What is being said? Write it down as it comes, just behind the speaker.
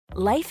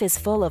Life is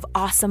full of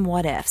awesome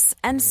what-ifs,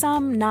 and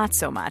some not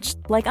so much,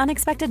 like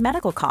unexpected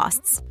medical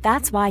costs.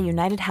 That's why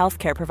United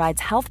Healthcare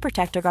provides Health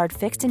Protector Guard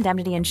fixed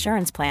indemnity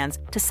insurance plans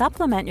to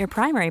supplement your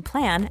primary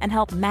plan and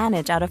help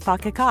manage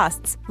out-of-pocket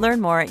costs.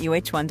 Learn more at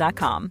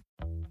uh1.com.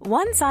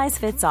 One size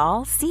fits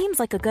all seems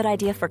like a good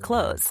idea for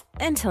clothes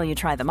until you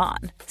try them on.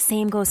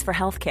 Same goes for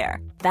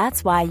healthcare.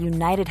 That's why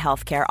United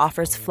Healthcare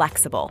offers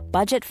flexible,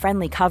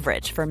 budget-friendly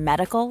coverage for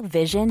medical,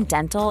 vision,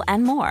 dental,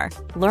 and more.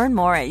 Learn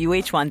more at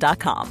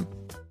uh1.com.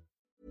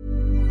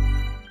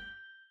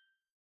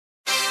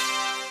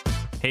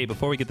 Hey,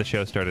 before we get the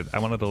show started, I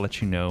wanted to let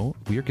you know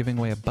we are giving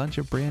away a bunch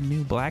of brand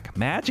new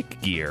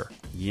Blackmagic gear.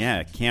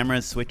 Yeah,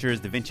 cameras, switchers,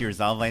 DaVinci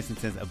Resolve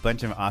licenses, a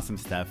bunch of awesome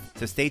stuff.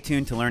 So stay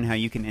tuned to learn how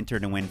you can enter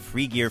to win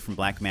free gear from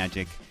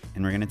Blackmagic,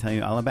 and we're going to tell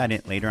you all about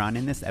it later on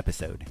in this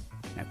episode.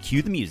 Now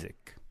cue the music.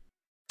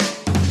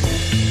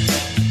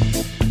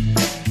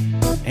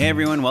 Hey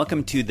everyone,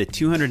 welcome to the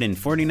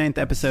 249th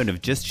episode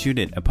of Just Shoot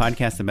It, a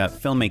podcast about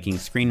filmmaking,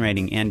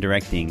 screenwriting, and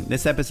directing.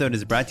 This episode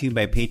is brought to you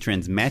by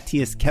patrons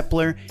Matthias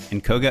Kepler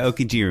and Koga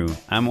Okijiru.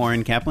 I'm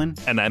Oren Kaplan.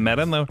 And I'm Matt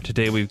Enlow.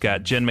 Today we've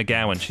got Jen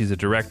McGowan. She's a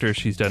director.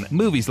 She's done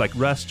movies like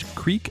Rust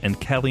Creek and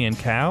Kelly and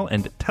Cal,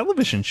 and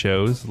television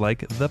shows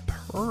like The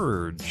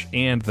Purge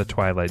and The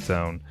Twilight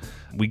Zone.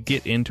 We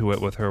get into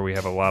it with her. We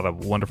have a lot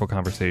of wonderful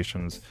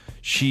conversations.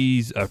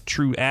 She's a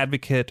true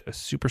advocate, a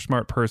super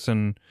smart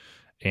person,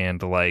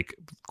 and like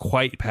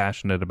quite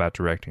passionate about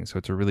directing. So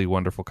it's a really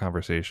wonderful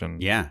conversation.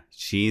 Yeah,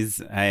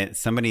 she's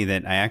somebody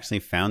that I actually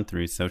found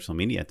through social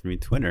media, through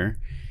Twitter.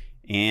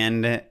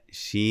 And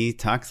she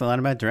talks a lot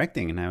about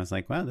directing. And I was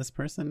like, wow, this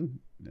person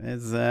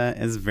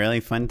is really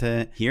fun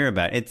to hear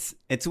about.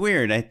 It's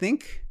weird. I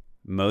think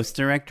most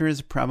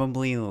directors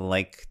probably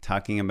like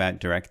talking about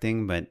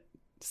directing, but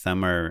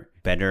some are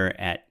better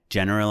at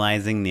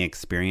generalizing the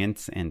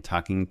experience and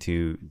talking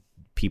to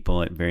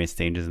people at various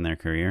stages in their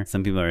career.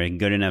 Some people are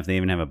good enough they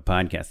even have a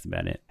podcast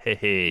about it.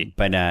 Hey.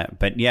 But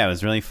yeah, it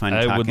was really fun.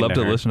 I would love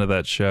to her. Listen to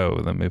that show.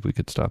 Then maybe we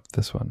could stop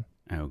this one.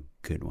 Oh,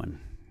 good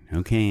one.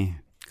 Okay,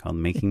 called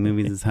Making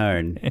Movies is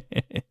Hard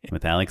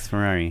with Alex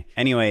Ferrari.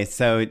 Anyway,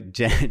 so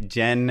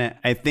Jen,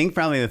 I think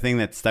probably the thing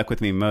that stuck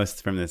with me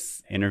most from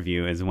this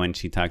interview is when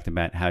she talked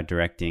about how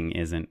directing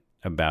isn't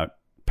about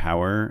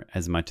power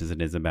as much as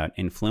it is about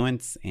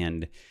influence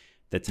and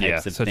the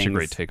types of such things. A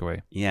great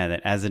takeaway. Yeah,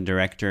 that as a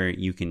director,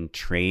 you can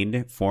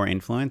trade for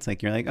influence.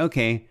 Like you're like,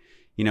 okay,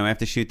 I have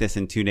to shoot this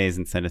in 2 days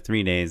instead of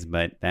 3 days,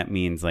 but that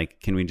means like,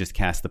 can we just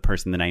cast the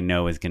person that I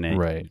know is going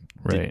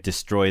to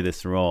destroy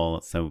this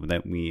role so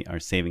that we are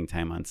saving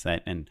time on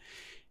set,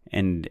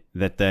 and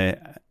that the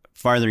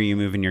farther you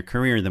move in your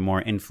career, the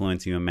more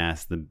influence you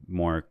amass, the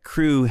more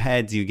crew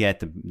heads you get,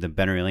 the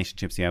better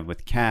relationships you have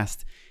with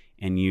cast,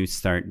 and you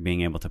start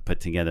being able to put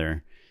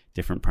together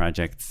different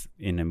projects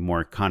in a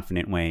more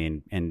confident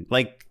way. And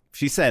like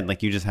she said,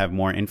 like you just have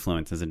more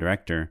influence as a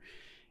director.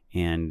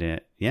 And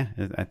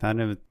I thought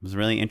it was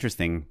really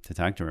interesting to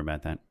talk to her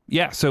about that.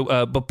 Yeah.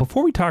 So, but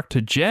before we talk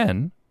to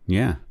Jen,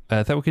 I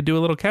thought we could do a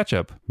little catch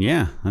up.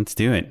 Yeah, let's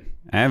do it.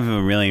 I have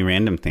a really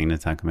random thing to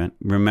talk about.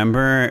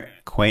 Remember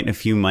quite a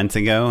few months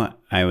ago,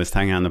 I was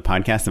talking on the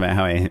podcast about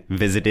how I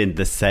visited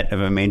the set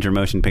of a major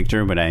motion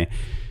picture, but I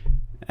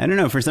don't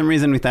know. For some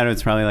reason, we thought it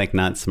was probably like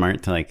not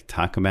smart to like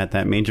talk about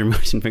that major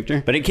motion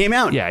picture, but it came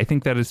out. Yeah, I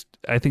think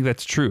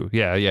that's true.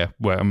 Yeah.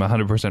 Well, I'm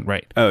 100%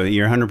 right. Oh,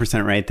 you're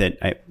 100% right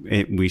that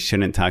we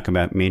shouldn't talk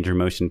about major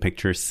motion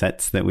picture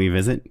sets that we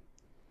visit.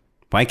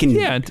 Why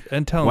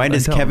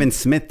does Kevin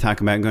Smith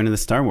talk about going to the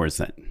Star Wars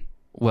set?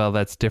 Well,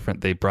 that's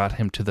different. They brought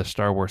him to the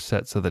Star Wars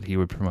set so that he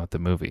would promote the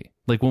movie.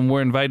 Like when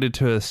we're invited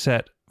to a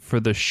set for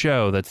the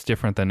show, that's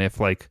different than if,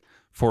 like,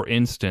 for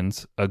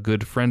instance, a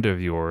good friend of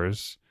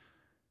yours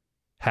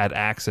had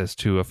access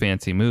to a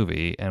fancy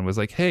movie and was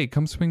like, hey,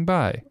 come swing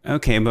by.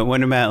 Okay, but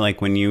what about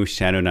like when you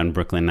shadowed on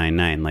Brooklyn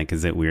Nine-Nine? Like,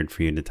 is it weird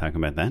for you to talk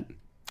about that?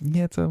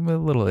 Yeah, it's a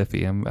little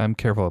iffy. I'm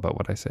careful about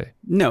what I say.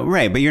 No,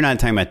 right, but you're not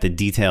talking about the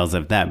details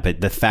of that,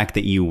 but the fact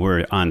that you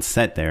were on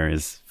set there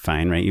is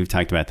fine, right? You've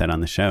talked about that on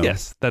the show.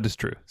 Yes, that is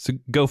true. So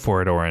go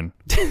for it, Oren.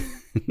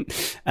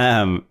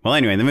 Well,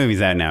 anyway, the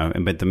movie's out now,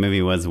 but the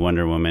movie was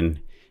Wonder Woman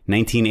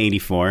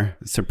 1984.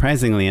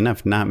 Surprisingly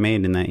enough, not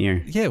made in that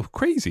year. Yeah,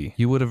 crazy.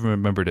 You would have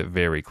remembered it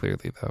very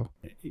clearly, though.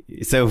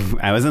 So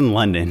I was in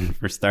London,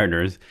 for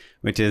starters,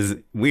 which is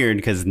weird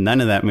because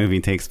none of that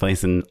movie takes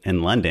place in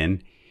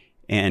London.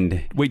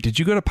 And wait, did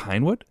you go to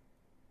Pinewood?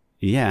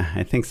 Yeah,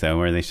 I think so,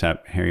 where they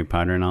shot Harry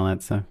Potter and all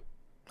that stuff.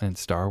 And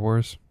Star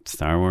Wars?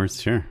 Star Wars,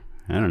 sure.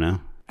 I don't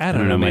know. I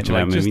don't know much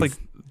about movies.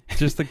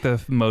 Just like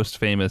the most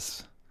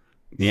famous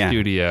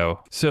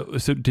studio. So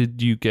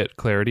did you get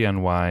clarity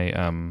on why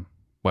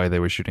they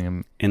were shooting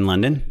them in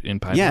London? In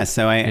Pinewood? Yeah,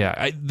 so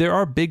there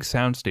are big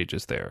sound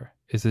stages there.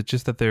 Is it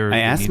just that I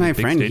asked my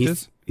friend.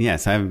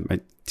 Yes, I have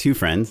two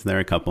friends. They're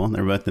a couple.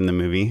 They're both in the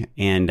movie,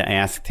 and I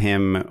asked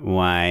him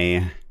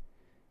why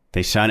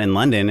they shot in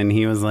London, and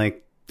he was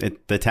like,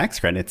 the tax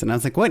credits. And I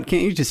was like, what?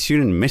 Can't you just shoot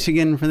in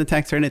Michigan for the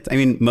tax credits? I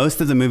mean, most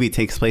of the movie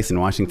takes place in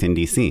Washington,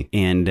 D.C.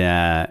 And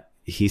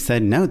he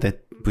said no,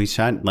 that they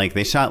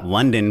shot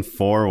London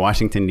for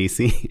Washington,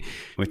 D.C.,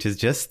 which is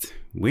just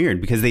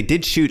weird because they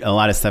did shoot a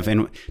lot of stuff,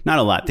 and not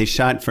a lot. They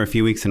shot for a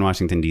few weeks in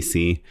Washington,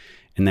 D.C.,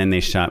 and then they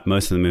shot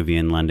most of the movie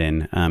in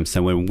London.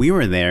 So when we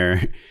were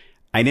there,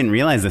 I didn't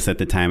realize this at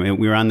the time.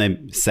 We were on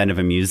the set of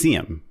a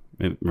museum,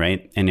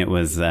 right? And it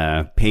was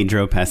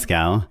Pedro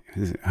Pascal.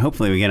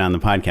 Hopefully we get on the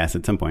podcast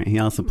at some point. He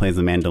also plays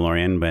the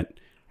Mandalorian, but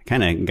I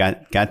kind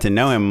of got to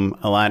know him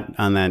a lot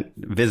on that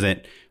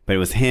visit. But it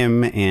was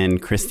him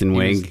and Kristen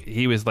Wiig.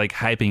 He was like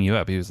hyping you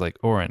up. He was like,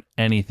 Oren,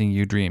 anything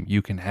you dream,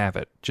 you can have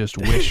it. Just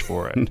wish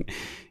for it.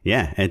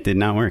 Yeah, it did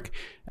not work.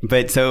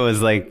 But so it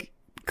was like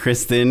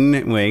Kristen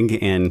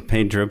Wiig and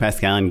Pedro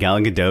Pascal and Gal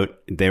Gadot.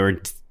 They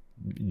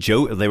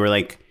were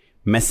like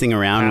messing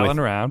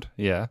around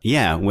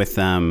yeah with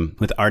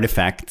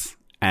artifacts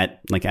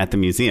at the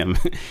museum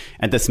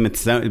at the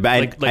Smithsonian. But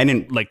I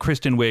didn't like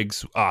Kristen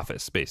Wiig's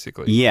office,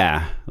 basically.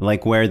 Yeah,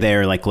 like where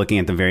they're like looking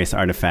at the various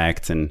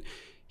artifacts, and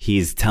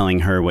he's telling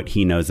her what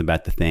he knows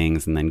about the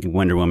things, and then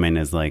Wonder Woman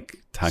is like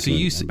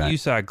talking. So you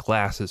saw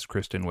glasses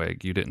Kristen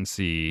Wiig. You didn't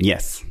see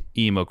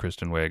emo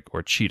Kristen Wiig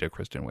or cheetah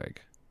Kristen Wiig.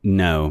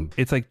 No,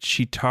 it's like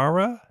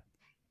Chitara.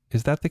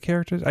 Is that the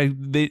character?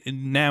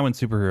 Now in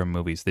superhero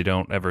movies, they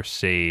don't ever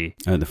say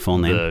the full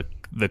name,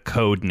 the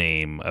code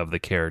name of the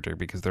character,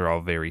 because they're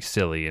all very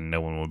silly, and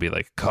no one will be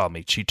like, "Call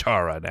me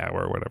Chitara now"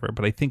 or whatever.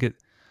 But I think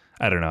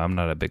I don't know. I'm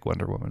not a big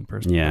Wonder Woman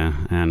person. Yeah,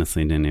 I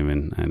honestly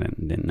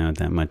didn't know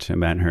that much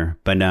about her.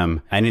 But I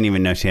didn't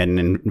even know she had an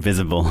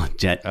invisible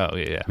jet. Oh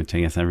yeah, which I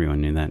guess everyone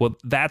knew that. Well,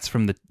 that's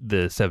from the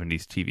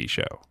 70s TV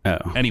show. Oh,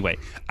 anyway,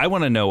 I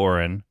want to know,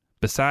 Oren,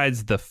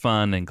 besides the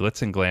fun and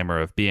glitz and glamour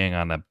of being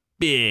on a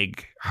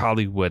big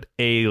Hollywood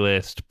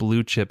A-list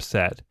blue chip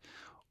set,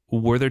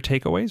 were there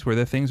takeaways? Were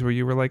there things where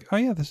you were like, oh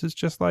yeah, this is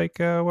just like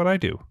what I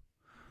do?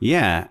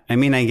 Yeah. I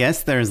mean, I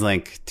guess there's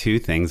like two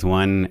things.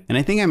 One, and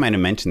I think I might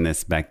have mentioned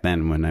this back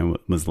then when I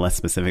was less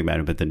specific about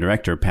it, but the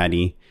director,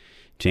 Patty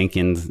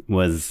Jenkins,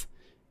 was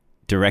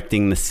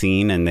directing the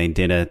scene, and they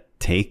did a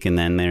take, and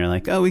then they're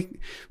like, oh,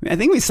 I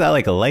think we saw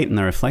like a light in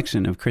the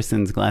reflection of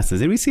Kristen's glasses.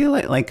 Did we see a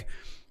light? Like,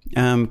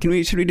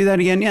 should we do that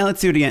again? Yeah,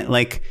 let's do it again.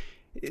 Like,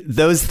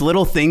 those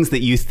little things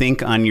that you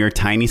think on your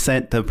tiny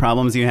set, the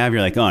problems you have,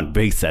 you're like, oh, on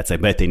big sets, I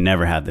bet they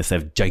never have this. They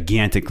have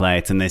gigantic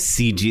lights, and the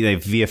CG, they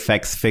have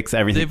VFX fix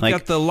everything. They've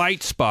got the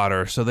light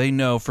spotter, so they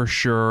know for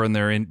sure, and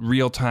they're in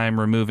real time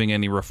removing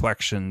any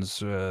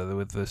reflections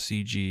with the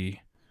CG.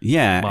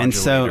 Yeah,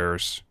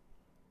 modulators.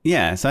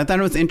 And so I thought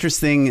it was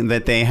interesting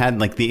that they had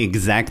like the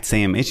exact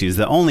same issues.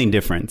 The only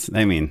difference,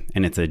 I mean,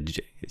 and it's a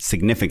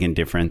significant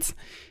difference,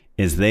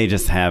 is they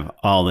just have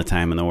all the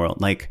time in the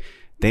world. Like,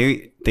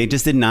 They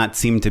just did not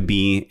seem to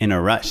be in a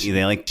rush.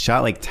 They like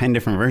shot like 10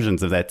 different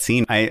versions of that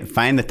scene. I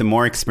find that the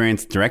more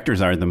experienced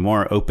directors are, the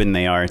more open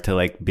they are to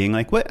like being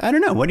like, what? I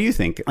don't know. What do you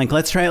think? Like,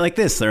 let's try it like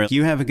this. Or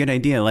you have a good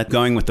idea.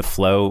 Going with the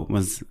flow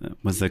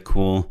was a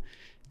cool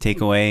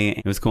takeaway.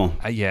 It was cool.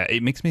 Yeah,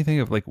 it makes me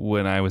think of like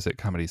when I was at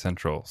Comedy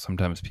Central.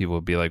 Sometimes people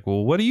would be like,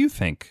 well, what do you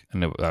think?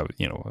 And I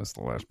was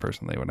the last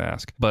person they would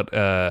ask. But,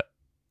 I'd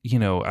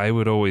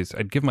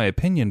give my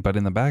opinion, but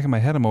in the back of my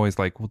head, I'm always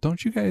like, well,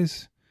 don't you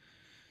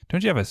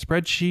have a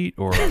spreadsheet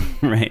or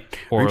right?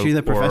 Aren't you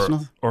the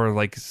professional? Or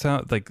like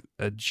some like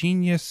a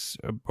genius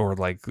or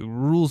like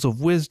rules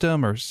of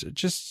wisdom or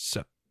just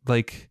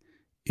like,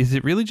 is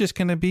it really just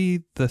going to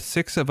be the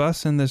six of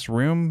us in this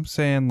room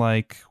saying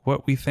like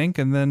what we think,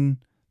 and then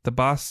the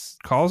boss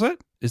calls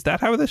it? Is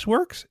that how this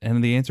works?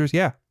 And the answer is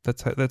yeah.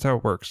 That's how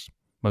it works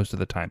most of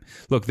the time.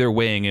 Look, they're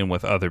weighing in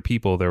with other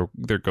people.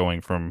 They're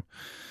going from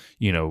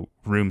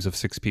rooms of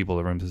six people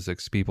to rooms of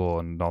six people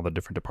and all the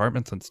different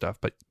departments and stuff.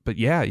 But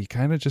yeah, you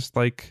kind of just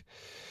like,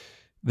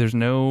 there's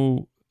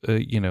no,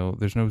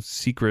 there's no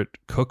secret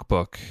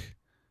cookbook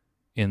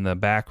in the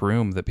back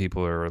room that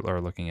people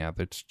are looking at.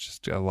 It's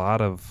just a lot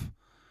of,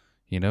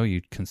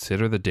 you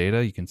consider the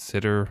data, you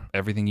consider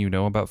everything you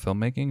know about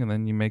filmmaking, and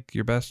then you make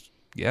your best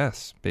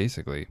guess,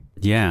 basically.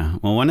 Yeah.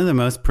 Well, one of the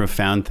most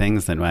profound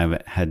things that I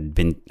have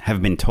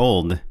been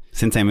told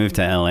since I moved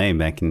to LA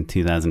back in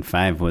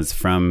 2005 was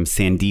from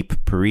Sandeep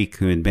Parikh,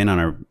 who had been on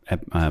our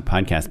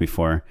podcast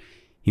before.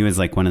 He was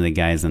like one of the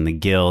guys on the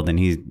Guild, and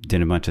he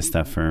did a bunch of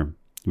stuff for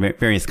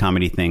various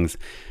comedy things.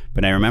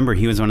 But I remember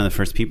he was one of the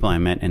first people I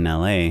met in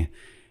LA,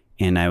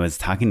 and I was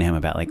talking to him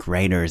about like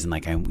writers and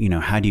like,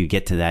 how do you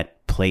get to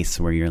that place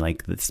where you're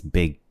like this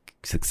big,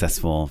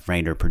 successful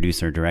writer,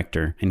 producer,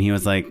 director? And he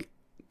was like,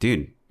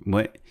 dude,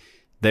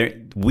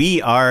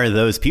 we are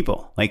those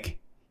people. Like,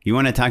 you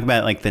want to talk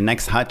about like the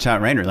next hotshot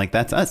writer? Like,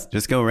 that's us.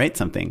 Just go write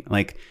something.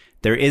 Like,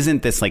 there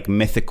isn't this like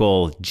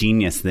mythical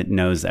genius that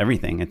knows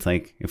everything. It's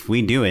like, if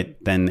we do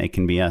it, then it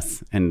can be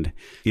us. And,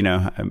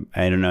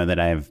 I don't know that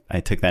I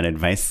took that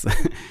advice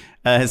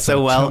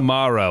so well.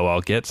 Tomorrow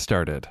I'll get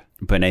started.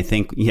 But I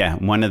think, yeah,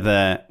 one of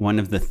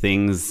the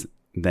things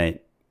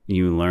that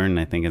you learn,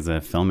 I think, as a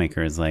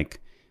filmmaker is like,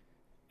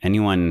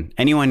 anyone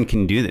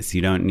can do this.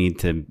 You don't need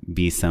to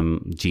be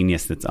some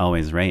genius that's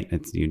always right.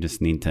 You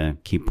just need to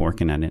keep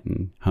working at it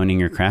and honing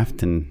your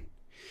craft. And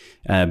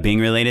being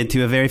related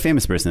to a very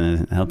famous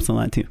person helps a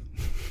lot too.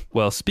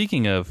 Well,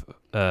 speaking of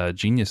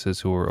geniuses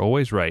who are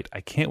always right,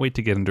 I can't wait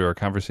to get into our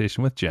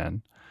conversation with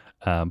Jen.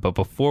 But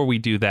before we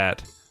do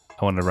that,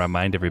 I want to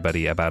remind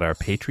everybody about our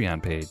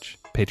Patreon page,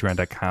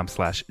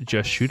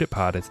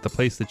 patreon.com/justshootitpod. It's the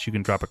place that you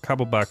can drop a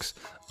couple bucks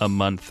a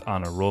month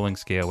on a rolling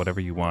scale, whatever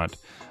you want,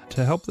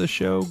 to help the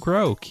show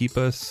grow, keep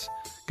us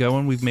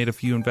going. We've made a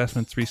few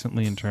investments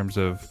recently in terms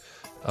of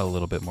a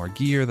little bit more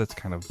gear that's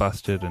kind of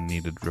busted and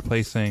needed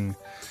replacing.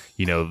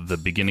 You know, the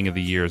beginning of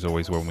the year is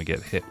always when we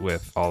get hit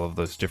with all of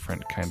those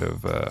different kind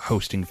of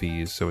hosting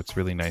fees. So it's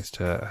really nice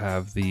to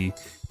have the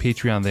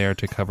Patreon there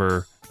to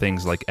cover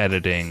things like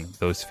editing,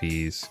 those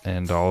fees,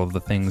 and all of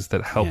the things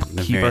that help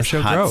keep our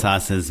show hot grow.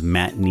 Sauces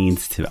Matt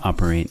needs to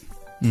operate.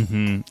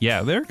 Mm-hmm.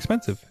 Yeah, they're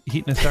expensive.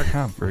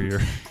 Heatness.com for your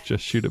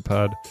Just Shoot It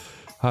Pod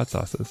hot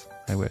sauces.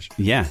 I wish.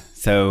 Yeah.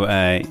 So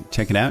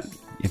check it out.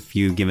 If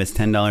you give us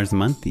 $10 a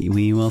month,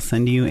 we will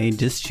send you a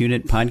Just Shoot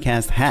It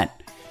podcast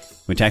hat,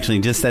 which actually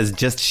just says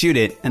Just Shoot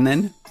It. And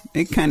then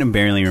it kind of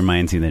barely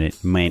reminds you that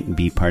it might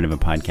be part of a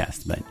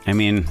podcast. But I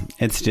mean,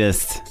 it's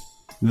just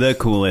the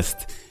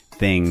coolest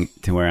thing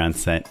to wear on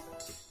set.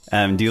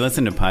 Do you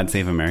listen to Pod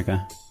Save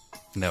America?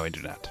 No, I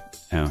do not.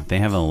 Oh, they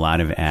have a lot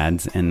of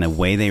ads, and the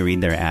way they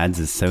read their ads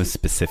is so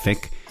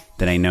specific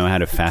that I know how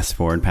to fast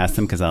forward past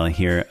them, because I'll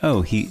hear,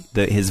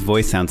 his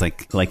voice sounds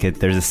like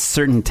there's a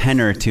certain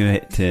tenor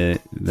to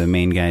the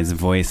main guy's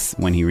voice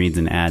when he reads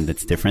an ad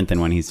that's different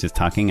than when he's just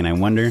talking. And I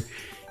wonder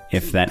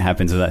if that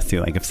happens with us too.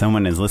 Like if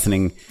someone is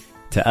listening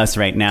to us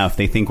right now, if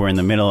they think we're in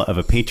the middle of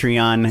a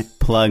Patreon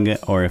plug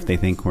or if they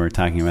think we're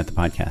talking about the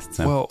podcast.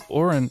 So. Well,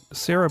 Oren,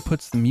 Sarah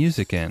puts the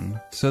music in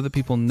so that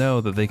people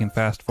know that they can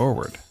fast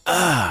forward.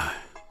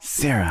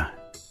 Sarah.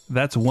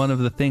 That's one of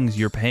the things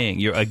you're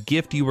paying. A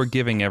gift you were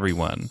giving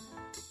everyone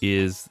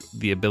is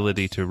the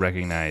ability to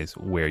recognize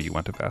where you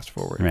want to fast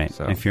forward. Right.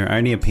 So. If you're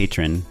already a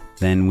patron,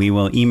 then we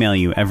will email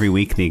you every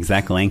week the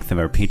exact length of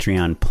our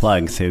Patreon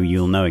plug, so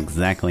you'll know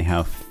exactly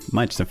how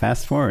much to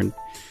fast forward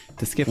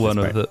to skip one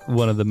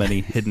of the many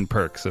hidden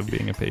perks of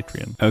being a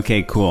Patreon.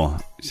 Okay, cool.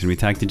 Should we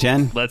talk to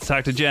Jen? Let's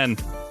talk to Jen.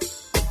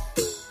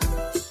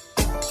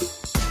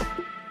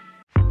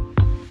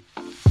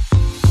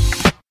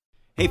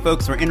 Hey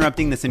folks, we're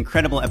interrupting this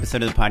incredible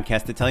episode of the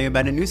podcast to tell you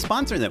about a new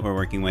sponsor that we're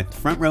working with,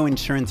 Front Row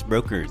Insurance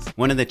Brokers.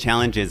 One of the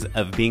challenges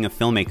of being a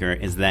filmmaker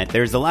is that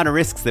there's a lot of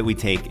risks that we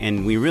take,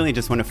 and we really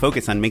just want to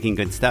focus on making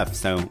good stuff.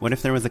 So what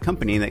if there was a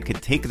company that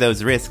could take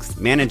those risks,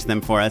 manage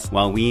them for us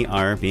while we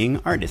are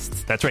being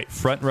artists? That's right.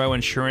 Front Row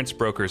Insurance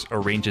Brokers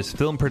arranges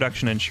film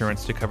production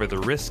insurance to cover the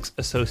risks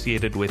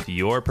associated with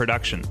your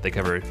production. They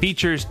cover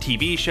features,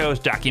 TV shows,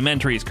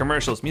 documentaries,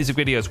 commercials, music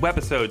videos,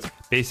 webisodes,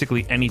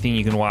 basically anything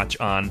you can watch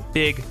on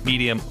big,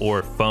 medium,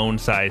 or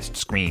phone-sized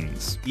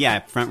screens. Yeah,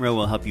 Front Row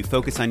will help you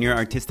focus on your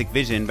artistic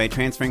vision by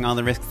transferring all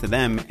the risks to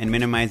them and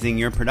minimizing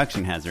your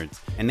production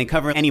hazards. And they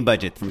cover any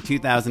budget from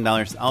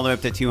 $2,000 all the way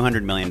up to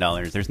 $200 million.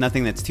 There's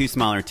nothing that's too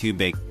small or too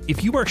big.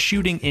 If you are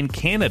shooting in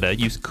Canada,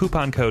 use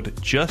coupon code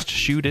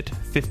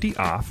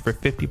JustShootIt50OFF for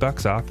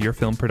 $50 off your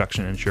film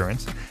production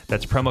insurance.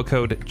 That's promo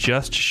code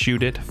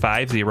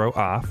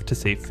JustShootIt50OFF to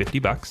save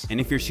 $50.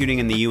 And if you're shooting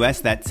in the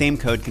US, that same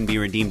code can be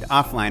redeemed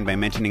offline by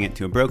mentioning it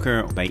to a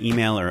broker, by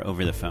email, or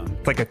over the phone.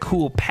 It's like a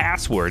cool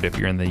password if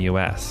you're in the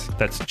US.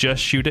 That's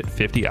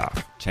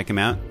JustShootIt50OFF. Check them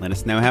out. Let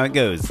us know how it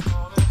goes.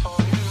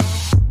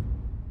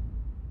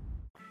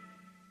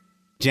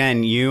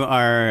 Jen, you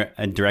are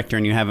a director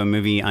and you have a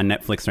movie on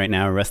Netflix right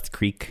now, Rust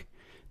Creek,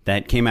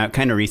 that came out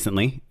kind of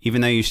recently,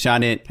 even though you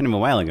shot it kind of a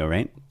while ago,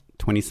 right?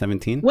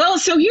 2017? Well,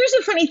 so here's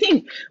the funny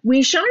thing.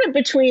 We shot it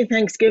between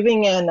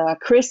Thanksgiving and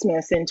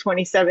Christmas in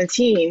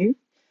 2017.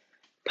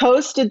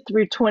 Posted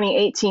through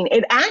 2018.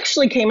 It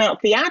actually came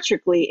out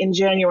theatrically in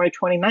January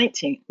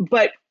 2019,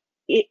 but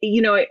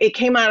it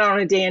came out on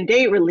a day and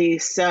date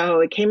release. So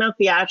it came out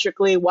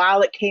theatrically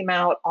while it came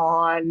out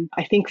on,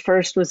 I think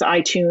first was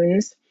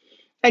iTunes.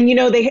 And,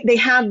 they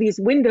have these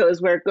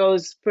windows where it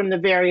goes from the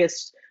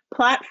various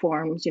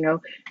platforms,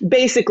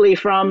 basically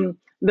from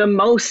the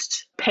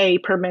most pay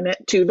per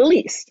minute to the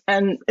least.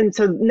 And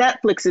so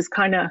Netflix is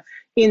kind of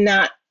in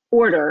that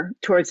order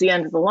towards the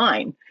end of the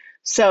line.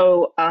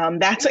 So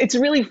it's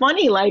really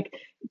funny, and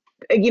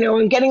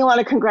getting a lot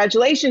of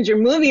congratulations, your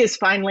movie is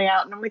finally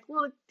out. And I'm like,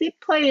 well, it did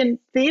play in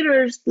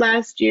theaters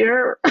last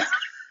year,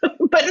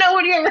 but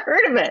nobody ever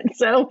heard of it.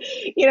 So,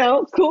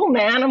 cool,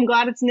 man. I'm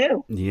glad it's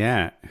new.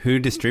 Yeah. Who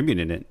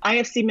distributed it?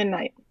 IFC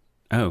Midnight.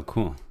 Oh,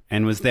 cool.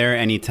 And was there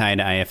any tie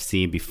to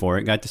IFC before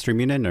it got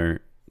distributed,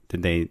 or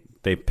did they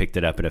picked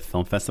it up at a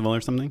film festival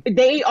or something?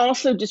 They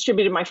also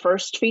distributed my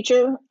first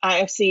feature.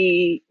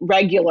 IFC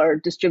Regular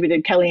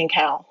distributed Kelly and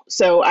Cal.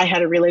 So I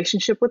had a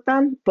relationship with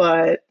them,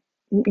 but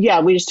yeah,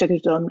 we just took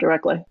it to them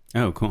directly.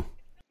 Oh, cool.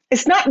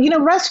 It's not,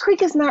 Rust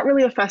Creek is not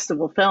really a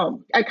festival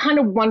film. I kind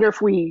of wonder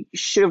if we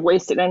should have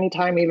wasted any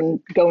time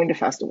even going to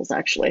festivals,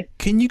 actually.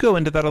 Can you go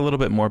into that a little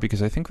bit more?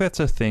 Because I think that's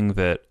a thing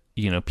that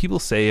people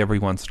say every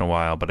once in a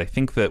while, but I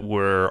think that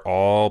we're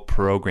all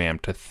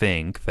programmed to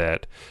think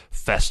that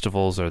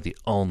festivals are the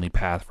only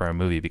path for a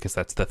movie because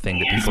that's the thing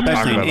that people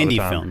talk about all the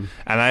time. Film.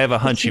 And I have a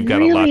hunch you've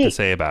got a lot to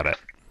say about it.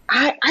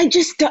 I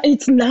just,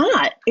 it's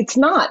not. It's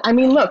not. I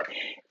mean, look,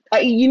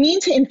 you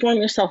need to inform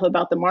yourself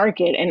about the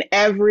market, and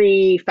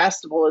every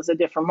festival is a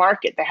different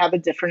market. They have a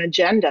different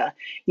agenda.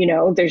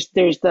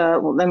 There's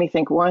let me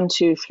think, 1,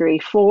 2, 3,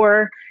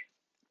 4,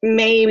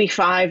 maybe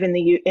 5 in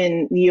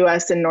the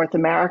US and North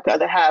America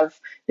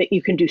that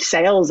you can do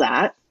sales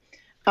at.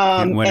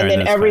 And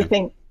then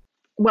everything, 5?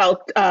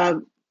 Well,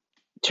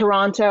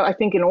 Toronto, I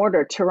think in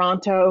order,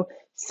 Toronto,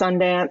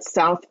 Sundance,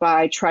 South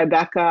by,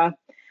 Tribeca,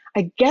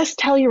 I guess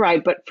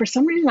Telluride, but for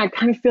some reason I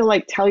kind of feel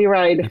like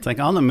Telluride. It's like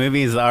all the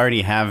movies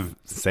already have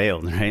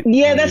sailed, right?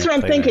 Yeah, that's what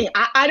I'm thinking.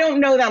 I don't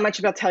know that much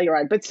about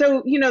Telluride, but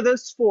so,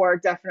 those 4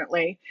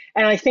 definitely.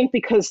 And I think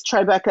because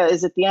Tribeca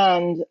is at the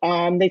end,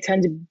 they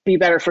tend to be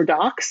better for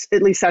docs.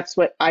 At least that's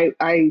what I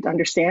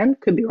understand.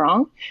 Could be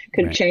wrong.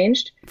 Could have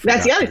changed.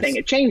 That's the other thing.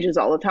 It changes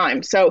all the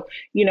time. So,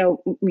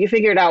 you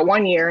figure it out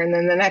one year and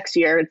then the next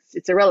year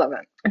it's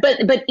irrelevant.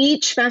 But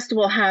each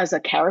festival has a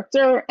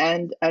character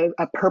and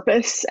a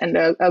purpose and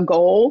a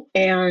goal,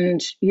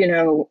 and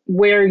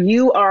where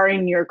you are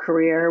in your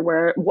career,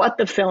 what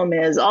the film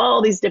is,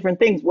 all these different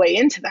things weigh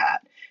into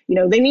that.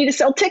 They need to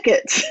sell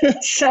tickets,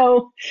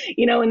 so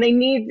and they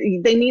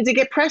need to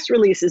get press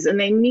releases, and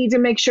they need to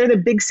make sure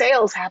that big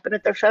sales happen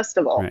at their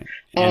festival. Right.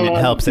 And it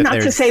helps if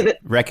there's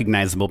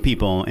recognizable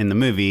people in the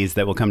movies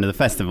that will come to the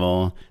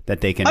festival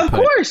that they can of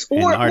course,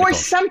 or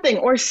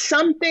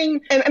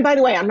something. And by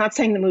the way, I'm not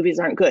saying the movies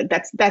aren't good.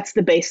 That's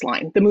the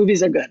baseline. The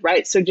movies are good,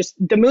 right? So just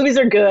the movies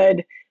are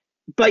good,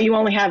 but you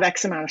only have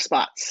X amount of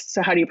spots.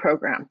 So how do you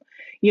program?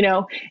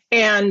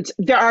 And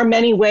there are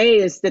many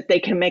ways that they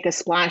can make a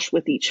splash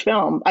with each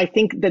film. I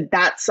think that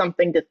that's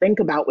something to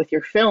think about with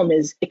your film.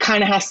 Is it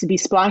kind of has to be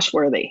splash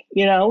worthy?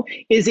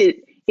 Is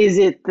it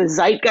the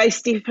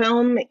zeitgeisty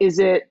film? Is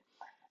it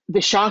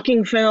the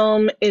shocking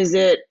film? Is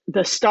it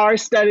the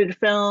star-studded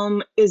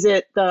film? Is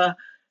it the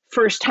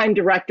first-time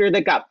director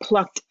that got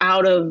plucked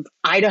out of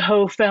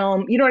Idaho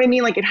film? You know what I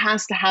mean? Like, it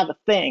has to have a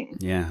thing.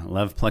 Yeah,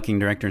 love plucking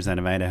directors out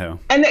of Idaho.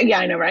 And yeah,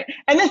 I know, right?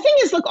 And the thing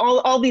is, look,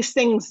 all these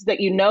things that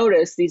you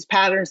notice, these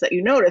patterns that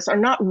you notice, are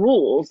not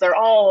rules. They're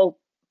all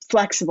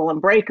flexible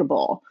and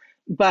breakable.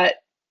 But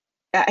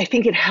I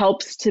think it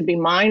helps to be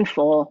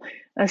mindful,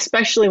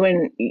 especially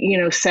when,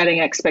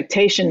 setting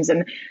expectations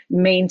and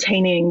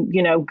maintaining,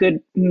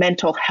 good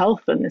mental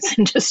health in this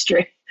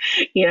industry,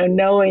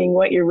 knowing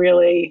what you're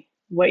really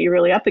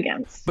up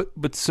against.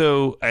 But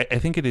so I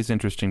think it is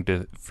interesting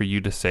for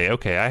you to say,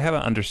 okay, I have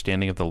an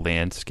understanding of the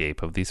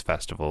landscape of these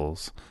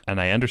festivals,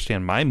 and I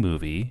understand my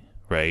movie,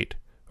 right?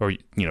 Or,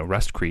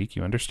 Rust Creek,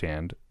 you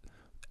understand.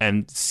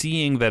 And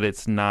seeing that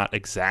it's not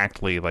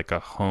exactly like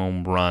a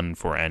home run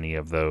for any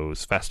of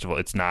those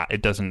festivals.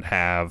 It doesn't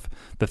have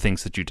the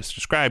things that you just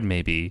described,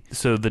 maybe.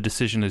 So the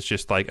decision is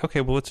just like,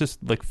 okay, well, let's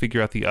just like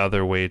figure out the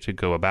other way to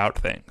go about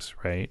things,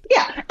 right?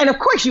 Yeah. And of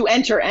course you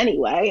enter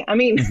anyway. I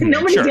mean,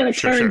 nobody's going to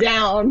turn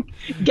down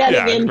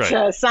getting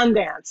into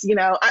Sundance.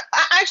 I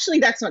actually,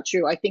 that's not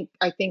true. I think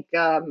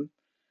it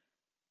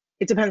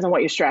depends on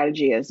what your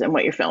strategy is and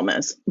what your film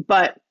is,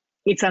 but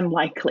it's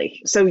unlikely.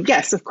 So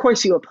yes, of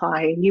course you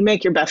apply and you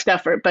make your best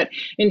effort. But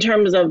in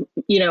terms of,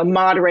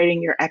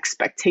 moderating your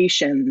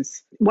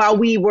expectations, while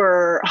we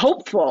were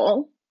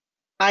hopeful,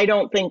 I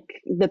don't think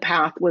the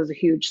path was a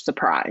huge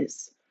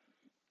surprise.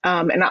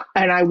 And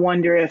I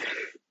wonder if,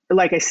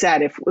 like I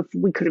said, if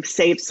we could have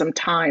saved some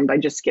time by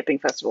just skipping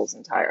festivals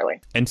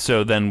entirely. And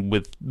so then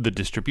with the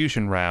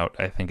distribution route,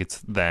 I think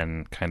it's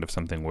then kind of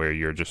something where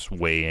you're just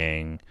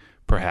weighing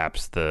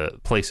perhaps the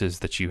places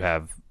that you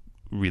have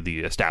really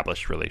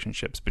established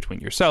relationships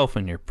between yourself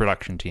and your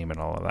production team and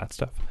all of that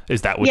stuff.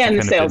 Is that what you and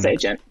the sales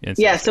agent?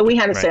 Yeah, so we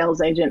had a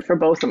sales agent for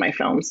both of my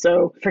films.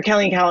 So for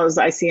Kelly and Cal, it was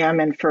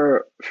ICM, and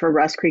for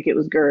Rust Creek, it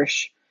was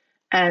Gersh.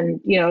 And,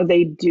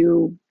 they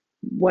do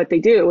what they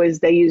do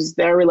is they use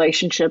their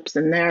relationships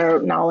and their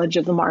knowledge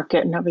of the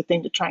market and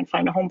everything to try and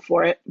find a home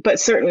for it. But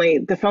certainly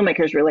the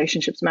filmmakers'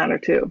 relationships matter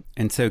too.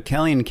 And so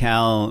Kelly and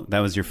Cal, that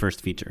was your first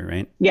feature,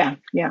 right? Yeah.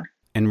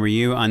 And were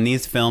you on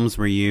these films?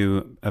 Were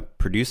you a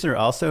producer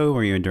also?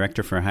 Were you a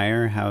director for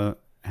hire? How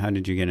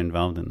did you get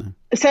involved in them?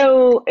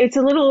 So it's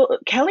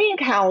Kelly and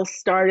Cal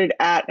started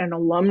at an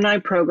alumni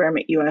program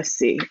at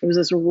USC. It was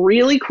this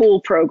really cool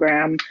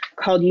program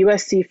called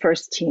USC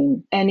First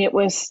Team. And it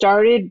was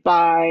started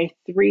by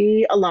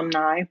 3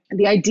 alumni.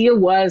 The idea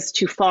was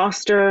to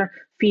foster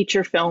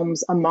feature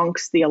films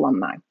amongst the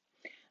alumni.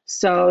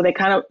 So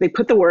they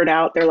put the word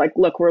out. They're like,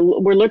 look, we're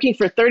looking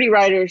for 30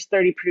 writers,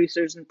 30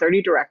 producers, and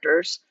 30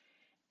 directors.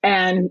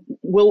 And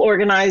we'll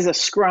organize a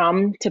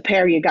scrum to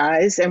pair you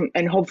guys, and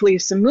hopefully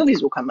some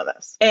movies will come of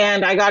this.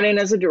 And I got in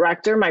as a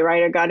director. My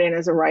writer got in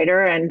as a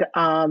writer. And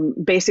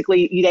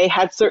basically, they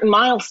had certain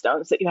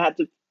milestones that you had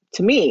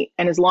to meet.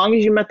 And as long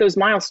as you met those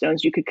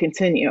milestones, you could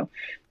continue.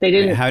 They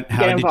didn't. How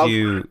did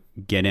you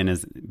get in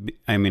as,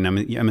 I mean,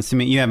 I'm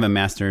assuming you have a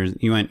master's,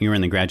 you were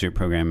in the graduate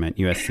program at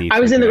USC. I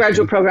was in the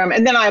graduate program,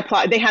 and then I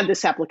applied. They had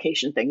this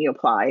application thing. You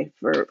apply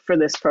for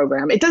this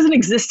program. It doesn't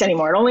exist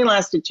anymore. It only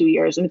lasted 2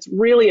 years, and it's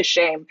really a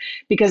shame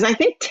because I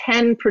think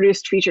 10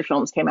 produced feature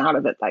films came out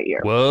of it that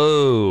year.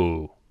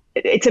 Whoa.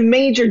 It's a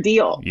major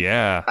deal.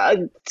 Yeah.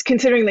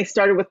 Considering they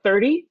started with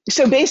 30.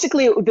 So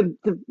basically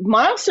the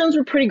milestones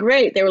were pretty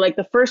great. They were like,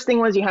 the first thing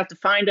was you have to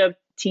find a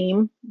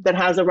team that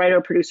has a writer,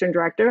 producer, and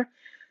director.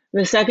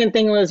 The second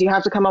thing was you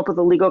have to come up with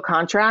a legal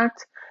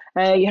contract.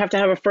 You have to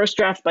have a first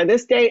draft by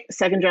this date, a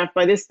second draft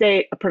by this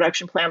date, a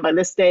production plan by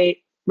this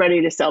date,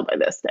 ready to sell by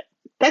this date.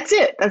 That's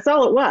it. That's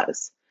all it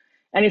was.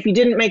 And if you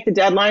didn't make the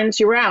deadlines,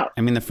 you were out.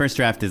 I mean, the first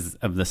draft is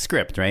of the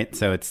script, right?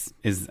 So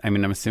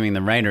I'm assuming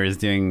the writer is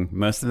doing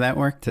most of that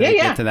work to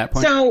get to that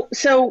point.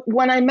 So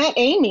when I met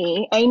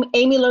Amy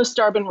Lo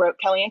Starbin wrote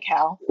Kelly and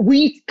Cal.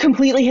 We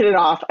completely hit it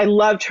off. I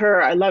loved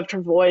her. I loved her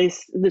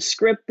voice. The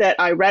script that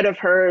I read of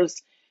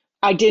hers,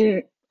 I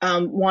didn't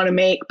want to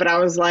make, but I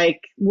was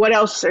like, what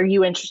else are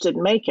you interested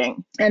in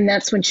making? And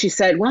that's when she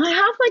said, well, I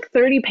have like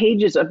 30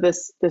 pages of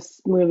this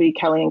movie,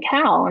 Kelly and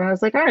Cal. And I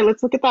was like, all right,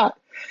 let's look at that.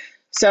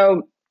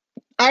 So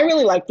I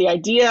really liked the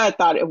idea. I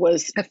thought it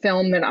was a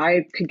film that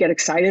I could get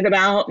excited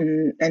about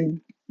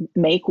and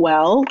make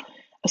well.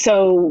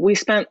 So we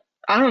spent,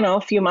 I don't know,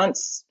 a few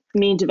months,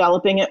 me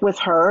developing it with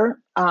her,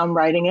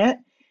 writing it.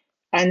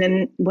 And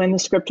then when the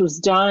script was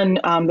done,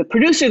 the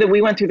producer that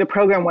we went through the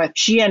program with,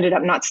 she ended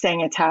up not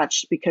staying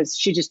attached because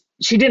she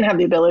didn't have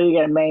the ability to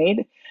get it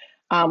made,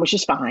 which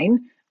is fine.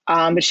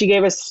 But she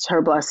gave us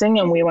her blessing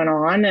and we went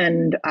on,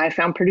 and I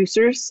found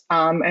producers,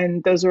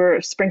 and those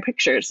were Spring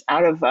Pictures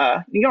out of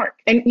New York.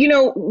 And,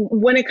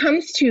 when it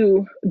comes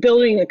to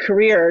building a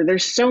career,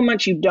 there's so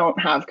much you don't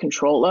have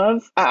control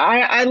of.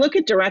 I look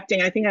at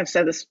directing, I think I've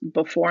said this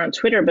before on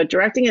Twitter, but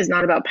directing is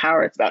not about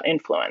power, it's about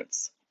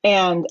influence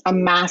and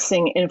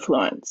amassing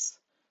influence,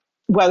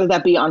 whether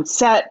that be on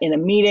set, in a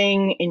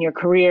meeting, in your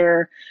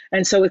career.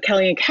 And so with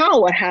Kelly and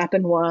Cal, what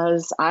happened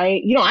was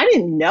I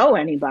didn't know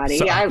anybody.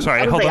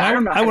 Sorry, hold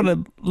on. I want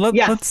to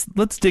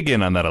let's dig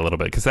in on that a little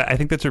bit, because I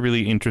think that's a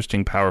really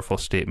interesting, powerful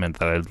statement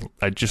that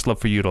I'd just love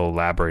for you to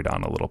elaborate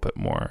on a little bit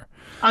more.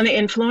 On the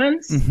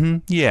influence? Mm-hmm.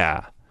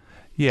 Yeah.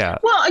 Yeah.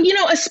 Well,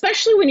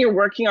 especially when you're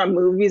working on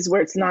movies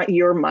where it's not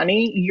your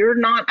money, you're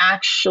not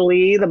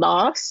actually the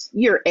boss.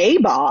 You're a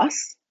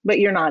boss, but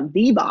you're not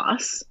the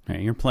boss. Right,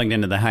 you're plugged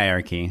into the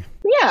hierarchy.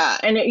 Yeah,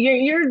 and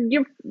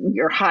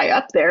you're high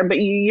up there, but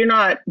you're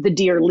not the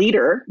dear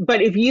leader. But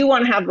if you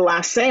want to have the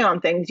last say on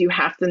things, you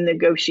have to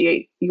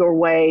negotiate your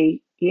way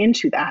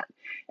into that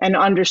and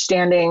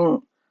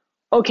understanding,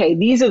 okay,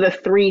 these are the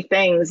 3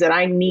 things that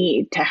I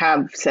need to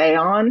have say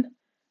on.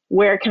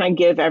 Where can I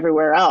give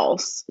everywhere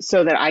else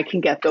so that I can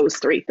get those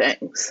 3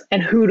 things?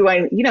 And who do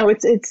I,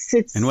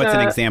 it's. And what's an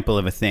example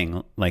of a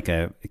thing, like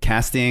a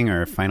casting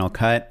or a final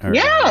cut or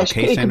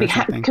location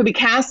it could be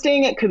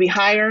casting, it could be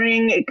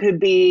hiring, it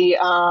could be,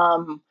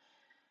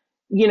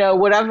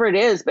 whatever it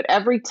is. But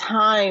every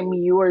time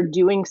you are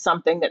doing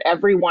something that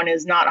everyone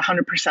is not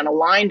 100%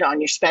 aligned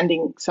on, you're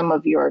spending some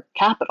of your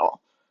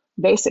capital.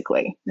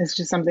 Basically, it's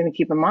just something to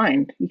keep in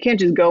mind. You can't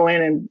just go in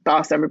and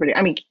boss everybody.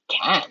 I mean, you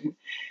can.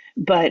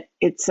 But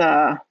it's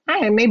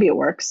maybe it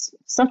works.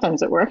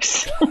 Sometimes it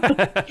works.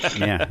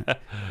 Yeah,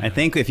 I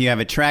think if you have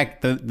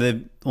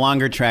the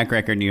longer track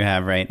record you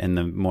have, right, and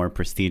the more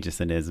prestigious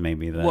it is,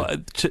 maybe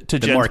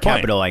the more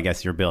capital, I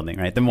guess, you're building,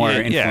 right? The more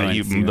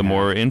influence, the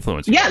more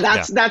influence. Yeah,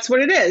 that's what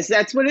it is.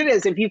 That's what it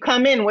is. If you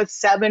come in with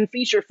 7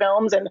 feature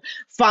films and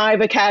 5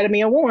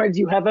 Academy Awards,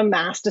 you have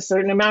amassed a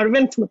certain amount of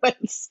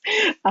influence,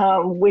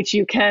 which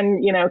you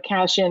can,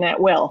 cash in at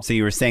will. So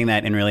you were saying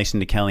that in relation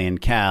to Kelly and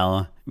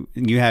Cal.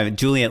 You have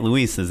Juliette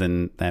Lewis is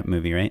in that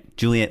movie, right?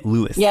 Juliette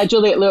Lewis. Yeah,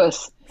 Juliette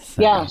Lewis.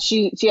 So.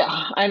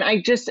 Yeah, and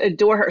I just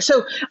adore her.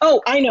 So,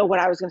 I know what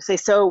I was going to say.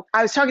 So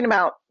I was talking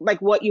about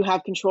like what you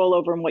have control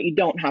over and what you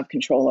don't have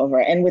control over.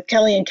 And with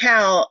Kelly and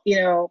Cal,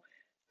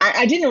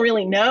 I didn't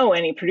really know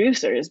any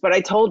producers, but I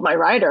told my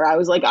writer, I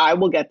was like, I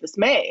will get this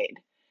made.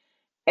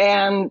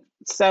 And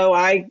so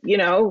I,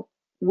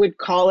 would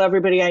call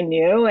everybody I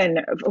knew.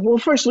 And well,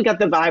 first we got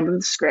the vibe of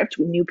the script.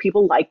 We knew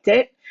people liked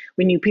it.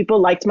 We knew people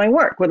liked my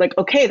work. We're like,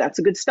 okay, that's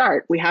a good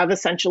start. We have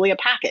essentially a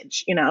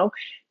package,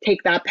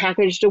 take that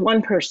package to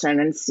one person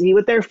and see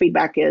what their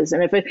feedback is.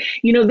 And if it,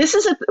 this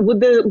is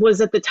was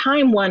at the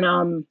time when,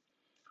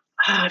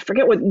 I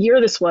forget what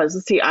year this was.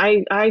 Let's see,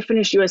 I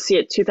finished USC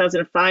at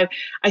 2005.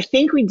 I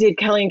think we did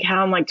Kelly and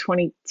Cal in like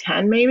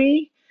 2010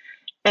 maybe.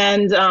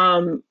 And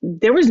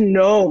there was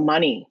no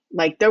money.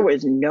 There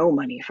was no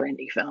money for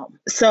indie film.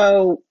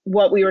 So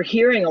what we were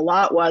hearing a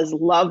lot was,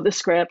 love the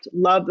script,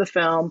 love the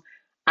film.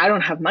 I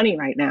don't have money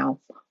right now,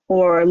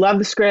 or love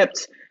the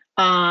script,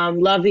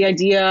 love the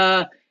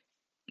idea.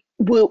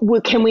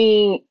 Can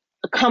we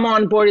come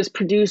on board as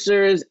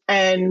producers,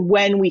 and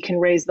when we can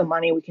raise the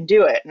money, we can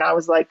do it? And I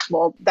was like,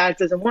 well, that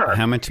doesn't work.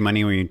 How much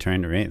money were you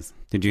trying to raise?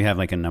 Did you have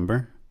like a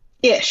number?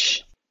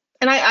 Ish.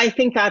 And I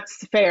think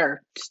that's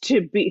fair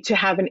to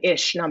have an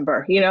ish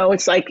number.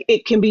 It's like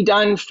it can be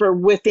done for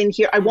within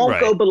here. I won't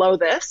go below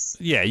this.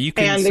 Yeah, you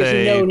can and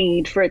there's no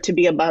need for it to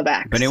be above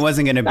X. But it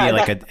wasn't going to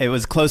be it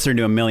was closer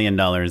to $1 million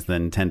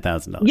than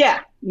 $10,000.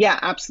 Yeah,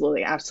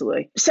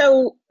 absolutely.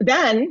 So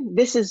then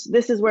this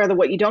is where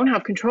what you don't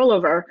have control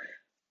over,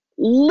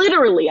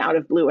 literally out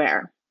of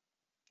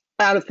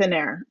thin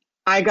air,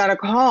 I got a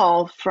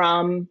call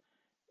from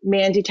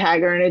Mandy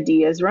Taggart and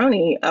Adia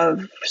Zroni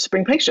of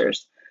Spring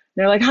Pictures.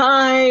 They're like,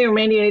 "Hi, I'm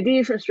Mandy and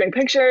Adia from Spring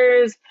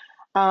Pictures.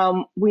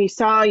 We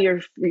saw your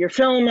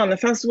film on the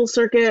festival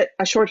circuit,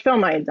 a short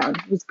film I had done.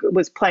 It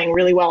was playing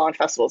really well on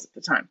festivals at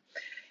the time.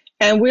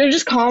 And we were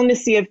just calling to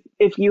see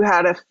if you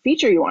had a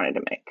feature you wanted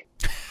to make."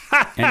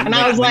 And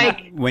I was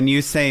like, when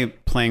you say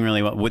playing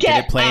really well, did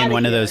it play in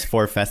one of those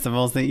 4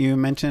 festivals that you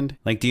mentioned?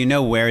 Like, do you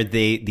know where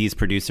these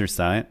producers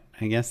saw it?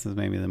 I guess is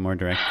maybe the more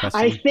direct question.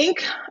 I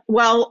think,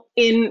 well,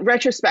 in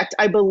retrospect,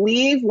 I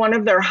believe one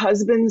of their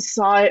husbands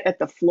saw it at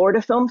the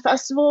Florida Film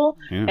Festival,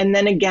 and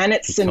then again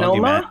at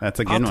Sonoma. That's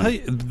a good one. I'll tell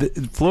you,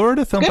 the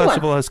Florida Film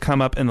Festival has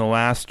come up in the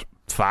last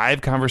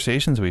 5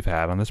 conversations we've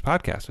had on this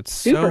podcast. It's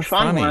super so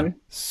fun funny. one.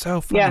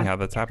 So funny how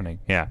that's happening.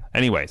 Yeah.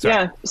 Anyway, sorry.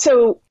 Yeah.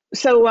 So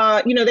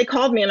they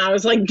called me and I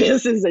was like,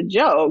 "This is a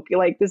joke.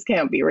 Like, this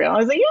can't be real." I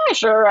was like, "Yeah,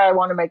 sure. I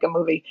want to make a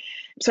movie."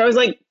 So I was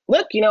like,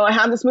 "Look, I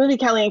have this movie,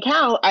 Kelly and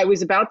Cal." I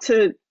was about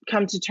to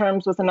come to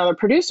terms with another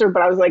producer,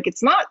 but I was like,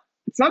 it's not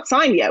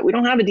signed yet. We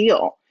don't have a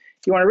deal.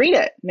 Do you want to read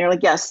it? And they're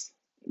like, "Yes,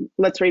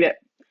 let's read it."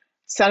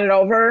 Sent it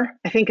over.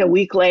 I think a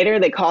week later,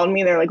 they called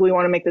me. They're like, "We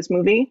want to make this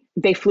movie."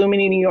 They flew me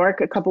to New York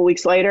a couple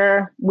weeks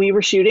later. We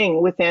were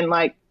shooting within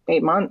like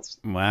 8 months.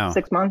 Wow.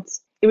 6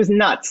 months. It was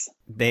nuts.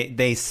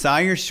 They saw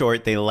your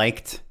short. They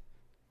liked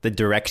the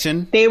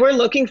direction. They were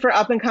looking for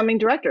up-and-coming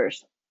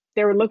directors.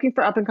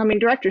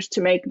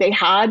 To make. They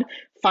had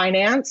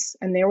finance,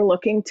 and they were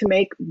looking to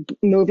make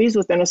movies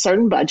within a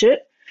certain budget.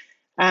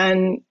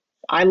 And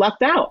I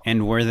lucked out.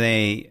 And were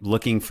they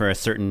looking for a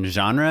certain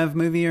genre of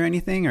movie or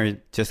anything, or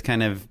just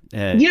kind of...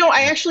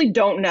 I actually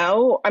don't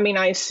know. I mean,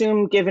 I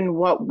assume given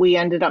what we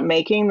ended up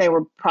making, they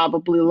were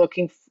probably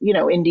looking,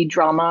 indie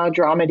drama,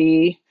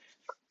 dramedy,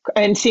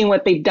 and seeing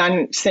what they've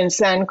done since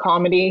then,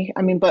 comedy.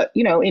 I mean, but,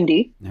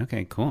 indie.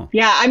 Okay, cool.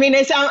 Yeah, I mean,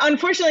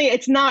 unfortunately,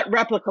 it's not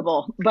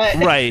replicable. But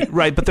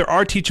Right. But there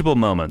are teachable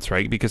moments,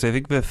 right? Because I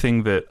think the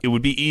thing that it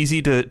would be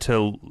easy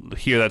to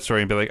hear that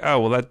story and be like, "Oh,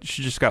 well, that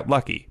she just got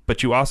lucky."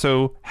 But you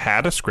also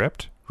had a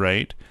script,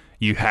 right?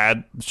 You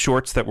had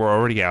shorts that were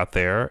already out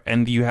there,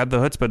 and you had the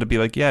chutzpah to be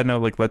like, "Yeah, no,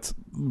 like, let's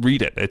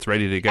read it. It's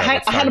ready to go."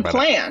 I had a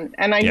plan,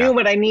 and I knew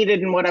what I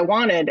needed and what I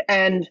wanted,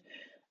 and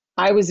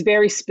I was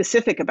very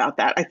specific about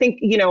that. I think,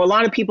 a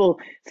lot of people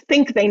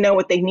think they know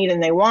what they need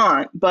and they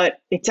want,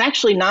 but it's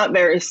actually not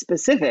very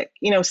specific.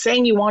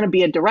 Saying you want to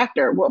be a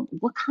director, well,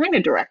 what kind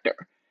of director?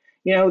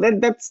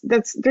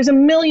 There's a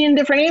million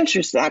different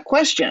answers to that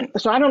question.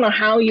 So I don't know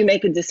how you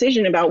make a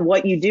decision about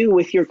what you do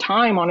with your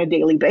time on a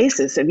daily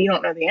basis if you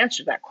don't know the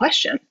answer to that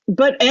question.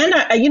 But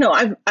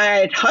I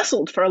had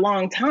hustled for a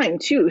long time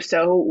too.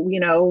 So,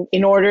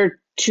 in order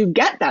to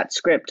get that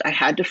script, I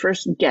had to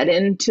first get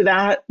into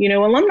that,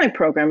 alumni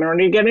program. In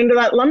order to get into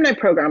that alumni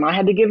program, I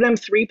had to give them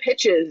 3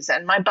 pitches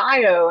and my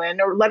bio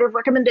and a letter of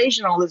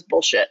recommendation, all this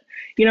bullshit,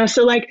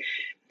 so like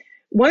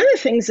one of the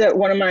things that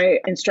one of my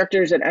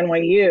instructors at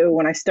NYU,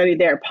 when I studied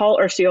there, Paul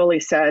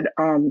Urcioli said,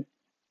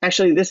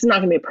 actually, this is not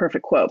going to be a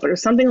perfect quote, but it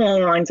was something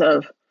along the lines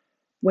of,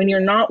 when you're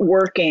not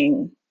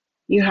working,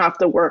 you have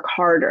to work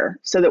harder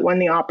so that when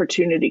the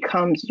opportunity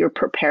comes, you're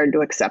prepared to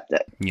accept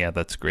it. Yeah,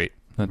 that's great.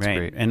 That's right.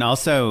 great. And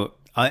also,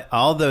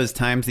 all those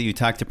times that you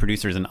talked to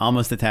producers and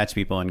almost attached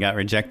people and got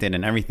rejected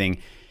and everything,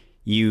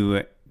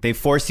 they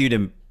force you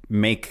to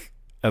make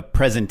a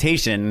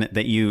presentation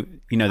that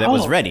that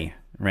was ready,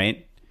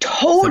 right?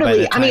 Totally. So by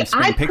the time I mean,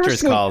 Spring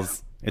Pictures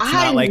calls, it's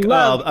not like,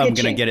 "Oh, I'm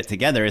going to get it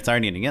together." It's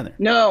already together.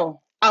 No.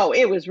 Oh,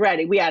 it was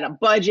ready. We had a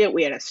budget,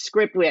 we had a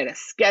script, we had a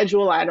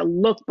schedule, I had a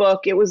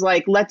lookbook. It was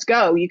like, let's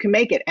go. You can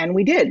make it. And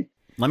we did.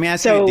 Let me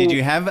ask you, did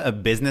you have a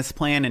business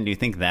plan, and do you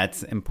think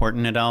that's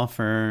important at all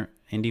for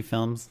indie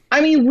films?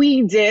 I mean,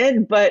 we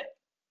did, but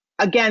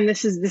again,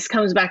 this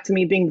comes back to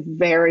me being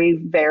very,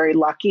 very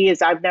lucky,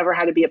 is I've never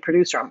had to be a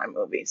producer on my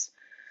movies.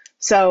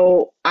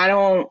 So I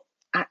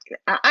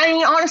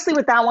mean, honestly,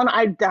 with that one,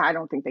 I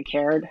don't think they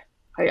cared.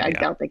 I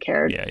doubt they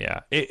cared. Yeah.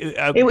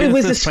 It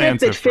was a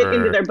script that fit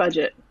into their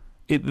budget.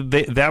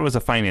 That was a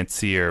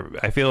financier.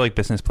 I feel like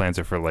business plans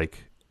are for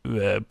like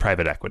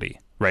private equity,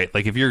 right?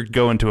 Like if you're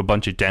going to a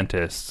bunch of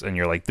dentists and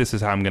you're like, "This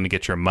is how I'm going to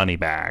get your money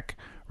back,"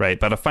 right?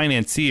 But a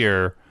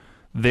financier,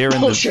 they're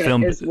in the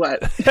film. Is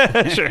what?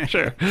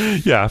 Sure.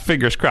 Yeah,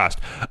 fingers crossed.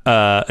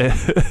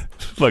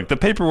 Look, the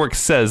paperwork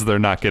says they're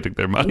not getting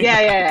their money.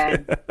 Yeah.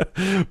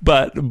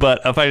 But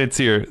a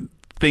financier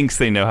thinks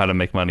they know how to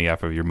make money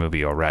off of your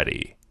movie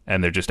already,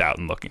 and they're just out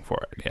and looking for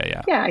it.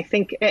 Yeah. Yeah, I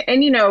think,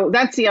 and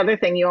that's the other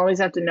thing. You always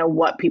have to know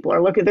what people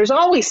are looking. There's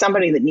always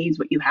somebody that needs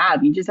what you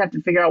have. You just have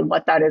to figure out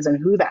what that is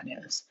and who that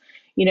is.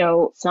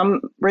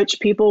 Some rich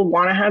people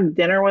want to have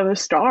dinner with a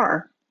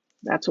star.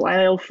 That's why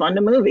they'll fund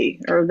a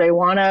movie, or they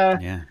want to.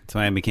 Yeah, that's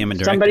why I became a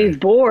director. Somebody's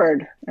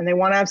bored and they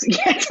want to have,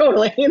 yeah,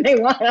 totally. And they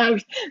want to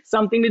have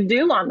something to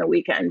do on the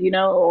weekend,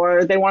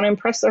 or they want to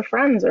impress their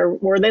friends,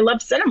 or they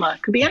love cinema.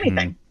 It could be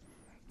anything.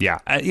 Yeah,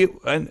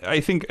 I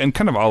think, and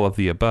kind of all of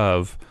the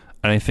above.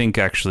 And I think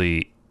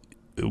actually,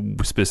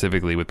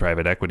 specifically with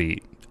private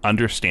equity,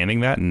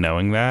 understanding that, and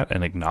knowing that,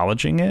 and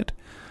acknowledging it,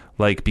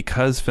 like,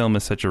 because film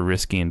is such a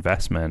risky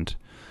investment,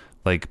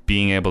 like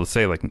being able to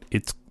say, like,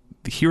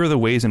 here are the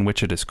ways in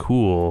which it is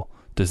cool.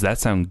 Does that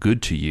sound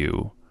good to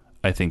you?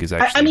 I think is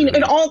actually. I mean,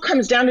 it all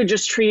comes down to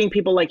just treating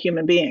people like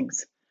human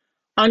beings.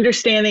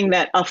 Understanding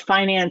that a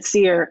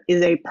financier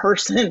is a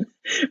person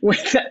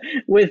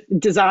with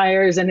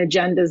desires and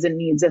agendas and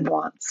needs and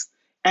wants,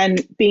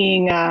 and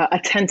being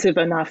attentive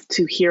enough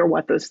to hear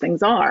what those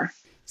things are.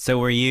 So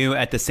were you,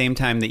 at the same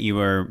time that you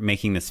were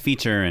making this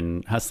feature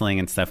and hustling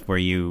and stuff, were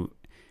you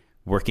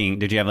working,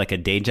 did you have like a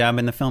day job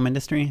in the film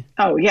industry?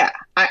 Oh, yeah.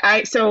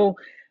 So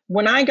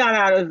when I got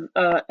out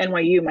of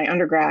NYU, my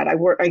undergrad,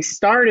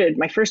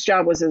 my first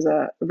job was as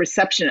a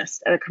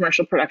receptionist at a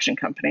commercial production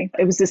company.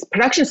 It was this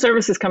production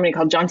services company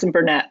called Johnson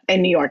Burnett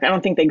in New York. I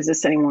don't think they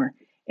exist anymore.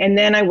 And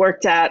then I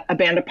worked at A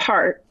Band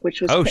Apart,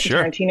 which was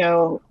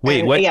Tarantino.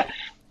 Wait,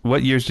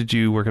 what years did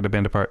you work at A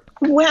Band Apart?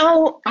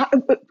 Well,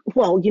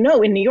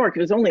 in New York, it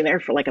was only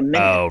there for like a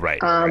minute. Oh,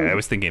 right. I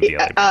was thinking of the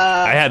other.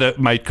 I had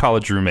my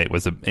college roommate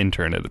was an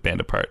intern at A Band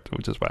Apart,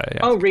 which is why I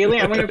asked. Oh, really?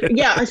 I wonder.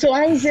 Yeah. So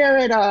I was there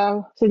at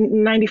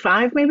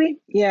 95, maybe.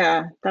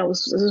 Yeah, this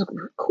was a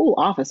cool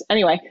office.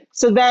 Anyway,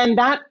 so then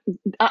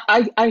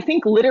I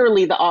think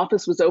literally the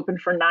office was open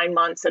for 9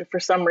 months, and for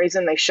some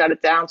reason they shut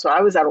it down. So I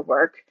was out of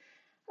work.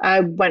 I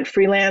went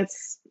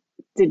freelance,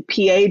 did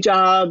PA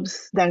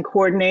jobs, then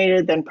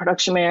coordinated, then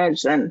production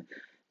managed, and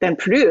then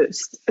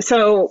produced.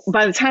 So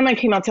by the time I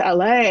came out to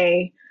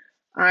LA,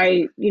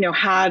 I,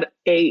 had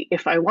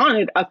if I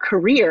wanted, a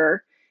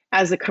career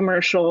as a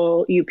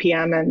commercial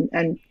UPM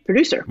and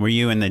producer. Were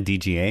you in the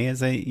DGA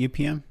as a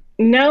UPM?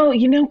 No,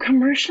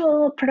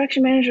 commercial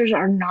production managers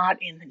are not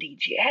in the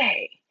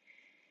DGA.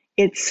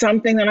 It's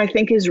something that I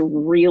think is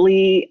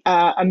really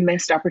a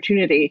missed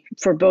opportunity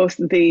for both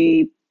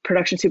the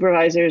production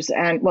supervisors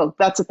and, well,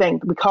 that's the thing.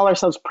 We call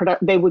ourselves,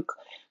 they would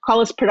call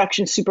us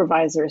production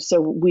supervisors. So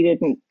we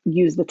didn't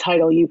use the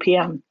title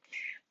UPM.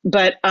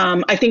 But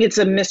I think it's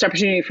a missed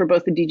opportunity for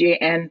both the DJ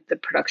and the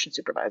production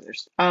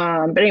supervisors.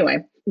 But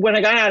anyway, when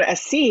I got out of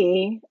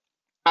SC,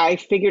 I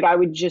figured I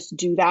would just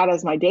do that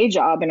as my day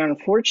job. And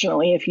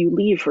unfortunately, if you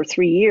leave for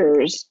 3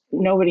 years,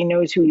 nobody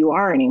knows who you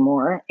are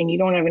anymore, and you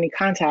don't have any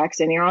contacts,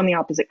 and you're on the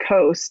opposite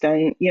coast.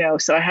 And,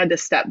 so I had to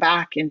step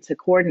back into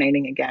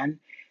coordinating again.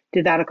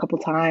 Did that a couple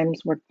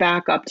times, worked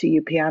back up to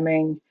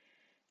UPMing,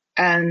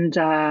 and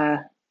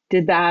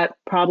did that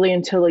probably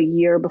until a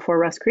year before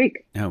Rust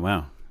Creek. Oh,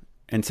 wow.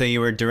 And so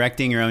you were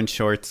directing your own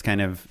shorts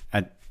kind of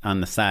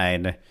on the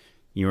side.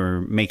 You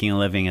were making a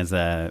living as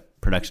a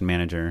production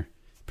manager,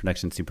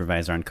 production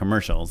supervisor on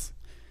commercials.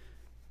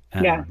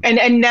 Yeah.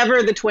 And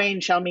never the twain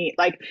shall meet.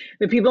 Like,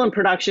 the people in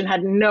production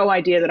had no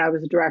idea that I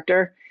was a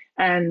director,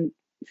 and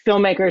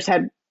filmmakers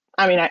had,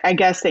 I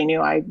guess they knew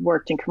I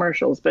worked in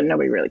commercials, but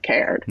nobody really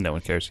cared. No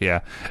one cares, yeah.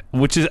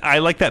 Which is, I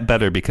like that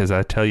better, because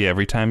I tell you,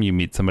 every time you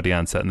meet somebody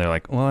on set and they're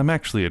like, well, I'm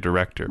actually a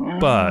director,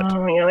 but...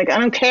 You're like, I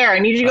don't care. I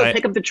need you to go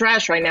pick up the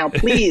trash right now,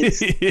 please.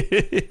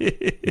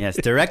 Yes,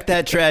 direct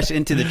that trash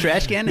into the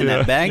trash can and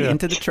that bag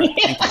into the truck.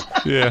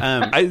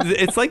 Yeah.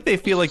 It's like they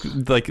feel like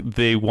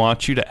they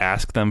want you to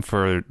ask them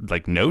for,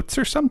 like, notes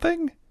or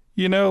something.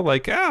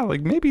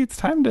 Maybe it's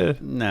time to...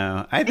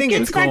 No, I think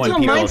it's cool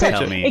when people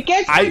tell me.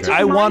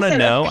 I want to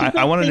know.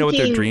 I want to know what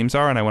their dreams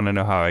are, and I want to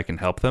know how I can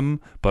help them.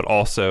 But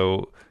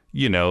also, do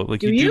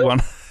you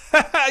want...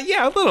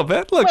 Yeah, a little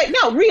bit. Look. Wait,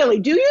 no, really,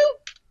 do you?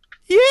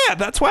 Yeah,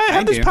 that's why I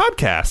have this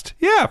podcast.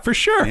 Yeah, for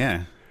sure.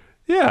 Yeah.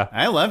 Yeah.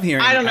 I love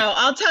hearing I don't know.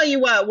 I'll tell you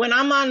what, when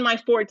I'm on my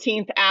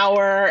 14th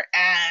hour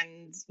and,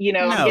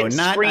 I'm getting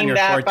screamed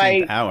at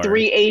by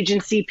 3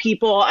 agency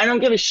people, I don't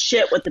give a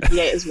shit what the PA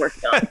is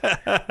working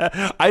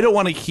on. I don't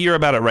want to hear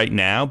about it right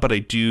now, but I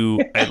do.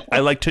 I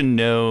like to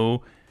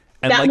know.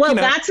 And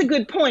that's a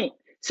good point.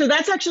 So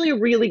that's actually a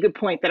really good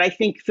point that I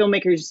think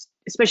filmmakers,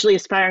 especially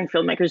aspiring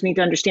filmmakers, need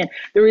to understand.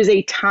 There is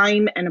a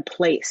time and a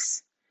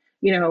place.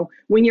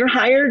 When you're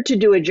hired to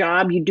do a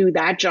job, you do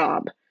that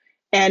job.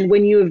 And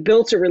when you have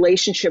built a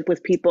relationship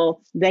with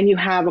people, then you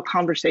have a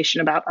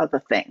conversation about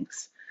other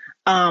things.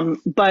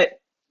 But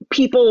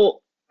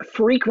people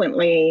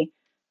frequently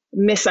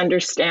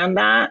misunderstand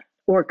that,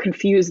 or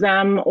confuse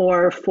them,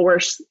 or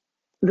force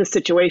the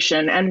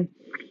situation. And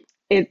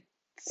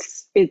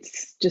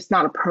it's just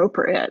not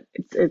appropriate.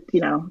 It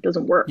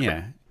doesn't work.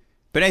 Yeah.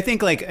 But I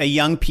think like a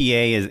young PA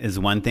is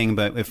one thing.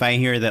 But if I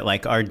hear that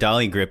like our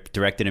Dolly Grip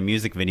directed a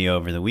music video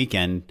over the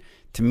weekend,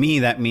 to me,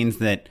 that means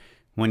that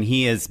when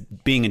he is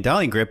being a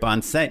Dolly Grip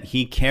on set,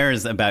 he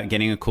cares about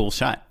getting a cool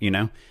shot,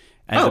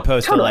 as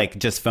opposed to like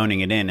just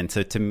phoning it in. And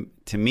so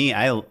to me,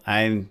 I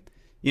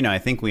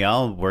think we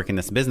all work in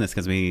this business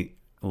because we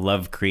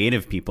love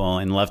creative people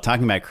and love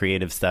talking about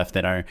creative stuff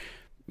that are,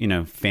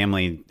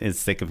 family is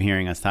sick of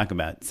hearing us talk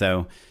about.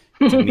 So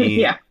to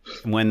me,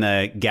 when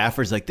the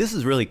gaffer's like, this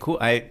is really cool.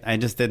 I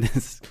just did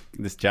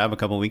this job a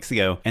couple of weeks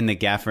ago, and the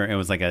gaffer, it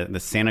was like the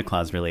Santa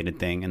Claus related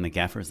thing. And the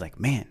gaffer was like,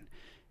 man,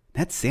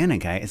 that Santa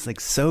guy is like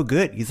so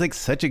good. He's like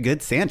such a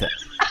good Santa.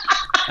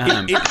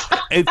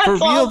 For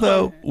real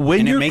though,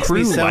 when your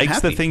crew likes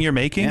happy. The thing you're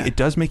making, it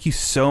does make you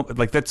so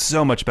like, that's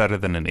so much better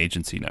than an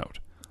agency note.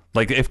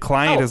 Like if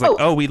client is like,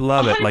 oh, we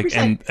love 100%. It,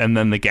 like, and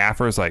then the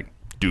gaffer is like,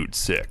 dude,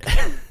 sick.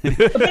 but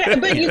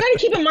you got to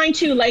keep in mind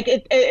too, like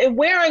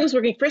where I was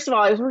working. First of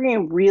all, I was working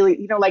in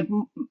really, like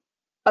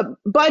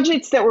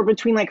budgets that were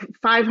between like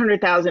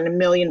 $500,000 and $1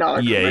 million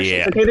commercials.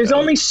 Yeah. Okay, there's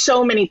only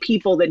so many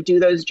people that do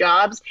those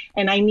jobs,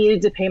 and I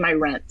needed to pay my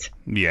rent.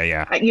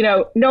 Yeah.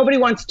 Nobody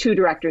wants 2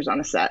 directors on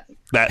a set.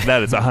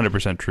 That is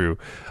 100% true.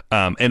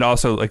 And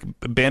also, like,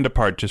 Band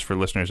Apart, just for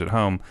listeners at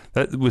home,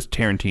 that was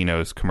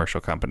Tarantino's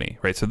commercial company,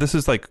 right? So this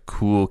is like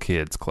Cool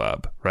Kids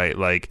Club, right?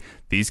 Like,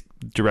 these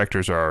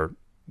directors are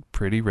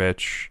pretty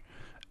rich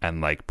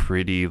and like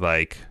pretty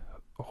like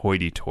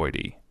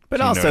hoity-toity.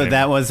 But also,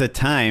 that was a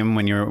time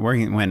when you were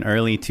working, when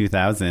early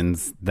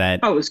 2000s, that...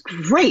 Oh, it was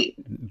great.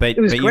 But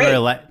it was great.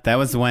 That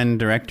was when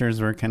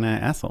directors were kind of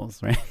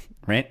assholes, right?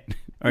 Right?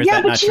 Or is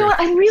that not true? No,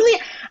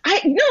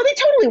 they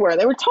totally were.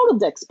 They were total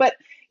dicks. But,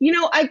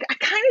 I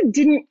kind of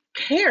didn't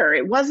care.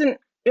 It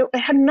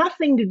had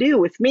nothing to do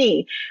with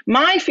me.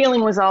 My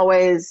feeling was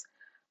always,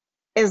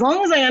 as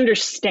long as I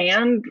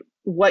understand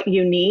what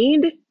you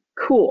need,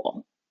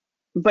 cool.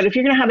 But if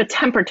you're going to have a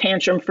temper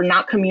tantrum for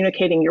not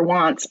communicating your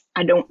wants,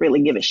 I don't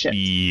really give a shit.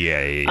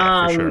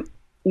 Yeah, for sure.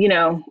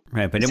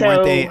 Right, but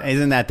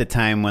isn't that the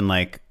time when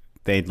like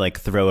they'd like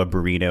throw a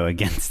burrito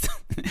against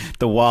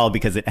the wall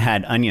because it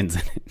had onions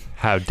in it?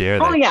 How dare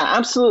they? Oh yeah,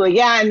 absolutely.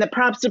 Yeah, and the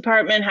props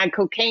department had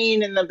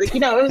cocaine, and it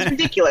was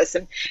ridiculous.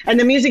 and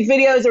the music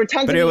videos, there were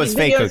tons of music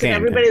videos, cocaine, and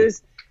everybody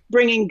was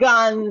bringing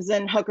guns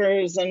and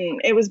hookers,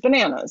 and it was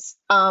bananas.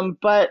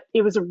 But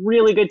it was a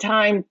really good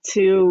time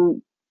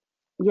to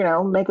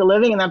make a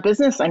living in that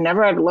business. I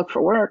never had to look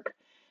for work.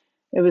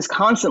 It was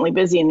constantly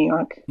busy in New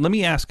York. Let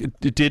me ask,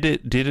 did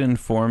it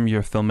inform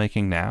your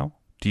filmmaking now?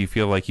 Do you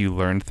feel like you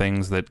learned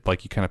things that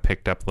like you kind of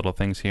picked up little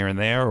things here and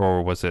there,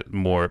 or was it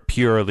more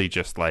purely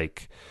just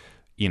like,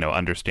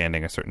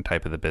 understanding a certain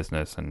type of the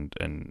business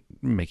and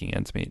making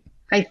ends meet?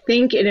 I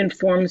think it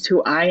informs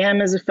who I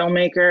am as a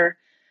filmmaker.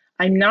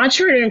 I'm not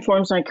sure it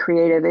informs my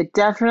creative. It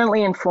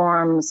definitely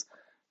informs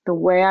the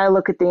way I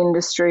look at the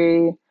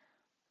industry,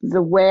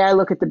 the way I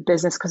look at the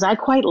business, because I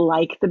quite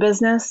like the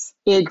business.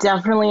 It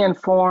definitely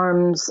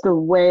informs the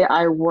way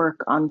I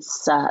work on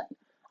set.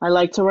 I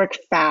like to work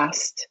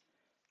fast.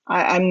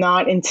 I'm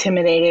not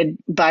intimidated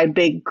by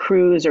big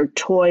crews or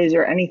toys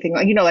or anything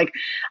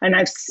and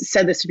I've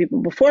said this to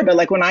people before, but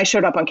like when I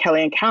showed up on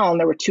Kelly and Cal and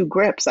there were 2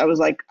 grips, I was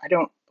like,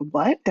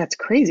 what? That's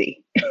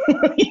crazy.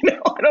 I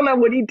don't know.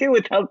 What do you do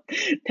without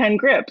 10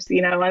 grips? I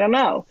don't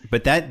know.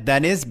 But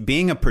that is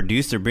being a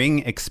producer, being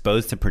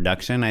exposed to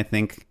production. I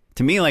think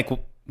to me, like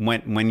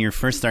when you're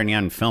first starting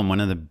out in film, one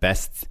of the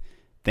best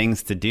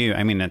things to do,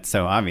 I mean, it's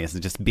so obvious,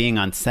 it's just being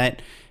on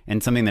set.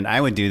 And something that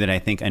I would do that I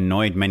think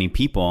annoyed many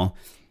people,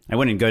 I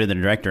wouldn't go to the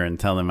director and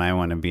tell them I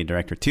want to be a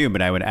director too, but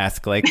I would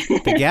ask like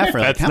the gaffer,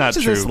 like, how much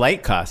does this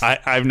light cost?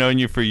 I've known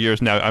you for years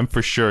now. I'm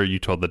for sure you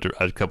told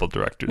a couple of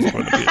directors you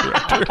want to be a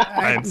director.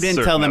 I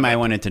didn't tell them I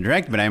wanted to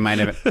direct, but I might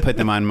have put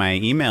them on my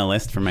email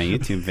list for my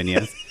YouTube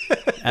videos.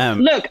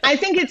 Look, I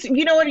think it's,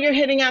 what you're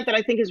hitting at that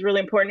I think is really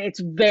important. It's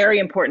very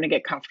important to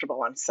get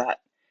comfortable on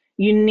set.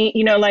 You need,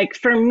 like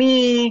for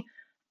me,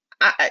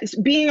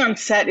 being on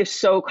set is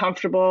so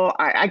comfortable.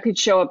 I could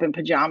show up in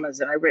pajamas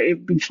and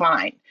it'd be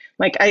fine.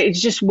 Like it's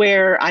just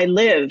where I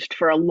lived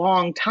for a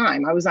long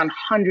time. I was on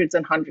hundreds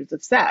and hundreds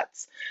of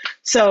sets.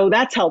 So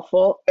that's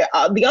helpful.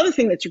 The other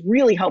thing that's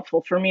really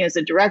helpful for me as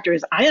a director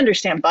is I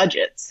understand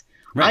budgets.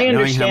 Right, I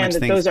understand that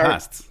those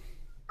cost. Are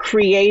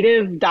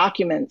creative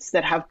documents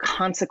that have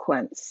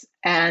consequence.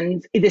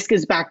 And this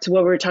goes back to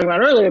what we were talking about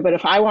earlier, but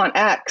if I want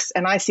X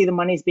and I see the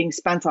money's being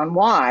spent on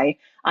Y,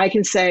 I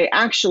can say,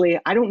 actually,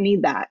 I don't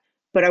need that,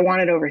 but I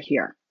want it over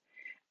here.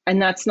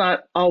 And that's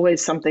not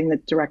always something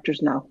that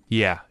directors know.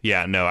 Yeah.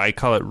 No, I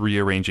call it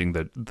rearranging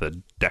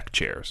the deck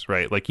chairs,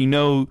 right? Like,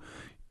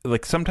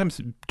 like sometimes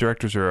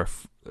directors or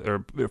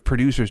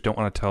producers don't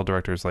want to tell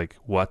directors like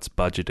what's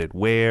budgeted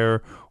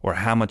where or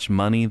how much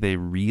money they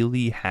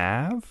really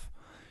have.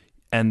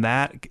 And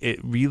that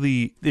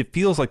it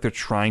feels like they're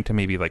trying to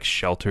maybe like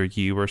shelter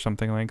you or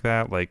something like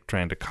that, like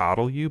trying to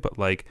coddle you. But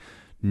like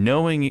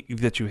knowing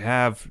that you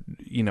have,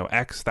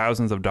 X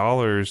thousands of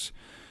dollars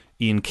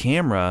in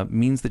camera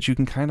means that you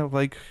can kind of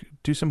like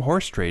do some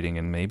horse trading,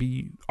 and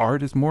maybe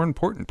art is more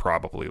important,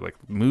 probably like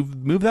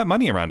move that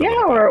money around.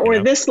 Or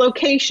this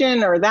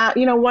location or that,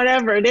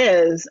 whatever it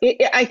is.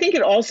 I think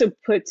it also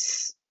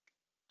puts,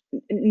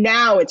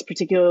 now it's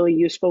particularly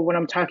useful when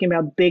I'm talking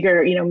about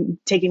bigger,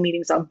 taking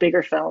meetings on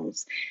bigger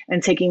films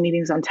and taking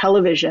meetings on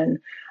television.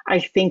 I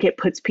think it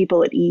puts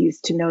people at ease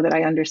to know that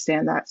I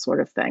understand that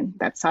sort of thing,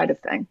 that side of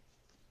thing.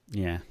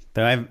 Yeah.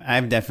 Though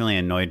I've definitely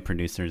annoyed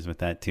producers with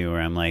that too,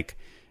 where I'm like,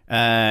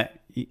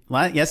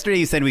 Yesterday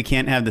you said we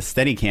can't have the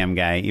Steadicam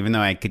guy, even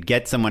though I could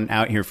get someone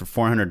out here for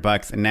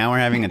 $400, and now we're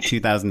having a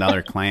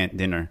 $2,000 client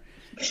dinner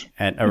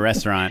at a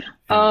restaurant,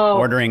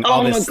 ordering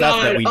all this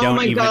stuff that we're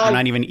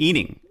not even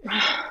eating.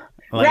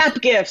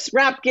 Wrap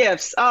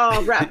gifts.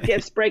 Oh, wrap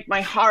gifts break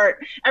my heart.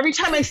 Every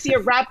time I see a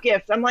wrap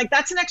gift, I'm like,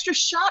 that's an extra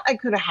shot I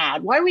could have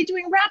had. Why are we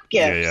doing wrap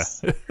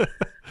gifts? Yeah.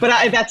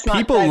 But that's not.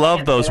 People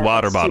love those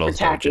water bottles,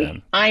 though,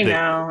 Jen. I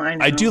know.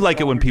 I do like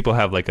it when people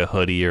have like a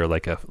hoodie or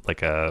like a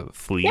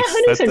fleece. Yeah,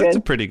 hoodies are that's good. a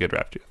pretty good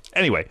wrap gift.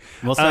 Anyway,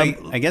 well, so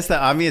I guess the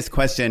obvious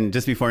question,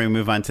 just before we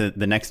move on to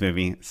the next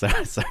movie,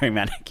 sorry,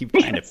 man, I keep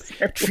trying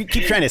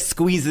to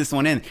squeeze this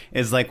one in,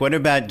 is like, what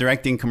about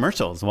directing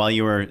commercials while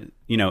you were,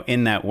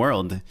 in that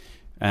world?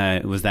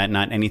 Was that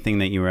not anything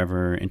that you were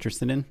ever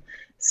interested in?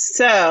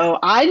 So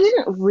I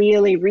didn't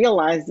really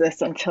realize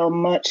this until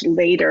much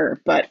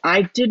later, but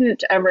I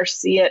didn't ever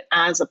see it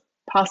as a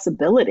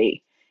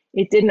possibility.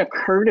 It didn't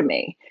occur to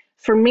me.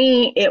 For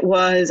me,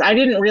 I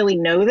didn't really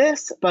know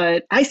this,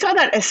 but I saw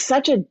that as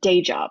such a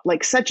day job,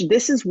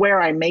 this is where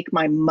I make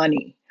my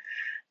money.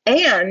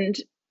 And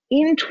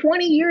in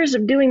 20 years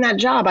of doing that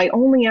job, I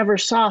only ever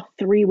saw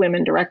 3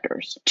 women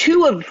directors,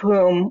 2 of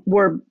whom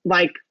were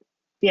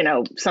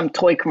some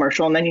toy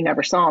commercial, and then you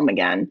never saw them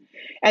again.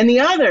 And the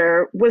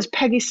other was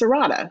Peggy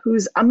Serrata,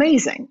 who's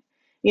amazing.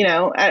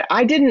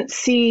 I didn't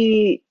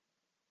see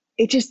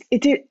it.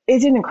 It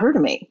didn't occur to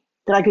me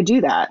that I could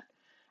do that.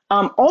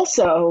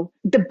 Also,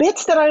 the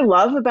bits that I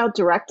love about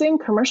directing,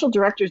 commercial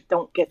directors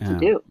don't get to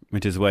do.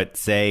 Which is what,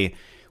 say,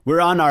 we're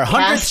on our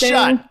 100th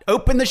shot.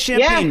 Open the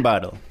champagne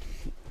bottle.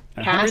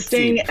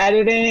 Casting,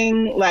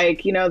 editing,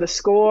 the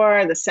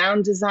score, the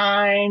sound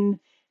design.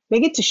 They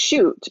get to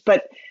shoot,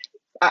 but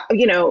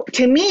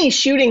to me,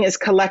 shooting is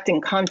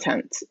collecting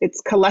content. It's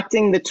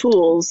collecting the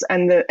tools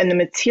and the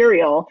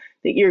material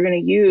that you're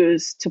going to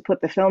use to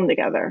put the film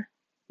together.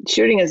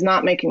 Shooting is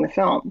not making the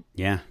film.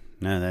 Yeah,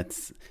 no,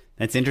 that's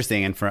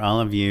interesting. And for all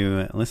of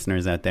you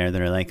listeners out there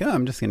that are like,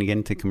 I'm just going to get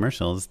into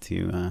commercials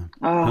to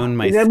hone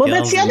my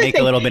skills and make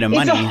a little bit of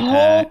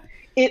money.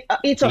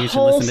 It's a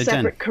whole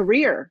separate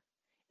career.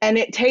 And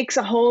it takes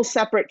a whole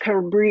separate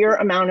career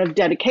amount of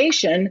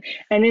dedication.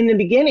 And in the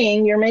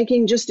beginning, you're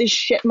making just as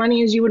shit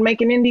money as you would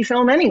make an indie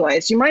film anyway.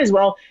 So you might as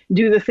well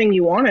do the thing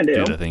you want to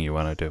do. Do the thing you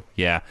want to do.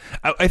 Yeah.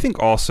 I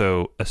think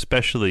also,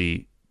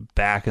 especially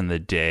back in the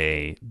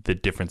day, the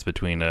difference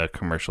between a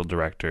commercial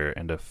director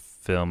and a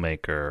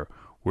filmmaker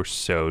were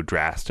so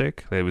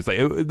drastic. It was like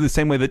the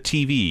same way that a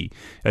TV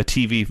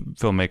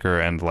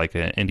filmmaker and like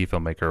an indie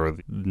filmmaker,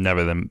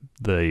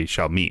 they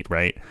shall meet,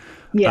 right?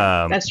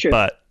 Yeah, that's true.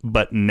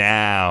 But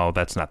now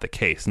that's not the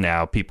case.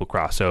 Now people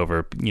cross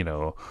over,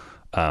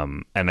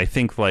 and I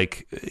think in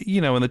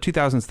the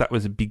 2000s that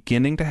was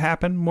beginning to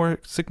happen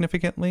more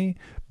significantly,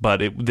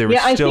 but there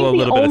was still a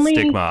little bit of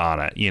stigma on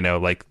it.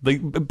 The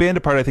Band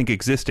Apart, I think,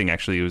 existing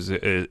actually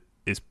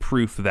is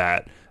proof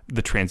that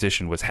the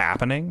transition was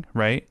happening,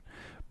 right?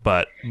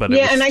 But it was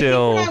and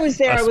still I think when I was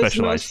there, I was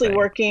mostly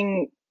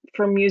working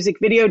for music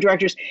video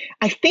directors.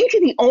 I think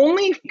the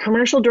only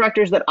commercial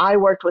directors that I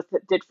worked with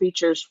that did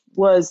features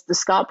was the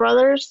Scott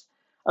brothers,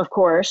 of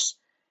course,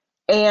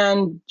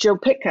 and Joe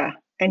Pytka,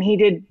 and he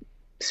did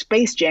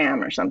Space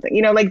Jam or something.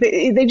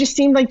 They just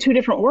seemed like 2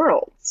 different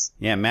worlds.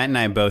 Yeah, Matt and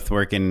I both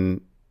work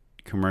in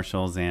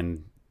commercials,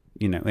 and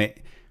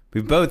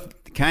we've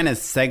both kind of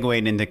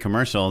segued into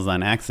commercials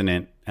on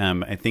accident.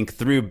 I think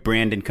through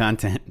branded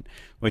content,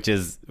 which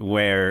is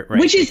where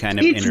it's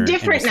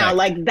different now.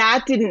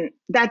 That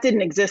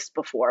didn't exist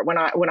before when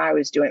I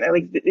was doing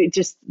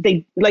that.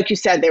 They like you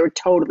said, they were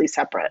totally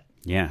separate.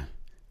 Yeah.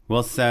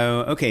 Well,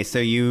 so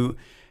you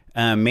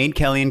made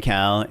Kelly and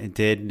Cal.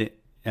 Did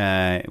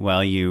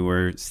while you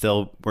were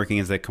still working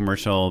as a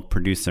commercial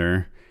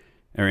producer,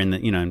 or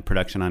in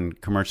production on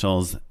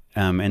commercials.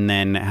 And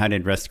then how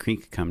did Rust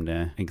Creek come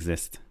to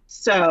exist?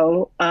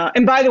 So,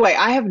 and by the way,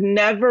 I have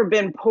never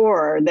been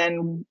poorer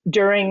than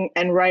during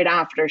and right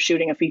after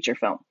shooting a feature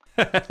film.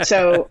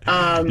 So,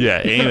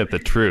 ain't it the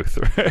truth,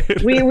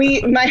 right?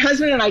 my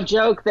husband and I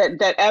joke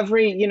that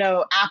every,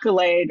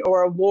 accolade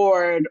or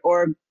award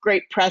or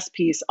great press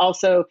piece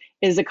also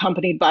is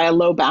accompanied by a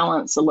low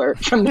balance alert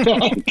from the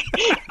bank.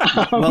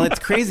 Well, it's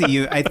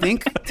crazy. I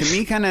think to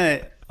me, kind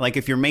of like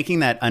if you're making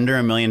that under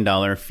 $1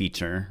 million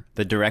feature,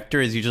 the director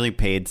is usually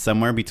paid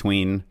somewhere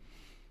between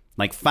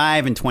like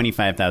 $5,000 and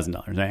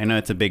 $25,000. Right? I know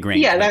it's a big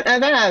range. Yeah,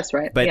 that's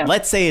right. But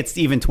let's say it's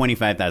even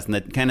 $25,000.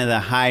 That kind of the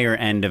higher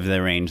end of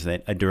the range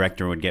that a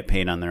director would get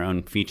paid on their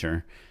own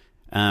feature.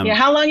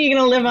 How long are you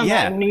going to live on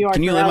that in New York?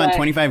 Can you live on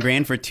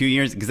 $25,000 for 2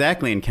 years?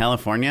 Exactly. In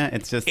California,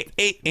 it's just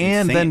and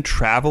insane. Then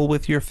travel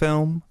with your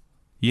film.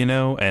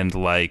 And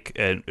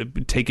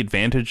take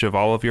advantage of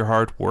all of your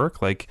hard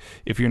work. Like,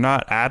 if you're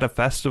not at a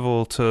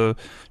festival to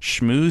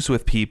schmooze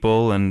with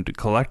people and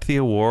collect the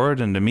award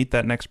and to meet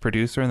that next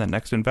producer and that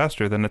next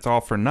investor, then it's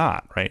all for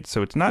naught, right?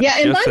 So it's not. Yeah,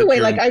 and by the way,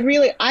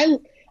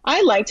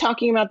 I like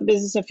talking about the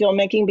business of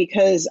filmmaking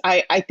because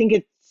I think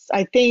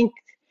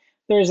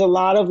there's a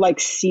lot of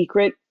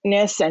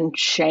secretness and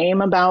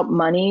shame about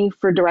money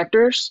for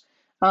directors.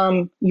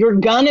 you're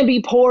going to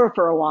be poor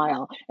for a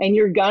while, and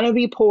you're going to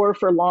be poor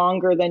for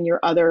longer than your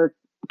other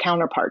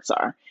counterparts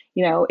are.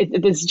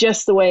 It's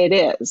just the way it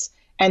is.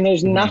 And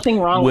there's nothing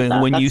wrong with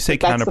that. When you say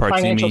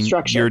counterparts, you mean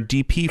structure. Your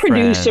DP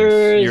producers,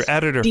 friends, your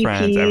editor DPs,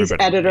 friends,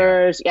 everybody.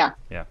 editors,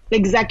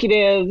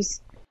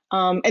 executives.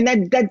 And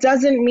that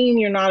doesn't mean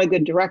you're not a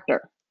good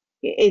director.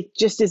 It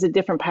just is a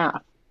different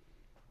path.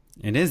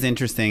 It is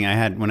interesting.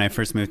 When I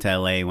first moved to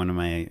LA, one of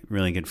my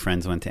really good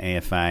friends went to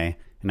AFI,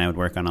 and I would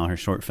work on all her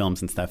short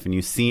films and stuff. And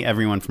you see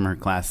everyone from her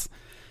class,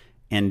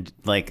 and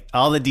like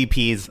all the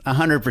DPs,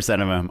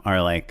 100% of them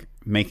are like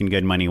making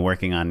good money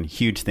working on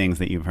huge things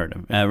that you've heard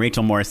of.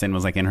 Rachel Morrison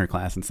was like in her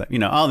class and stuff.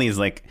 All these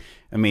like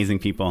amazing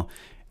people.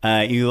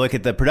 You look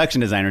at the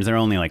production designers, they're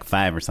only like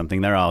 5 or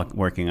something. They're all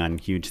working on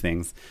huge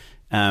things.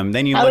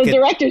 Then you look at the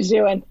directors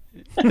doing.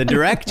 The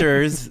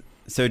directors.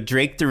 So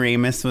Drake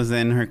Doremus was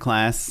in her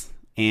class,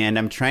 and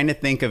I'm trying to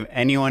think of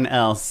anyone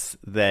else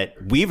that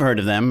we've heard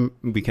of them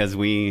because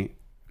we,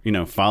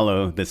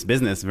 follow this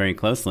business very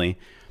closely.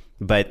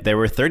 But there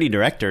were 30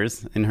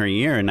 directors in her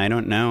year, and I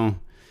don't know.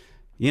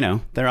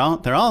 They're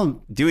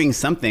all doing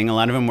something. A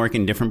lot of them work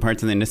in different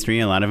parts of the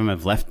industry. A lot of them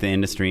have left the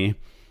industry.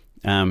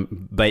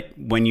 But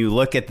when you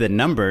look at the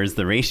numbers,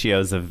 the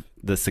ratios of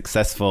the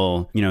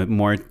successful,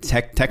 more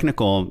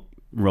technical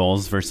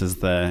roles versus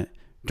the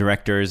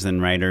directors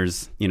and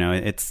writers,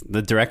 it's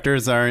the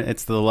directors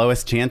it's the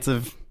lowest chance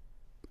of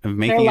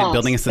making it,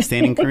 building a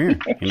sustaining career,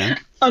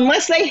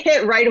 Unless they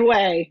hit right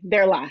away,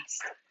 they're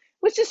last,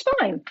 which is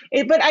fine.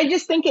 But I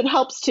just think it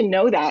helps to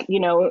know that,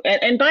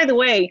 and by the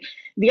way,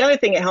 the other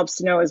thing it helps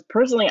to know is,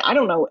 personally, I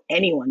don't know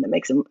anyone that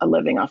makes a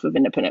living off of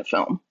independent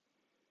film.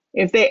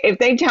 If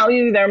they tell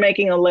you they're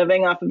making a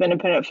living off of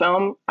independent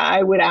film,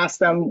 I would ask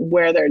them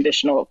where their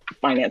additional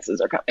finances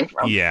are coming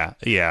from. Yeah.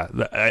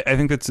 I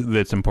think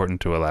that's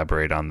important to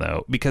elaborate on,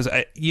 though, because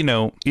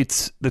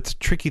that's a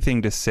tricky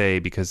thing to say,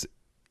 because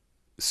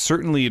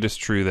certainly it is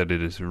true that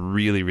it is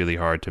really, really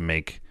hard to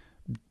make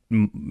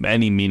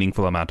any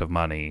meaningful amount of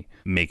money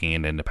making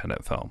an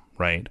independent film,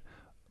 right?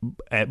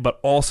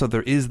 But also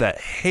there is that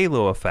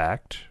halo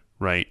effect,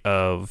 right,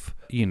 of,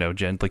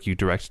 Jen, like you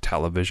direct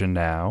television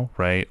now,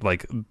 right?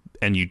 Like,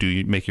 and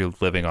you make your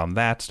living on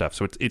that stuff.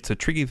 So it's a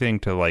tricky thing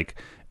to like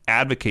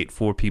advocate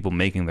for people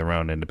making their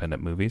own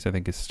independent movies. I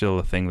think it's still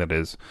a thing that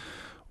is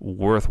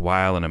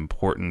worthwhile and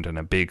important and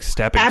a big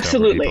stepping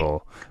stone for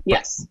people.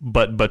 Yes.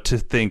 But to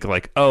think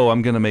like, oh,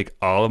 I'm going to make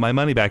all of my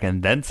money back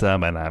and then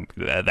some, and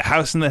the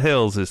house in the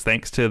hills is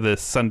thanks to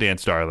this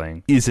Sundance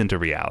darling, isn't a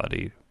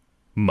reality.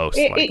 Most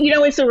likely.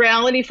 It's a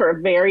reality for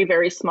a very,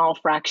 very small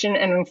fraction.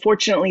 And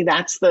unfortunately,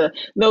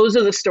 those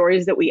are the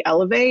stories that we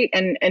elevate,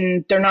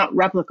 and they're not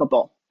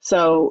replicable.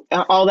 So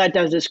all that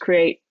does is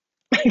create,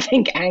 I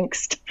think,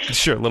 angst.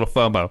 Sure, a little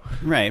FOMO.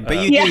 Right. But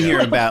you do hear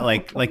about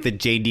like the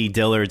J.D.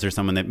 Dillards or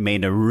someone that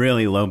made a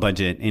really low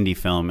budget indie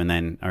film and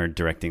then are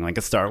directing like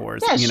a Star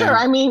Wars. Yeah, sure.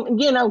 I mean,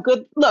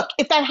 good. Look,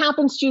 if that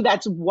happens to you,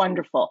 that's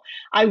wonderful.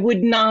 I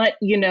would not,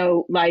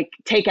 like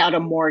take out a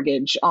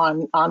mortgage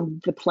on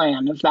the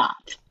plan of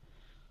that.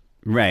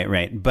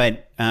 Right.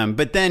 But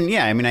then,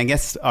 yeah, I mean, I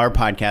guess our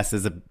podcast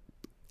is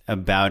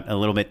about a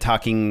little bit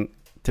talking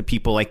to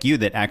people like you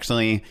that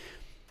actually,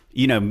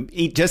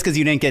 just because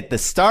you didn't get the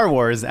Star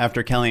Wars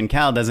after Kelly and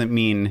Cal doesn't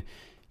mean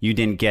you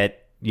didn't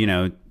get,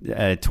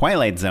 a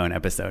Twilight Zone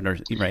episode, or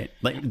right.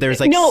 Like there's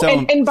like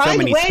so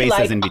many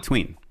spaces in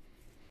between.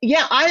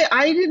 Yeah,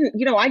 I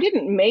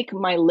didn't make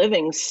my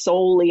living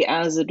solely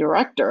as a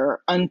director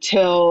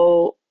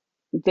until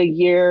the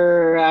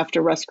year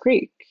after Rust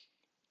Creek.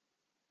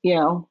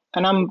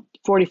 And I'm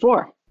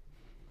 44.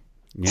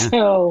 Yeah.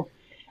 So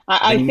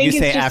I think you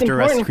say it's just after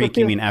Rust important Creek,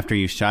 you mean after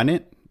you shot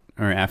it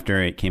or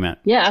after it came out?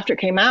 Yeah, after it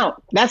came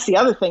out. That's the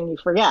other thing you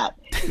forget.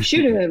 You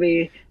shoot a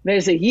movie,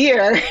 there's a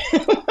year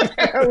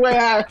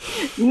where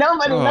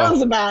nobody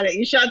knows about it.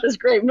 You shot this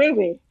great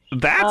movie.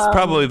 That's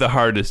probably the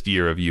hardest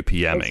year of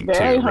UPMing too,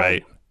 hard.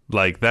 Right?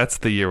 Like that's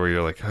the year where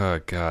you're like, oh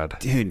God.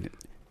 Dude,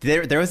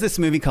 there was this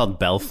movie called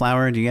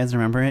Bellflower. Do you guys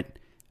remember it?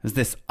 It was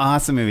this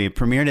awesome movie. It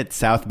premiered at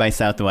South by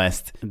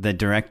Southwest. The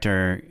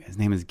director, his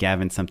name is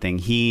Gavin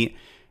something.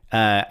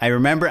 I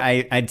remember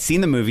I'd seen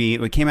the movie.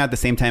 It came out the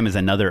same time as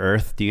Another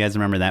Earth. Do you guys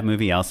remember that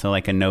movie? Also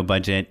like a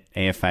no-budget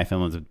AFI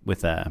film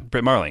with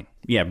Britt Marling.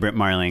 Yeah, Britt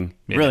Marling.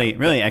 Yeah. Really,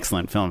 really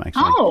excellent film,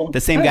 actually. Oh,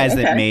 the same guys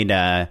that made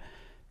the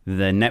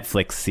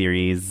Netflix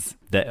series,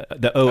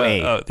 the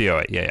OA. The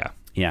OA, yeah.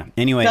 Yeah.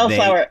 Anyway,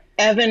 Bellflower.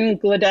 Evan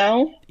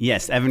Glidell.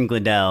 Yes, Evan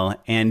Glidell.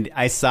 And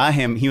I saw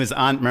him. He was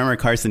on. Remember,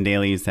 Carson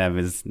Daly used to have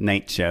his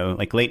night show,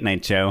 like late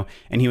night show,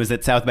 and he was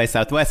at South by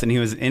Southwest, and he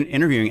was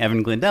interviewing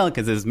Evan Glidell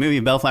because his movie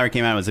Bellflower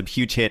came out. It was a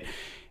huge hit.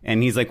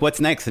 And he's like, "What's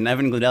next?" And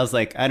Evan Glidell's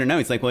like, "I don't know."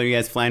 He's like, "Well, are you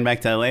guys flying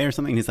back to LA or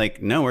something?" He's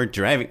like, "No, we're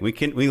driving.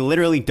 We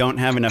literally don't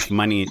have enough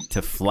money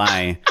to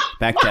fly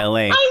back to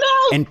LA." I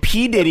know. And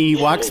P. Diddy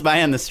walks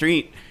by on the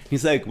street.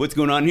 He's like, "What's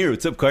going on here?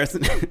 What's up,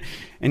 Carson?"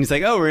 And he's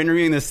like, "Oh, we're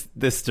interviewing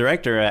this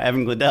director,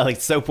 Evan Glidell.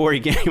 He's so poor he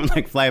can't even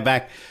like fly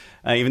back."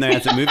 even though he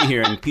has a movie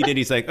here. And P.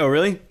 Diddy's like, oh,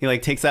 really? He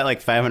like takes out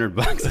like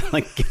 $500 and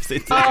like gives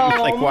it to him.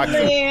 Oh, Like, walks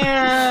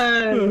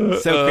man.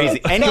 So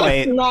crazy.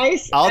 Anyway, that's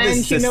nice all and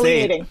this to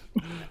humiliating.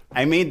 say,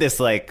 I made this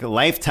like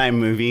Lifetime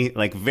movie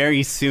like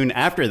very soon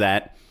after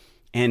that.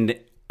 And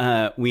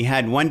we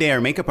had one day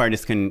our makeup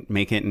artist couldn't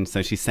make it. And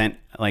so she sent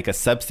like a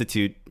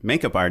substitute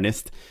makeup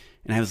artist.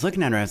 And I was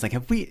looking at her. I was like,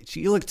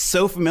 she looked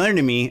so familiar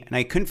to me. And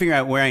I couldn't figure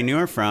out where I knew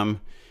her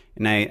from.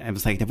 And I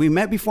was like, have we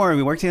met before? Have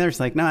we worked together? She's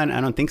like, no, I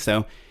don't think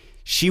so.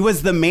 She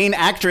was the main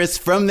actress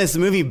from this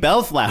movie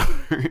Bellflower.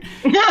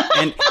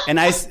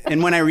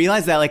 and when I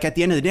realized that, like at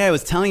the end of the day, I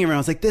was telling everyone, I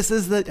was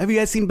like, have you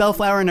guys seen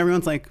Bellflower? And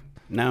everyone's like,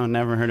 no,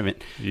 never heard of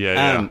it.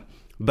 Yeah.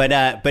 But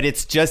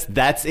it's just,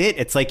 that's it.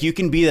 It's like you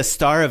can be the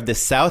star of the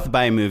South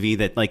by movie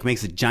that like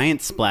makes a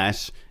giant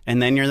splash,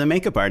 and then you're the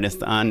makeup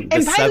artist on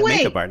the sub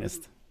makeup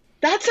artist.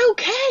 That's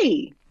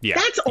okay. Yeah.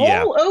 That's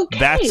all okay.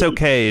 That's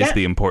okay is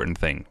the important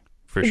thing.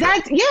 For sure.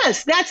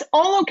 That's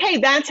all okay.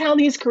 That's how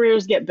these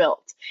careers get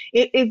built.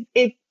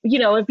 If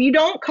you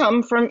don't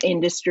come from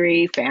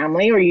industry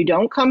family, or you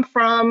don't come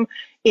from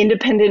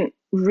independent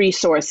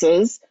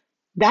resources,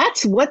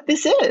 that's what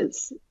this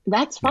is.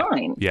 That's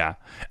fine. Yeah.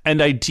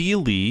 And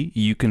ideally,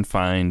 you can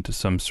find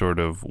some sort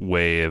of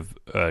way of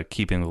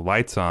keeping the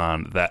lights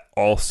on that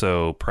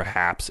also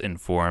perhaps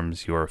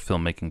informs your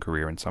filmmaking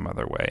career in some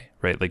other way,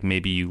 right? Like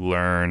maybe you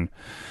learn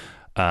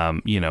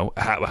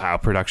how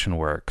production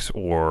works,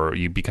 or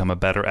you become a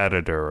better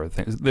editor, or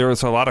things.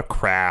 There's a lot of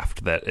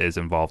craft that is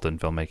involved in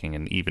filmmaking,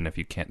 and even if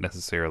you can't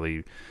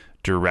necessarily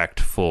direct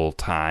full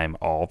time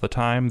all the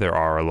time, there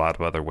are a lot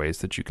of other ways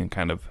that you can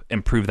kind of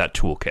improve that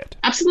toolkit.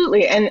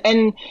 Absolutely.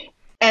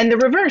 And the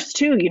reverse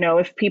too,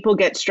 if people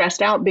get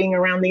stressed out being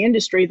around the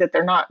industry that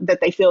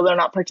they feel they're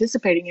not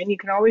participating in, you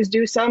can always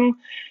do some,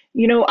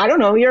 I don't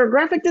know, you're a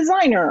graphic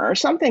designer or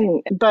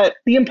something. But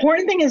the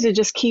important thing is to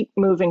just keep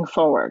moving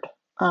forward.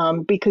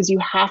 Because you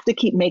have to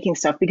keep making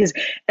stuff, because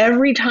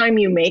every time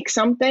you make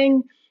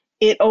something,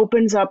 it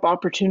opens up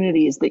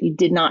opportunities that you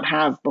did not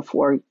have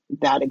before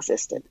that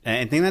existed.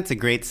 I think that's a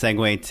great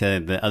segue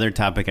to the other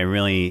topic I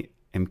really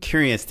am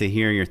curious to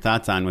hear your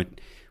thoughts on,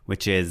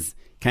 which is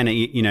kind of,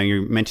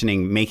 you're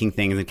mentioning making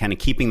things and kind of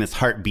keeping this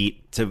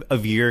heartbeat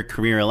of your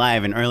career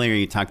alive. And earlier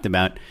you talked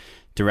about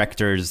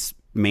directors'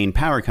 main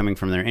power coming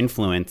from their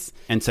influence.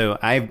 And so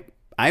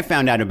I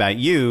found out about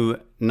you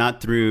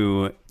not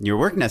through your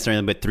work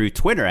necessarily, but through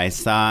Twitter. I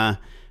saw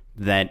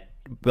that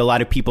a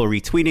lot of people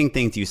retweeting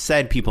things you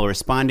said, people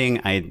responding.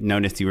 I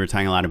noticed you were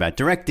talking a lot about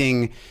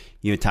directing.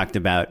 You talked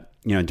about,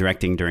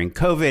 directing during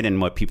COVID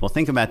and what people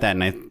think about that.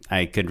 And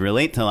I could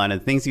relate to a lot of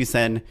the things you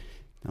said,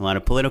 a lot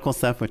of political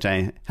stuff, which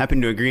I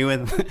happen to agree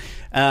with.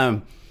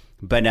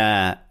 But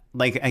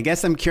I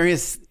guess I'm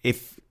curious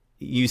if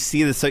you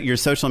see your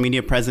social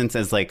media presence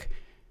as like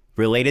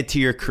related to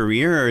your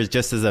career, or is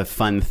just as a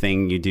fun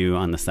thing you do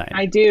on the side?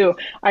 I do.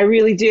 I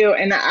really do.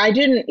 And I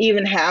didn't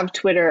even have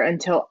Twitter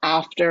until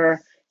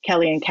after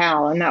Kelly and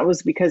Cal. And that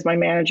was because my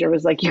manager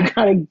was like, you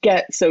got to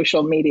get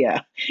social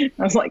media. I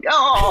was like,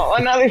 oh,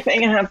 another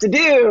thing I have to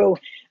do.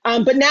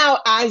 But now,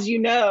 as you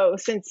know,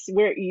 since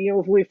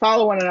we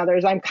follow one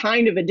another, I'm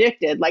kind of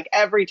addicted. Like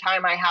every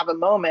time I have a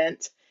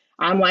moment,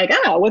 I'm like,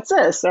 what's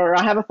this? Or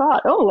I have a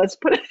thought. Oh, let's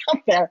put it out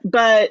there.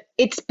 But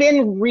it's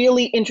been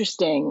really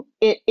interesting.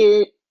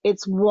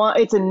 It's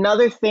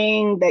another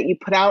thing that you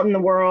put out in the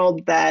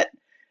world that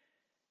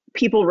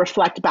people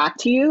reflect back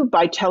to you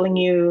by telling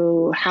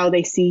you how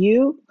they see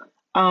you.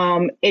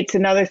 It's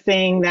another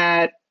thing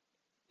that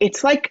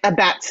it's like a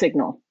bat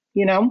signal,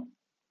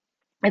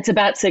 it's a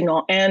bat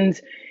signal, and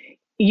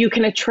you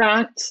can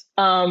attract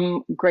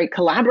great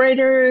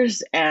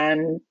collaborators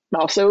and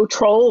also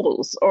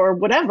trolls or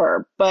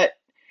whatever. But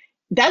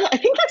I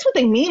think that's what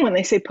they mean when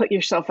they say put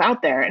yourself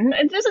out there. And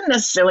it doesn't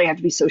necessarily have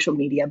to be social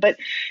media, but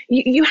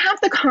you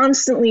have to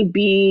constantly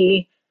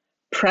be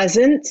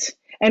present.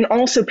 And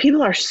also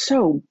people are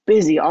so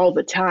busy all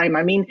the time.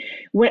 I mean,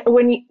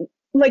 when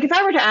like if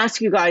I were to ask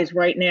you guys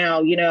right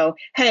now,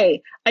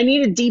 hey, I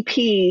need a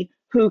DP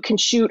who can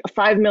shoot a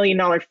 $5 million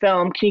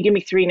film. Can you give me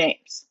 3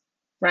 names?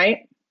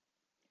 Right?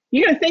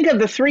 You're going to think of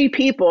the 3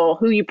 people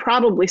who you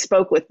probably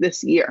spoke with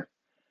this year.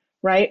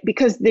 Right?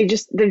 Because they're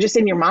just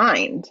in your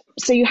mind.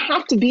 So you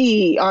have to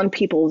be on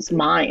people's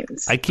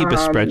minds. I keep a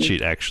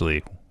spreadsheet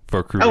actually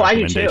for career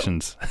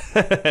recommendations.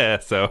 I do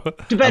too. So,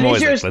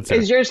 but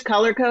is yours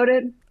color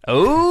coded?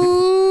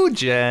 Oh,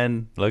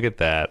 Jen, look at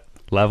that.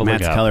 Leveling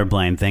Matt's up.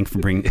 colorblind. Thanks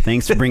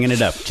for bringing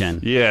it up, Jen.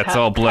 Yeah, it's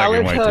all black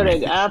and white. Color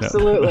coded,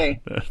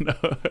 absolutely. No.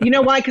 You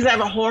know why? Because I have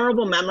a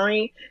horrible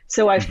memory,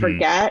 so I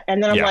forget,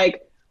 and then I'm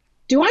like,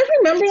 do I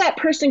remember that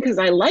person because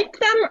I liked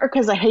them or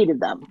because I hated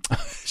them?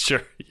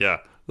 Sure. Yeah.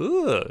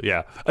 Ooh,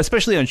 yeah,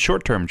 especially on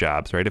short-term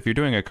jobs, right? If you're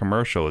doing a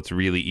commercial, it's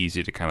really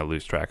easy to kind of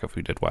lose track of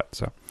who did what.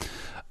 So,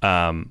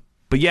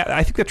 but yeah,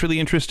 I think that's really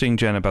interesting,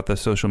 Jen, about the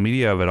social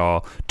media of it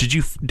all.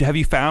 Have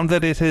you found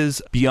that it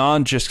is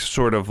beyond just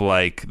sort of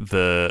like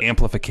the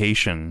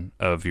amplification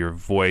of your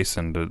voice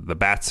and the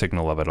bat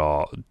signal of it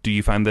all? Do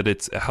you find that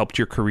it's helped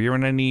your career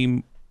in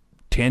any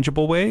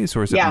tangible ways,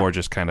 or is it more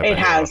just kind of a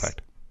halo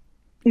effect?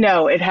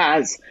 No, it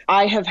has.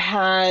 I have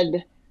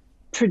had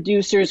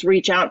producers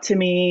reach out to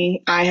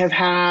me. I have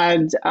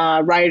had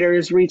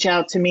writers reach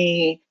out to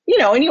me,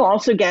 and you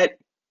also get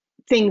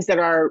things that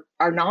are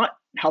not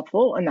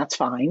helpful, and that's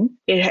fine.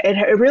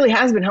 It really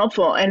has been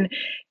helpful. And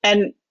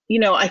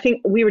I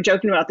think we were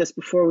joking about this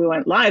before we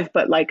went live,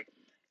 but like,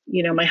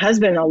 my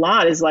husband a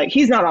lot is like,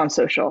 he's not on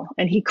social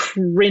and he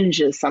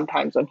cringes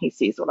sometimes when he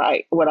sees what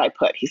I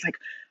put. He's like,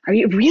 are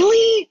you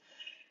really?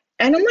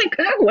 And I'm like,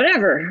 oh,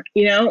 whatever,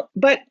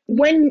 but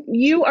when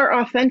you are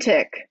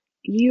authentic,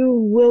 you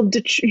will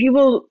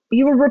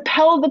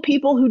repel the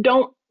people you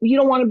don't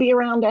want to be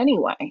around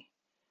anyway.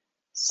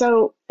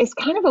 So it's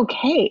kind of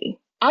okay.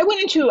 I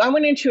went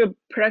into a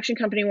production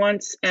company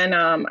once, and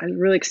I was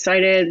really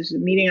excited. There's a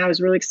meeting I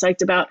was really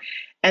psyched about,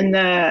 and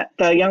the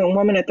young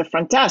woman at the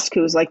front desk,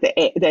 who was like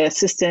the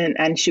assistant,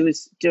 and she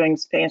was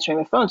answering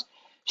the phones.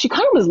 She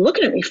kind of was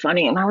looking at me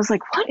funny, and I was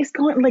like, "What is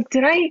going? Like,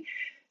 did I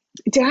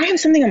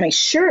have something on my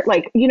shirt?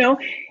 Like,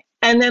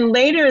 And then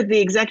later, the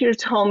executive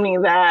told me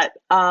that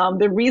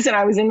the reason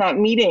I was in that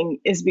meeting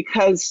is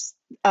because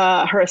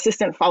her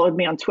assistant followed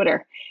me on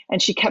Twitter,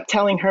 and she kept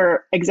telling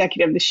her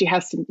executive that she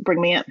has to bring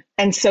me in.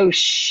 And so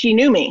she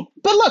knew me.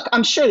 But look,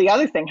 I'm sure the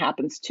other thing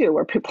happens too,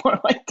 where people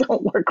are like,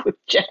 don't work with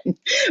Jen.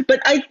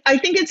 But I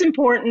think it's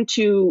important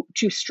to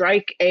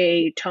strike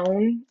a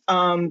tone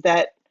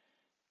that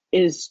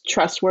is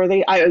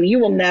trustworthy. You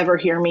will never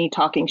hear me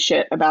talking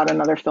shit about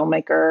another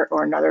filmmaker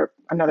or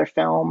another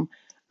film.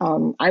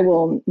 I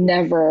will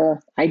never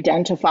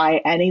identify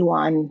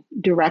anyone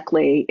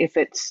directly if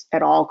it's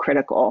at all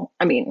critical.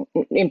 I mean,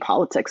 in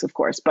politics, of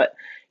course, but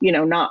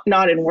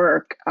not in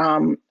work.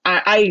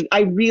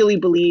 I really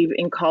believe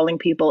in calling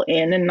people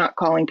in and not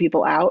calling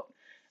people out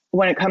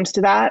when it comes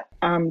to that.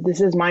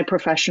 This is my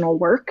professional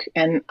work,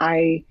 and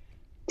I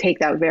take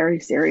that very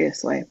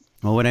seriously.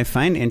 Well, what I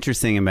find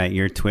interesting about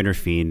your Twitter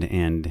feed,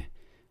 and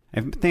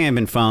I think I've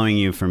been following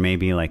you for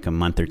maybe like a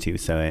month or two,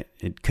 so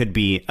it could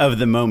be of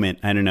the moment.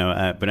 I don't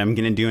know, but I'm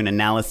going to do an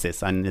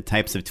analysis on the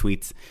types of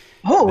tweets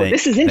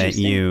this is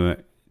interesting. That you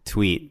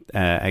tweet.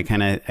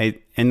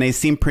 And they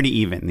seem pretty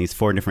even, these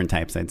 4 different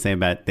types. I'd say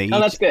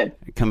that's good.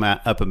 Come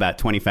up about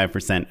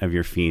 25% of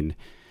your feed.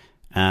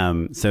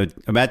 So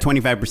about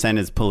 25%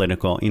 is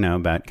political,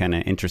 about kind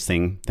of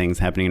interesting things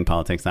happening in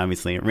politics.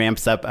 Obviously, it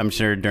ramps up, I'm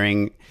sure,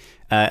 during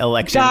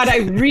elections. God, I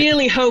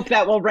really hope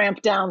that will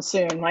ramp down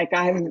soon. Like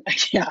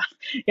yeah.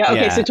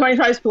 Okay, so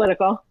 25 is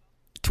political.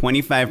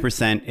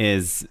 25%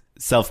 is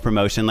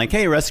self-promotion. Like,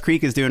 hey, Rust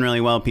Creek is doing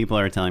really well, people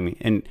are telling me.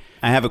 And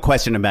I have a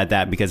question about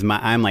that because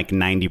I'm like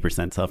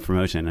 90%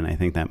 self-promotion, and I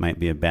think that might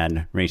be a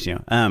bad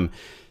ratio.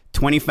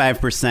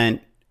 25%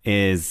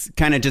 is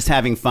kind of just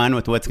having fun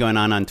with what's going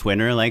on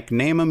Twitter. Like,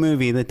 name a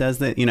movie that does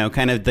that,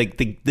 kind of like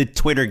the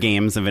Twitter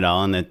games of it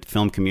all in the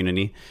film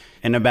community.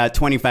 And about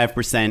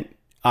 25%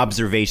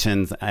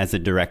 observations as a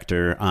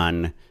director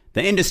on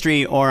the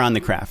industry or on the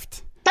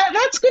craft.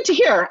 That's good to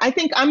hear. I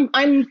think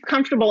I'm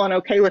comfortable and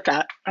okay with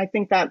that. I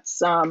think that's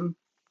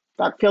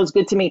that feels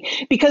good to me,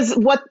 because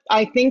what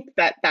I think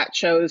that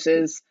shows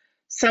is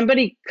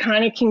somebody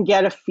kind of can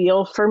get a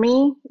feel for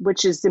me,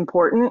 which is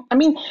important. I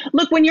mean,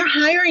 look, when you're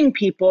hiring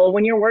people,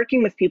 when you're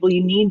working with people,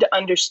 you need to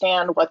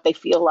understand what they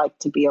feel like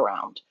to be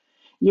around.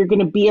 You're going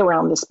to be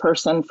around this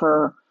person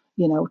for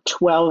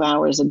 12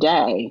 hours a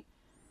day.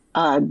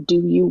 Do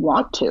you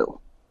want to?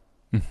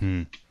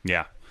 Mm-hmm.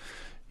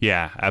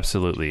 Yeah,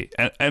 absolutely.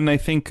 And I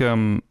think,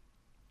 and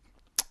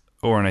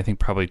I think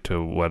probably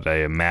to what I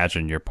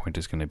imagine your point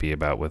is going to be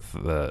about with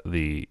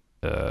the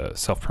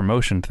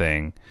self-promotion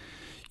thing,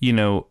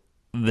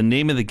 the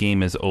name of the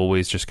game is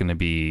always just going to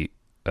be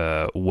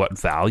what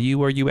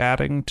value are you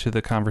adding to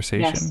the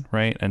conversation, yes.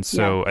 Right? And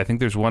so I think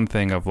there's one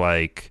thing of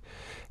like,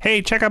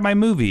 hey, check out my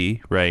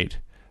movie, right?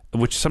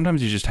 Which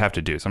sometimes you just have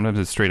to do. Sometimes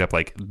it's straight up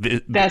like,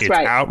 it's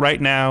right. Out right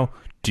now.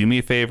 Do me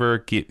a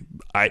favor,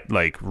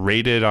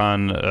 rate it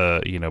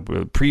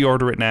on,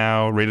 pre-order it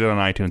now, rate it on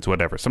iTunes,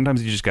 whatever.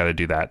 Sometimes you just got to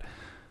do that.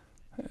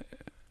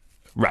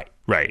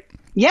 Right.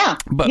 Yeah.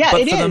 But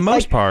for the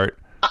most part,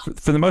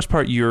 for the most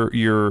part,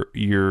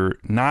 you're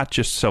not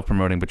just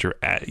self-promoting, but you're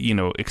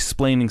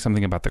explaining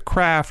something about the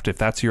craft, if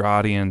that's your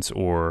audience,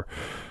 or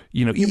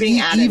you're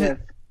being additive.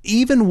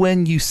 Even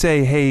when you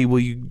say, "Hey, will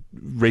you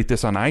rate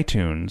this on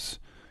iTunes?"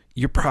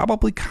 You're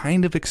probably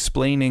kind of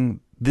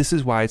explaining this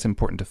is why it's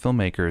important to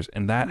filmmakers,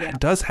 and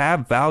that does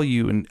have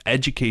value and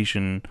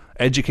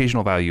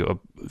educational value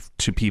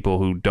to people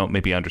who don't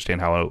maybe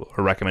understand how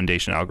a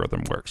recommendation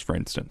algorithm works, for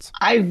instance.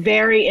 I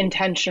very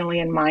intentionally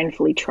and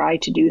mindfully try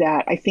to do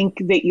that. I think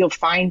that you'll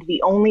find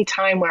the only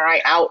time where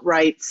I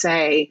outright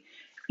say,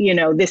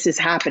 this is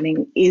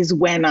happening is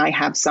when I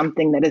have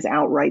something that is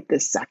outright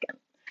this second.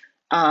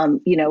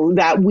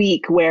 That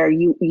week where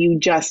you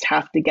just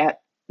have to get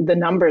the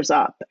numbers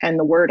up and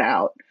the word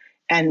out.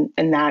 And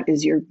that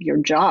is your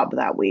job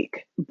that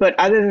week. But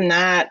other than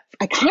that,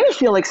 I kind of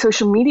feel like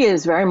social media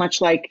is very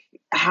much like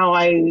how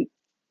I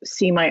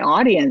see my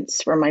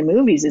audience for my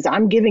movies is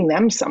I'm giving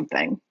them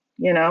something,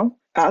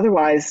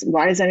 Otherwise,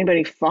 why does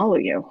anybody follow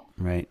you?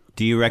 Right.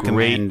 Do you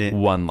recommend great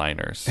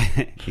one-liners?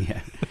 Yeah.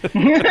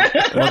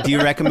 Well, do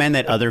you recommend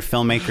that other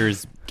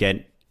filmmakers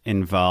get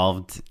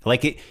involved?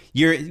 Like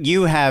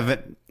you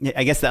have,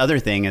 I guess the other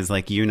thing is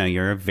like,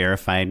 you're a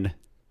verified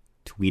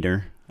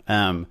tweeter.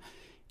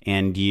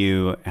 And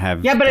you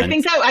have but I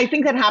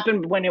think that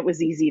happened when it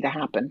was easy to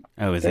happen.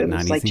 Oh, is it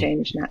not easy? Like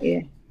changed now.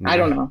 Yeah. No. I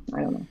don't know.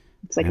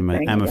 It's like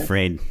I'm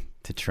afraid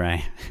to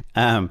try.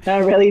 I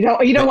really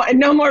don't. You don't want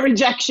no more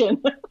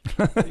rejection.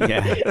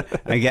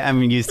 Yeah,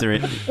 I'm used to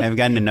it. I've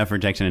gotten enough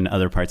rejection in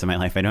other parts of my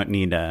life. I don't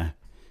need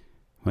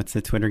what's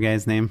the Twitter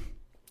guy's name?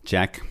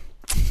 Jack.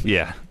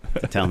 Yeah.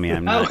 Tell me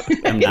I'm not.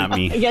 I'm not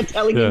me. Yeah,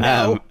 telling you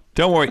no.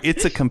 Don't worry,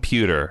 it's a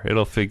computer.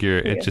 It'll figure.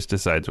 It just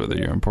decides whether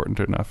you're important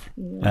enough.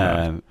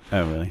 Oh,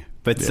 really?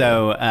 But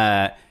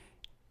so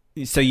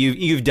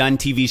you've done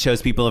TV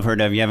shows people have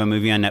heard of. You have a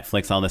movie on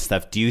Netflix. All this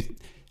stuff.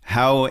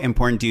 How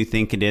important do you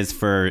think it is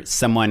for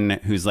someone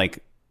who's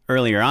like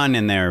earlier on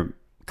in their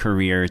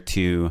career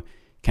to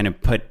kind of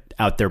put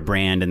out their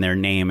brand and their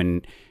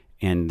name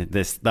and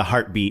the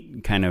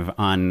heartbeat kind of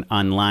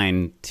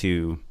online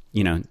to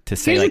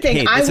say like,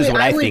 hey, this is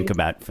what I think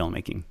about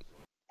filmmaking?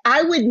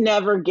 I would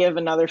never give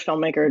another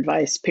filmmaker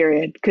advice,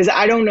 period, because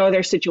I don't know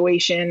their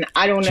situation.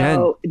 I don't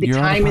know. The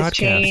time has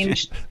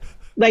changed.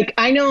 Like,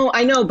 I know,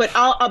 but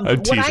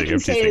what I can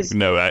say is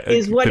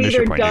what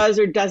either does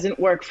or doesn't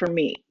work for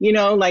me.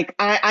 Like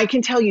I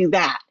can tell you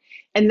that.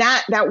 And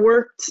that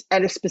worked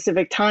at a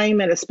specific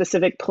time, at a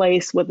specific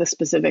place with a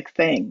specific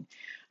thing.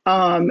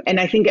 And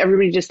I think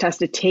everybody just has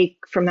to take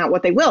from that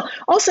what they will.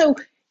 Also,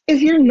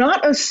 if you're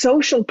not a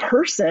social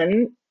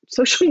person,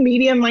 social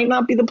media might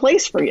not be the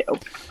place for you.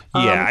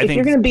 Yeah, I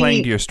think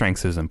playing to your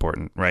strengths is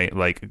important, right?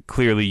 Like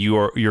clearly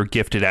you're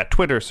gifted at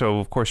Twitter, so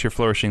of course you're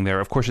flourishing there.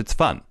 Of course it's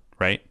fun,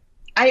 right?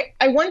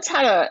 I once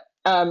had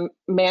a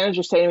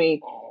manager say to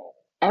me,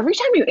 every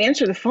time you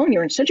answer the phone,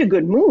 you're in such a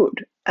good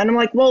mood. And I'm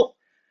like, well,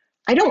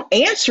 I don't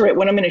answer it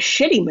when I'm in a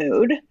shitty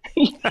mood.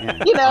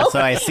 Yeah. So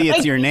I see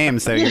it's your name,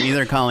 so you're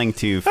either calling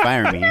to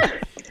fire me,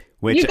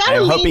 which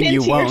I'm hoping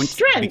you won't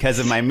because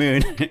of my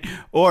mood,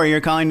 or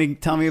you're calling to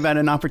tell me about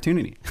an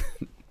opportunity.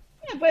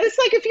 Yeah, but it's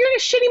like if you're in a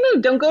shitty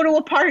mood, don't go to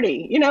a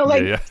party.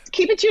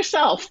 Keep it to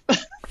yourself.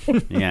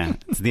 Yeah,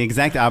 it's the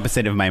exact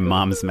opposite of my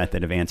mom's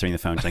method of answering the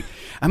phone. She's like,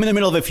 I'm in the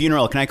middle of a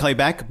funeral. Can I call you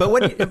back? But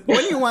what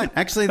do you want?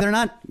 Actually, they're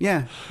not.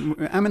 Yeah,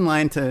 I'm in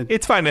line to.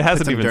 It's fine. It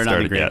hasn't even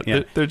started yet.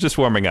 Yeah. They're just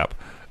warming up.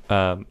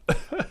 So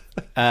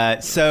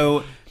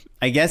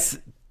I guess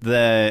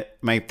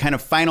my kind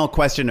of final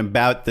question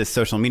about the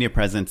social media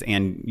presence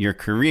and your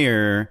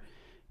career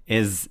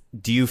is,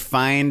 do you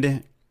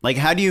find, like,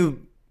 how do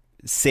you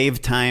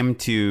save time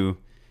to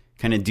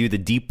kind of do the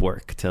deep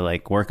work, to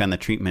like work on the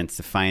treatments,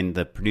 to find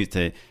the produce,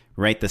 to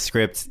write the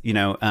scripts,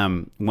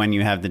 when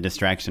you have the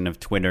distraction of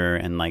Twitter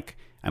and like,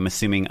 I'm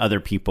assuming other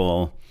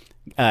people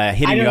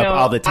hitting you up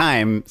all the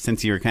time,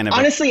 since you're kind of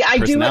honestly, I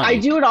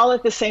do it all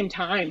at the same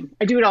time.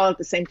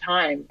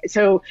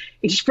 So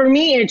for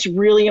me, it's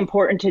really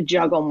important to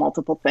juggle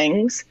multiple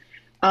things.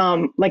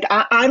 Like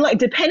I like,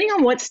 depending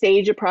on what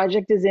stage a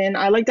project is in,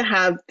 I like to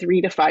have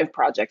 3 to 5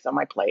 projects on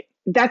my plate.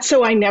 That's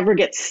so I never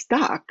get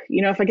stuck.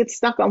 If I get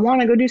stuck on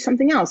one, I go do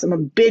something else. I'm a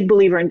big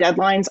believer in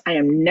deadlines. I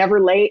am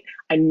never late.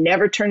 I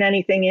never turn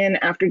anything in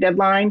after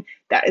deadline.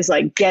 That is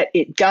like, get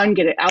it done,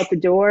 get it out the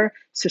door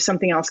so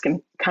something else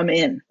can come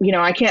in.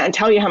 I can't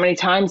tell you how many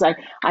times I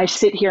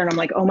sit here and I'm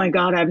like, oh my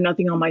God, I have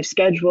nothing on my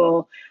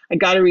schedule. I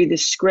got to read the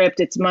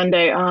script. It's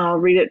Monday. Oh, I'll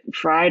read it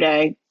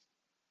Friday.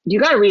 You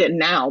got to read it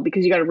now,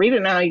 because you got to read it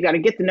now. You got to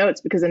get the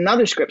notes because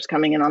another script's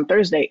coming in on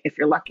Thursday if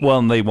you're lucky. Well,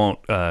 and they won't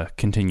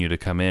continue to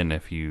come in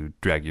if you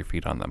drag your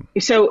feet on them.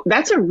 So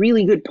that's a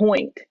really good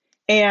point.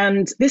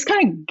 And this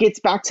kind of gets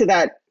back to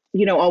that,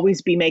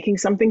 always be making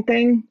something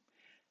thing.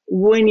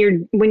 When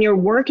you're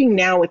working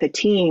now with a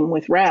team,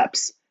 with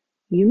reps,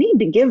 you need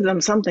to give them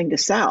something to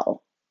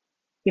sell.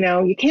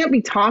 You can't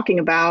be talking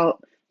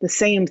about the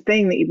same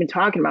thing that you've been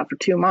talking about for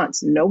 2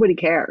 months. Nobody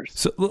cares.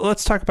 So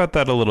let's talk about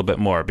that a little bit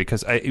more,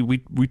 because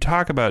we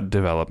talk about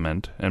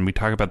development and we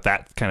talk about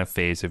that kind of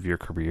phase of your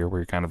career where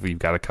you've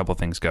got a couple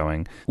things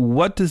going.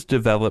 What does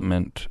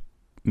development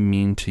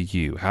mean to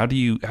you? How do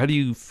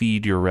you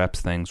feed your reps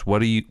things?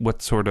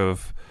 What sort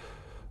of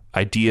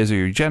ideas are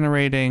you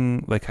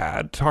generating? Like,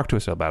 talk to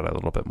us about it a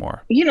little bit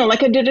more.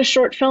 Like I did a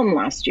short film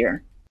last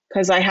year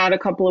because I had a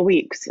couple of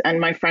weeks and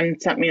my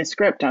friend sent me a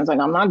script. I was like,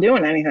 I'm not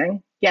doing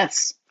anything.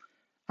 Yes.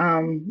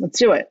 Let's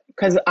do it.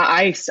 Because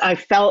I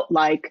felt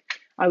like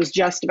I was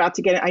just about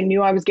to I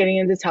knew I was getting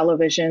into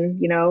television,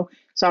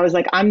 so I was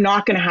like, I'm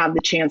not going to have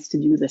the chance to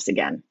do this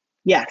again.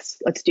 Yes,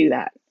 let's do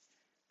that.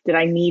 Did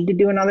I need to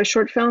do another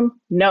short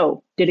film?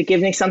 No. Did it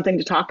give me something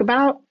to talk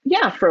about?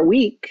 Yeah, for a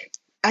week.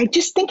 I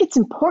just think it's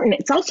important.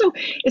 It's also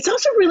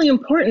really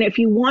important if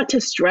you want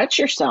to stretch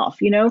yourself.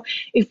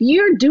 If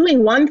you're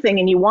doing one thing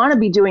and you want to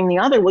be doing the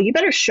other, well, you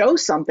better show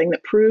something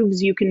that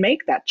proves you can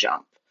make that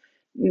jump.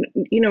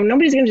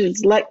 Nobody's going to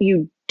just let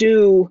you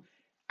do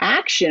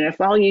action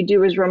if all you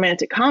do is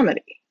romantic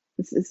comedy.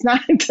 It's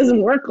not, it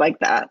doesn't work like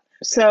that.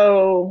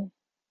 So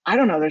I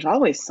don't know. There's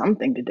always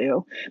something to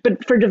do.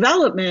 But for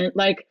development,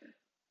 like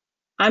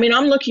I mean,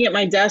 I'm looking at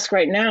my desk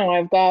right now.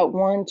 I've got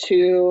 1,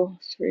 2,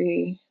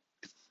 3,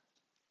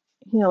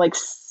 like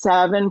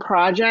 7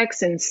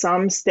 projects in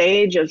some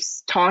stage of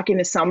talking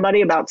to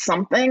somebody about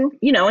something,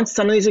 and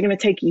some of these are going to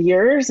take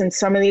years and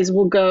some of these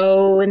will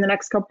go in the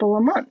next couple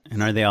of months.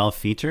 And are they all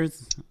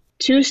features?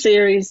 2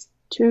 series,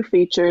 2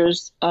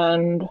 features,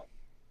 and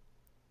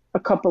a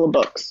couple of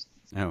books.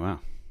 Oh, wow.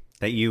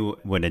 That you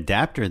would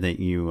adapt or that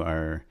you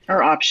are... Or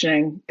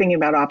optioning, thinking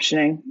about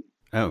optioning.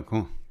 Oh,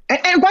 cool.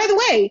 And by the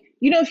way,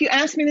 if you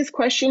ask me this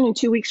question in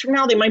 2 weeks from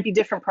now, they might be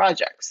different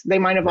projects. They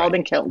might have all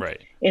been killed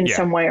in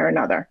some way or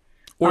another.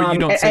 Or you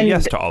don't say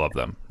yes to all of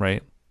them,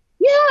 right?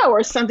 Yeah,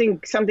 or something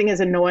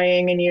is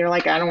annoying and you're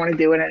like, I don't want to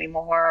do it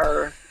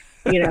anymore.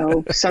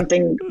 Or,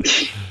 something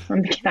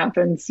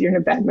happens. You're in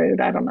a bad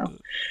mood. I don't know.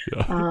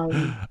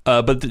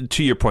 Yeah. But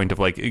to your point of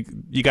like,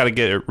 you got to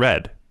get it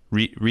read.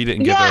 Read it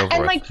and get it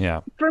over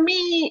with. For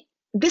me,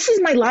 this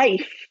is my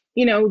life.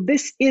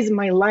 This is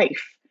my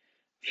life.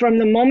 From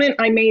the moment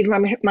I made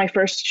my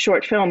first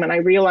short film and I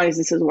realized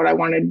this is what I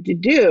wanted to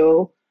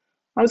do,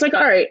 I was like,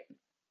 all right,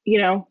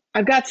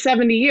 I've got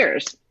 70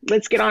 years.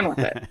 Let's get on with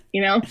it,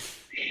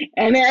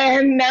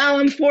 And now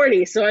I'm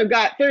 40, so I've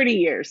got 30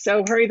 years.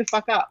 So hurry the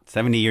fuck up.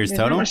 70 years There's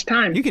total? Not much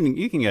time. You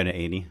can go to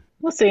 80.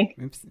 We'll see.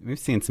 We've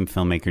seen some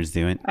filmmakers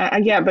do it.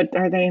 Yeah, but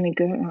are they any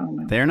good? I don't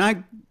know. They're not.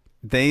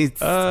 They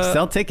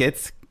sell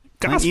tickets.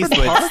 Clint Gosford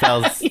Eastwood Park?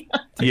 sells.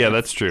 Yeah,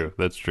 that's true.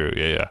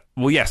 Yeah.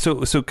 Well, yeah.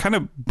 So kind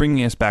of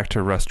bringing us back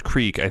to Rust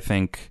Creek, I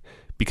think,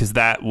 because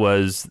that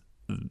was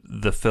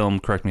the film.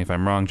 Correct me if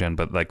I'm wrong, Jen,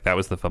 but like that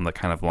was the film that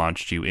kind of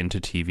launched you into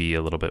TV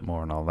a little bit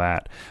more and all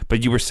that.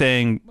 But you were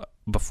saying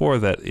before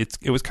that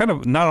it was kind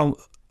of not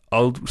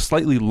a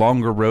slightly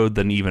longer road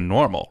than even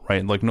normal,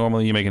 right? Like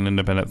normally you make an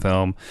independent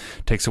film,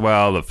 takes a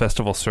while, the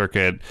festival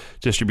circuit,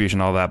 distribution,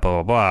 all that,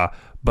 blah, blah, blah.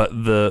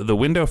 But the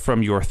window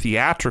from your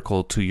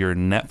theatrical to your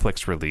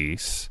Netflix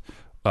release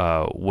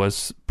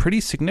was pretty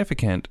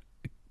significant.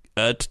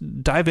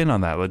 Dive in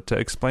on that. To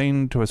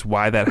explain to us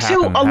why that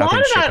happened and how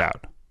things shook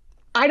out.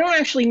 I don't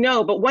actually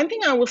know, but one thing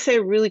I will say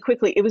really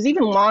quickly, it was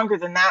even longer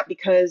than that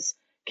because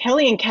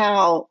Kelly and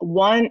Cal,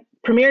 one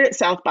premiered at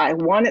South by,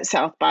 won at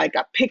South by,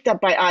 got picked up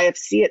by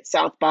IFC at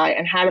South by,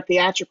 and had a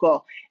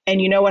theatrical.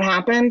 And you know what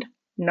happened?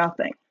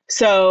 Nothing.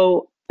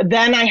 So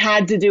then I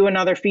had to do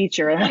another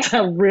feature. That's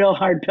a real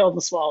hard pill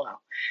to swallow.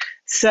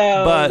 So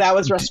that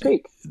was Rust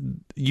Creek.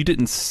 You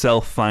didn't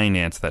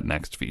self-finance that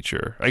next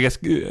feature. I guess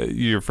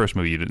your first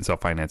movie you didn't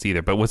self-finance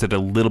either, but was it a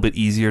little bit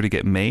easier to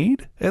get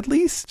made, at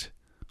least?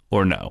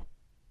 Or no?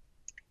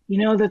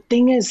 The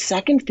thing is,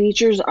 second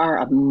features are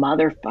a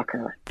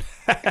motherfucker.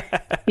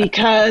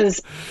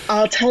 Because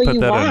I'll tell you why.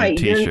 Put that on a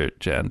t-shirt,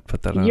 Jen.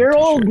 Put that on You're a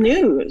t-shirt. old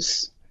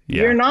news.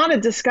 Yeah. You're not a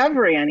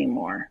Discovery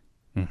anymore.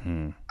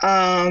 Mm-hmm.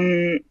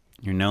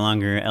 You're no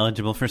longer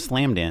eligible for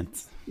Slam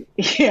Dance.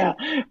 Yeah,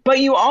 but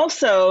you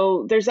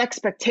also, there's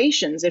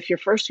expectations if your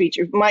first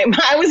feature,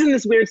 I was in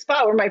this weird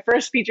spot where my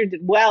first feature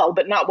did well,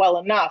 but not well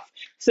enough.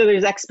 So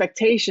there's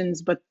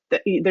expectations, but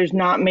there's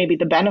not maybe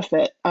the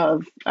benefit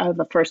of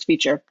a first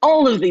feature.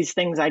 All of these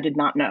things I did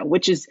not know,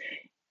 which is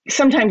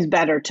sometimes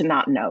better to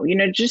not know,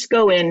 just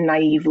go in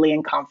naively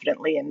and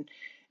confidently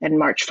and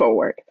march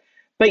forward.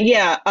 But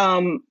yeah,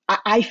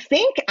 I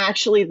think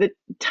actually the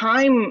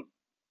time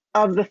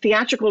of the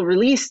theatrical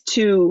release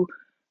to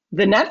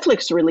the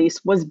Netflix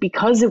release was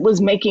because it was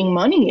making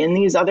money in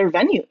these other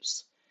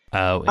venues.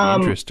 Oh,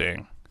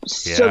 interesting.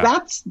 So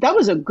that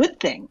was a good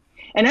thing.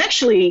 And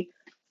actually,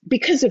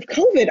 because of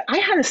COVID, I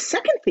had a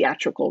second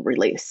theatrical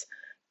release.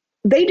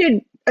 They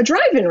did a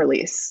drive-in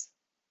release.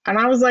 And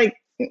I was like,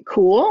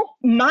 cool.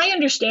 My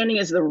understanding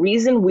is the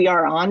reason we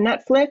are on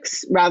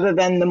Netflix rather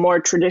than the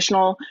more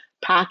traditional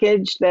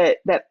package that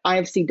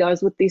IFC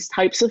does with these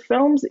types of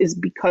films is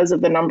because of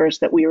the numbers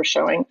that we were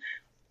showing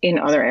in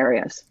other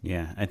areas.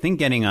 Yeah, I think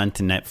getting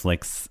onto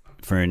Netflix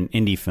for an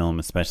indie film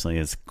especially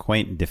is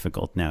quite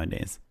difficult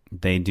nowadays.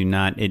 They do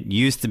not, it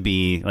used to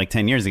be like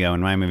 10 years ago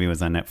when my movie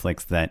was on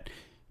Netflix that,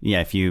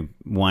 yeah, if you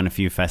won a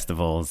few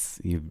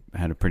festivals, you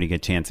had a pretty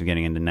good chance of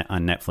getting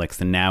on Netflix.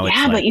 And now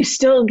it's but you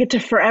still get to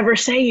forever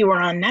say you were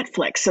on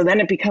Netflix. So then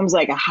it becomes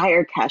like a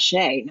higher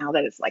cachet now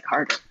that it's like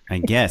harder. I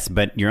guess,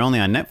 but you're only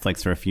on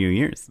Netflix for a few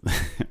years,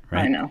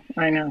 right?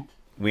 I know.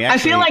 I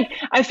feel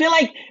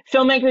like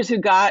filmmakers who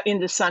got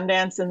into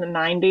Sundance in the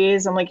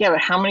 90s, I'm like, yeah,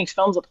 but how many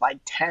films applied?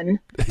 10?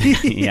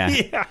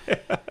 Yeah.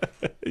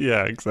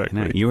 Yeah, exactly.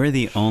 No, you were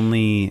the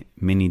only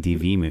mini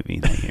DV movie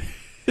that year.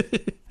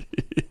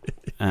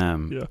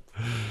 Yeah.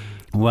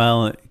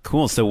 Well,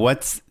 cool. So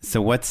what's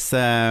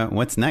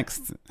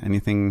next?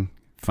 Anything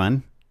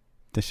fun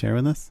to share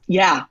with us?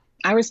 Yeah.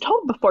 I was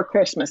told before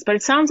Christmas, but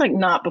it sounds like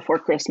not before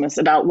Christmas,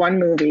 about one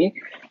movie.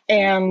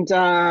 And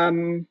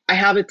I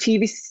have a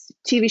TV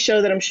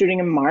show that I'm shooting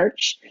in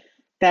March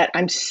that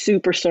I'm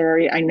super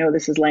sorry. I know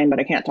this is lame, but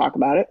I can't talk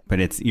about it.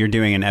 But you're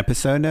doing an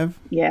episode of?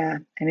 Yeah,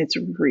 and it's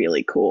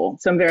really cool.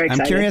 So I'm very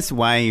excited. I'm curious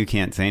why you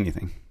can't say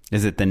anything.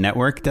 Is it the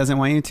network doesn't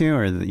want you to,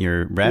 or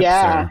your reps?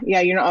 Yeah,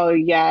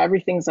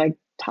 everything's like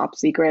top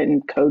secret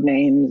and code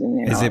names.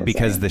 And is it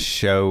because the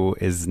show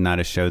is not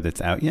a show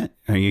that's out yet?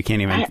 Or you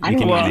can't even.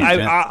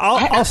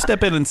 I'll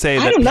step in and say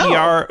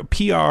that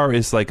PR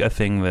is like a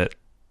thing that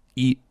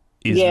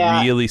is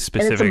really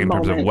specific in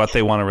terms of what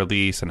they want to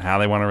release and how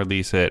they want to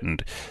release it,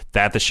 and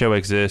that the show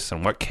exists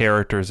and what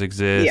characters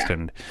exist. Yeah.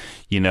 And,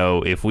 you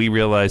know, if we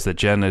realize that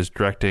Jen is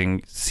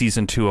directing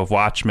season 2 of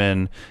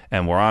Watchmen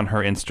and we're on her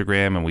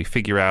Instagram and we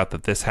figure out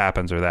that this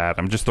happens or that,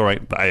 I'm just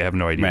throwing, I have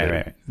no idea.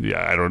 Right.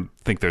 Yeah, I don't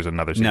think there's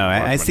another season. No,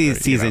 I see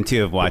season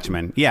 2 of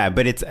Watchmen. Yeah,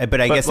 but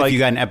I guess like, if you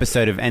got an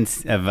episode of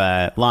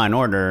Law and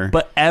Order,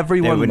 but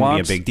everyone wouldn't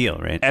wants, be a big deal,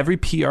 right? Every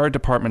PR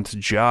department's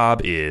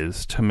job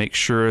is to make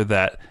sure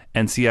that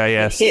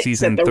NCIS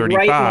season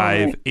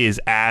 35 is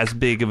as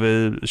big of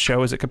a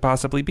show as it could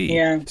possibly be.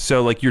 Yeah.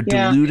 So like you're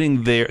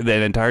diluting that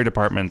entire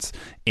department's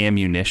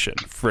ammunition,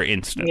 for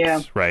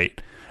instance, right?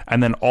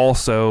 And then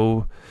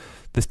also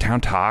this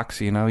town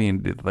talks, you know,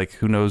 like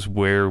who knows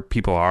where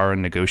people are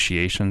in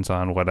negotiations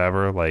on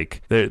whatever.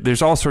 Like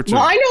there's all sorts of.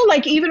 Well, I know,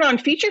 like even on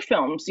feature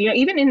films, you know,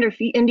 even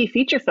indie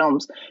feature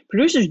films,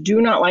 producers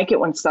do not like it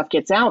when stuff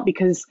gets out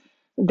because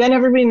then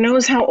everybody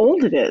knows how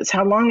old it is,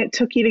 how long it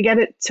took you to get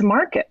it to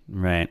market.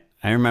 Right.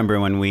 I remember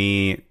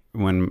when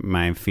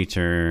my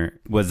feature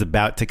was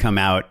about to come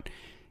out,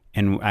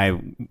 and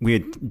we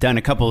had done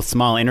a couple of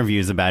small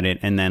interviews about it,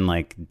 and then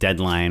like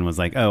Deadline was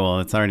like, oh, well,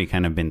 it's already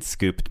kind of been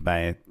scooped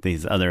by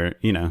these other,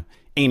 you know,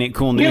 Ain't It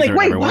Cool News or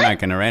whatever. We're not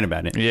going to write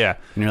about it. Yeah.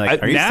 And you're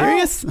like, are you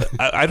serious?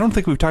 I don't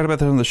think we've talked about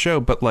that on the show,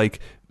 but like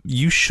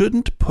you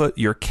shouldn't put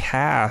your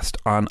cast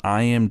on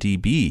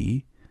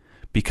IMDb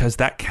because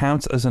that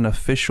counts as an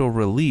official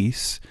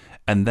release,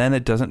 and then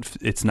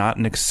it's not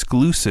an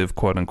exclusive,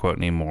 quote unquote,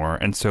 anymore.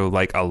 And so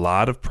like a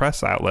lot of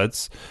press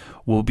outlets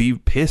will be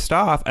pissed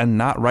off and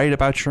not write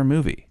about your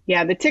movie.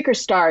 Yeah, the ticker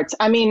starts.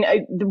 I mean,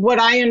 what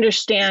I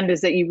understand is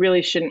that you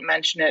really shouldn't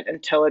mention it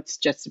until it's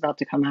just about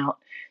to come out.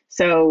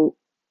 So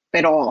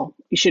at all.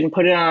 You shouldn't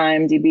put it on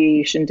IMDb.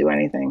 You shouldn't do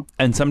anything.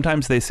 And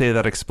sometimes they say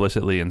that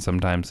explicitly, and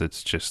sometimes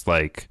it's just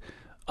like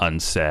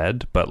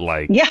unsaid, but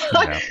like, yeah,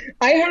 you know.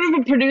 I heard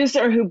of a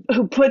producer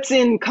who puts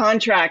in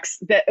contracts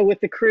that with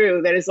the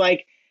crew that is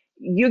like,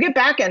 you get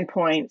back end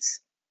points.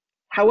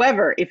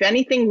 However, if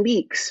anything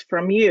leaks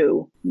from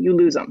you, you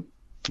lose them.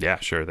 Yeah,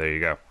 sure. There you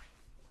go.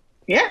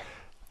 Yeah.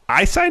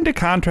 I signed a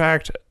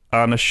contract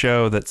on a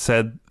show that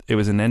said it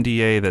was an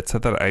NDA that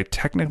said that I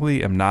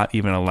technically am not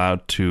even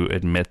allowed to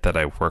admit that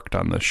I worked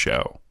on the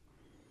show.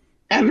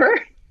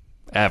 Ever.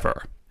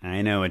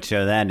 I know what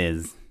show that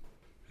is.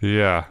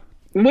 Yeah.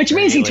 Which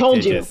means he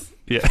told you.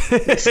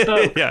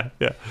 Yeah.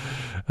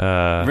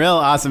 Yeah. Real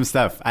awesome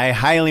stuff. I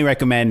highly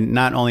recommend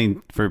not only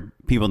for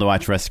people to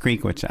watch Rust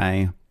Creek, which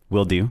I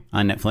will do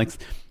on Netflix,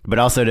 but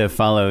also to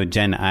follow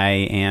Jen. I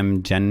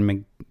am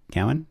Jen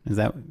McGowan. Is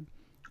that?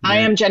 I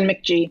am Jen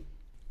McG.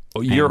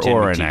 Oh, you're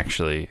Oren,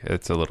 actually.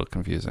 It's a little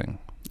confusing.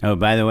 Oh,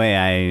 by the way,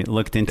 I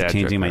looked into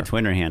changing my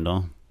Twitter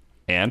handle.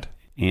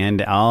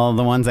 And all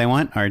the ones I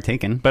want are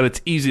taken. But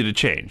it's easy to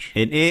change.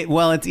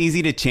 Well, it's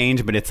easy to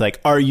change, but it's like,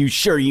 are you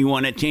sure you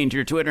want to change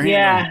your Twitter handle?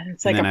 Yeah,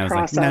 it's like a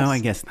process. Like, no, I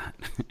guess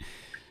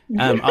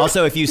not.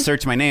 Also, if you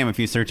search my name, if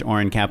you search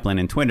Oren Kaplan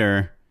in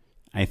Twitter,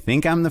 I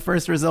think I'm the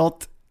first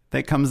result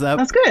that comes up.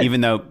 That's good.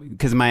 Even though,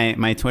 because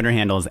my Twitter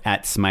handle is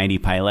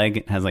 @SmiteyPyleg.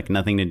 It has like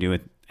nothing to do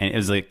with, and it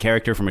was a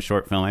character from a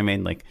short film I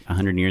made like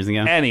 100 years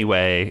ago.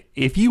 Anyway,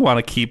 if you want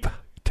to keep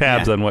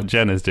tabs on what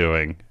Jen is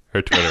doing,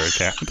 her Twitter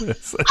account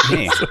is.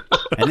 Hey,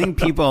 I think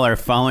people are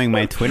following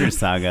my Twitter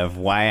saga of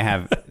why I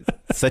have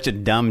such a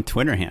dumb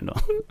Twitter handle.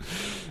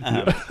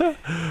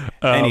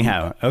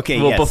 Anyhow,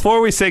 okay. Well, before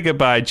we say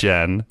goodbye,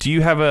 Jen, do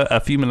you have a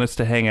few minutes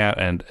to hang out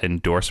and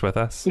endorse with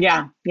us?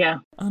 Yeah.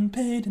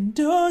 Unpaid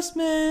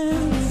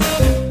endorsements.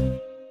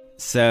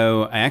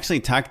 So I actually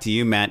talked to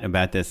you, Matt,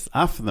 about this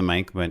off the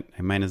mic, but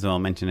I might as well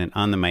mention it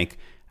on the mic.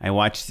 I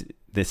watched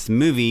this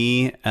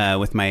movie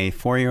with my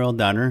 4-year-old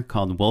daughter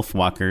called Wolf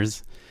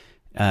Walkers.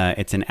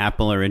 It's an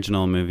Apple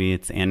original movie.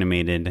 It's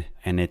animated,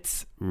 and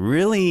it's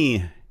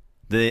really,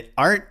 the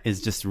art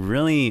is just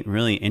really,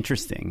 really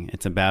interesting.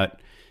 It's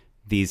about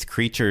these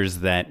creatures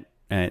that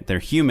they're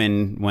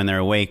human when they're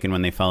awake, and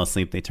when they fall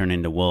asleep, they turn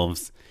into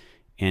wolves.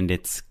 And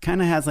it's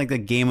kind of has like a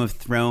Game of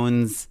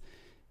Thrones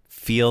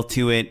feel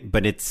to it,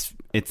 but it's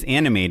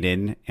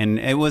animated, and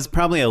it was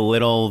probably a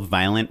little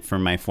violent for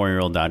my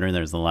 4-year-old daughter.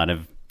 There's a lot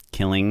of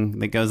killing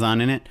that goes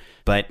on in it,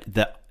 but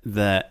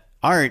the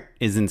art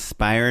is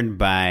inspired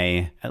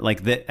by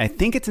I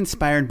think it's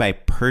inspired by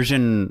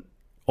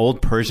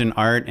old Persian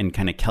art and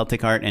kind of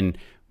Celtic art. And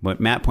what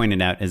Matt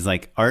pointed out is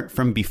like art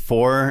from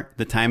before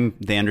the time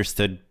they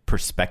understood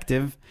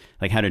perspective,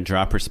 like how to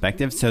draw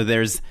perspective. So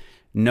there's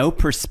no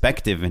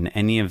perspective in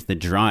any of the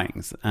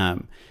drawings.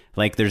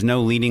 Like there's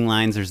no leading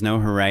lines, there's no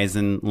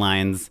horizon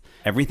lines.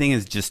 Everything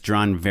is just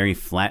drawn very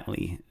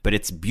flatly, but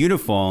it's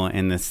beautiful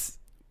in this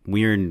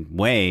weird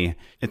way.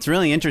 It's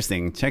really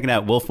interesting. Check it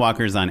out. Wolf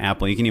Walkers on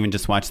Apple. You can even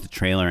just watch the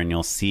trailer and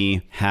you'll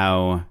see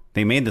how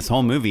they made this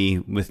whole movie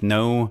with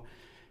no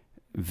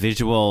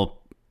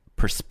visual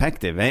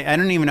perspective. I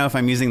don't even know if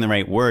I'm using the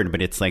right word,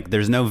 but it's like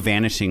there's no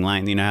vanishing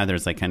line. You know how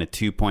there's like kind of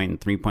 2-point and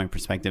 3-point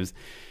perspectives?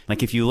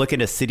 Like if you look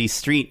at a city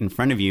street in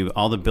front of you,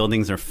 all the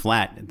buildings are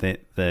flat.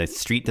 The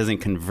street doesn't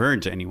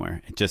converge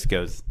anywhere. It just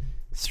goes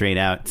straight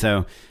out.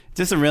 So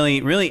just a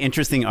really, really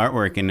interesting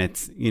artwork. And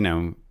it's, you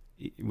know,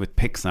 with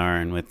Pixar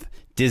and with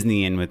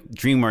Disney and with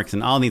DreamWorks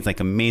and all these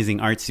like amazing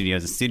art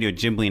studios, Studio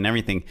Ghibli and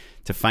everything,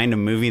 to find a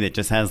movie that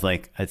just has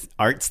like an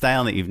art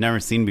style that you've never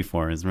seen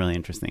before is really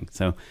interesting.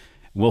 So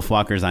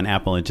Wolfwalkers on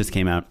Apple. It just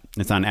came out.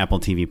 It's on Apple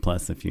TV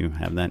Plus if you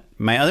have that.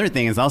 My other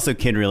thing is also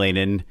kid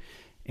related,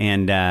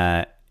 and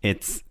I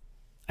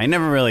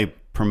never really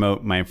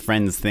promote my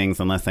friends' things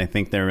unless I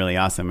think they're really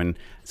awesome. And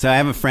so I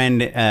have a friend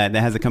that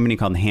has a company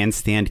called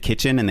Handstand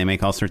Kitchen, and they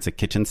make all sorts of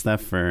kitchen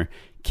stuff for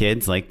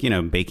kids, like, you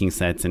know, baking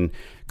sets and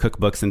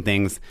cookbooks and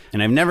things.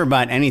 And I've never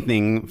bought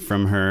anything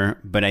from her,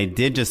 but I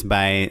did just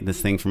buy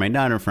this thing for my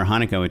daughter for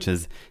Hanukkah, which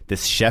is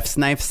this chef's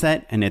knife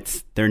set, and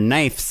they're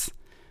knives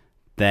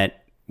that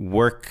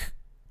work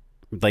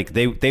like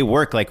they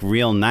work like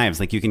real knives.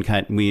 Like you can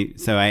cut.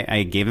 So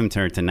I gave them to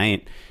her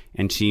tonight,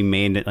 and she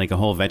made like a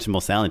whole vegetable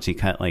salad. She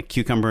cut like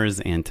cucumbers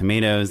and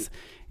tomatoes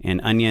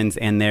and onions,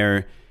 and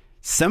they're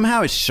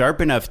somehow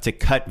sharp enough to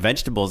cut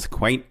vegetables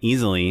quite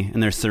easily.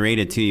 And they're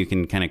serrated too. You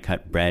can kind of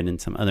cut bread and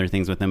some other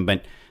things with them,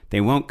 but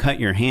they won't cut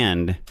your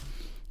hand.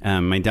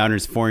 My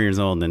daughter's 4 years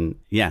old, and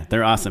yeah,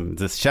 they're awesome.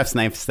 It's a chef's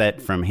knife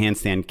set from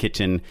Handstand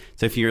Kitchen.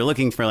 So if you're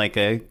looking for like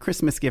a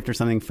Christmas gift or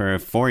something for a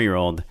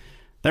 4-year-old,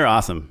 they're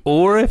awesome.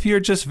 Or if you're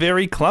just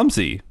very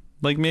clumsy,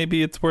 like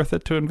maybe it's worth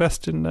it to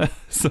invest in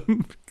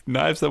some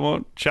knives that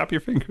won't chop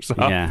your fingers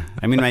off. Yeah.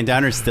 I mean, my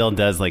daughter still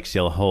does, like,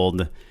 she'll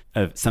hold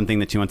something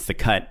that she wants to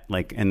cut,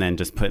 like, and then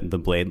just put the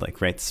blade, like,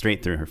 right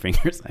straight through her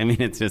fingers. I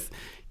mean, it's just,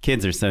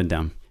 kids are so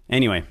dumb.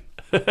 Anyway.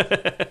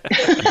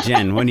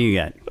 Jen, what do you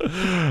got?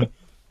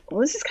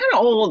 Well, this is kind of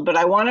old, but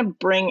I want to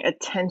bring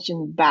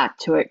attention back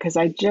to it because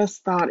I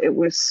just thought it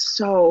was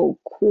so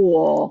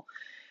cool.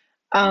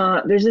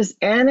 There's this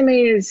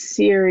animated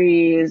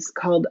series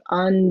called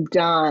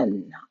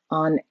Undone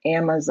on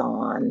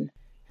Amazon.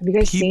 Have you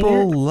guys seen it?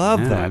 People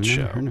love that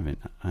show. I've never heard of it.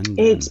 Undone.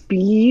 It's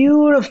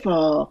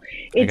beautiful.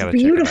 It's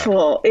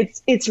beautiful.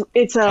 It's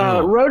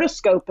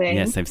rotoscoping.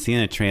 Yes, I've seen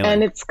a trailer.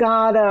 And it's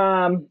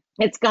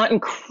got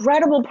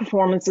incredible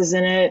performances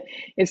in it.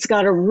 It's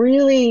got a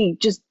really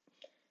just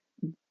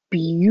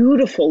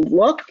beautiful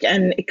look,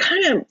 and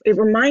it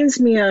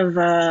reminds me of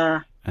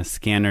A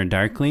Scanner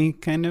Darkly,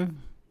 kind of.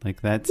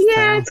 Like that style?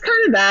 Yeah, it's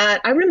kind of that.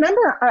 I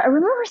remember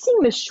seeing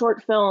this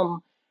short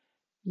film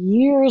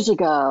years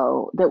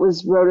ago that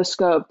was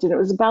rotoscoped, and it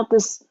was about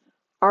this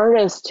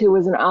artist who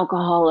was an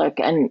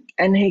alcoholic, and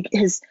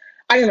his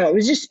I don't know, it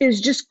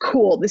was just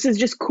cool. This is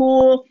just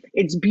cool.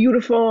 It's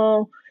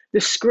beautiful.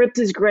 The script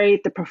is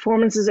great. The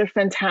performances are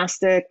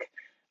fantastic.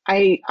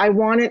 I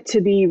want it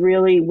to be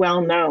really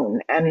well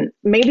known, and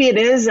maybe it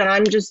is, and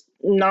I'm just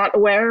not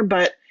aware,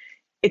 but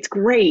it's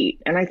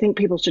great, and I think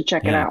people should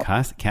check it out.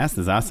 Cast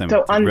is awesome.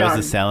 So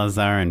Rosa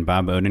Salazar and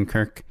Bob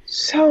Odenkirk.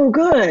 So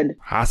good.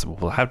 Awesome.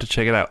 We'll have to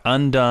check it out.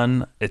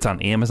 Undone. It's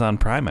on Amazon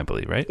Prime, I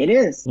believe, right? It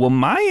is. Well,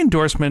 my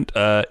endorsement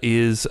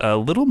is a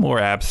little more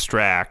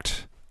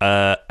abstract.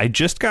 I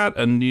just got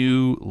a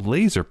new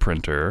laser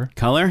printer.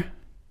 Color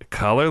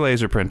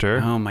laser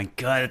printer. Oh my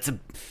God, it's a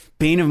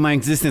bane of my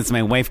existence.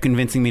 My wife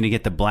convincing me to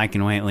get the black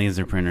and white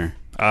laser printer.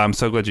 I'm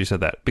so glad you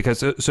said that,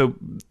 because so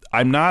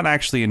I'm not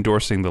actually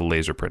endorsing the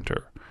laser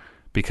printer,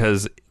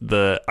 because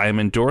I'm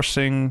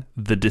endorsing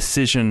the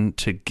decision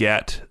to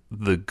get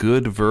the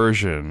good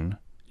version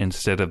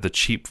instead of the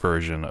cheap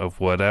version of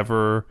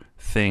whatever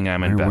thing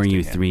I'm investing in. Where were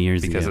you 3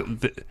 years ago?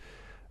 Because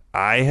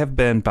I have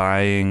been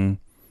buying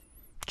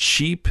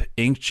cheap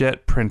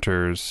inkjet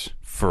printers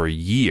for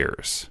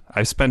years.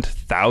 I've spent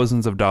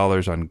thousands of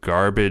dollars on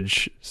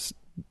garbage,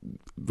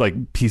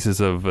 like pieces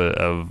of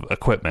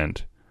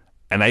equipment.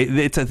 And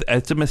it's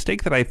a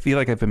mistake that I feel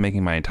like I've been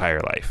making my entire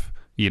life.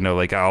 You know,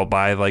 like I'll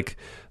buy like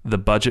the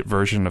budget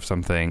version of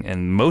something,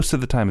 and most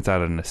of the time it's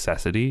out of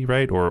necessity,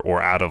 right?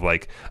 Or out of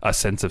like a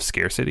sense of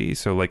scarcity.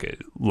 So like,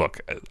 look,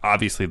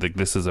 obviously like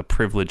this is a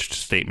privileged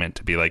statement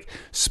to be like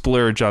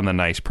splurge on the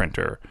nice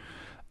printer.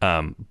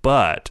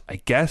 But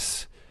I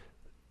guess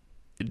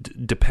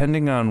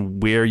depending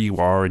on where you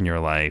are in your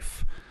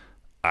life,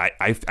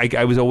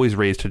 I was always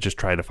raised to just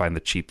try to find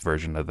the cheap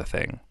version of the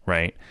thing,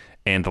 right?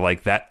 And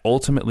like that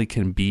ultimately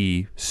can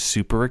be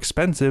super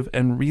expensive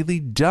and really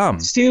dumb.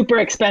 Super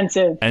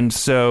expensive. And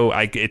so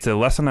it's a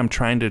lesson I'm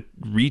trying to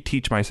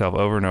reteach myself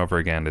over and over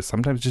again, is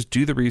sometimes just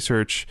do the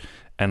research,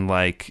 and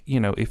like, you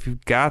know, if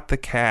you've got the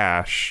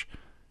cash,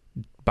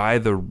 buy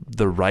the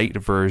right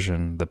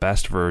version, the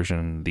best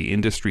version, the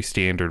industry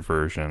standard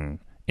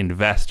version,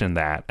 invest in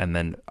that, and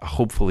then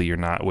hopefully you're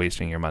not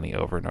wasting your money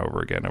over and over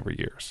again over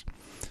years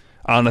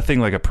on a thing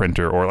like a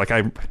printer. Or like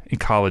in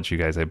college, you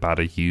guys, I bought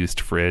a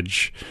used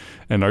fridge,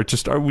 and we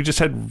just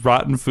had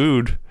rotten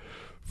food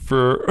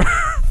for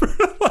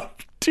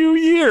like 2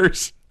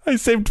 years. I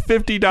saved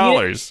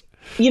 $50.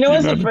 You know,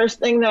 was the first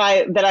thing that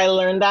I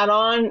learned that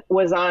on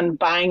was on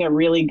buying a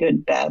really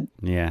good bed.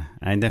 Yeah,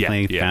 I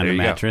definitely found a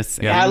mattress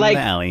in the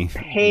alley.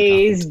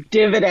 Pays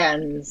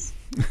dividends.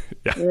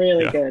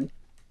 Really good.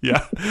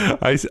 Yeah,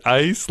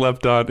 I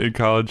slept on in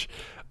college.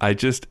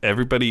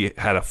 Everybody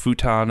had a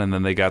futon and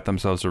then they got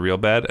themselves a real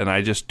bed, and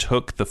I just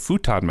took the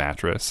futon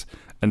mattress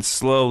and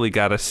slowly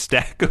got a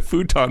stack of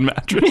futon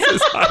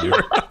mattresses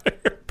higher.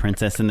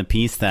 Princess and the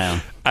Pea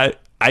style.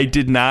 I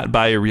did not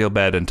buy a real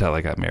bed until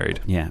I got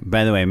married. Yeah.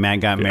 By the way, Matt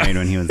got married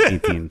when he was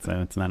 18,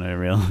 so it's not a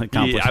real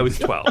accomplishment. Yeah, I was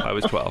 12.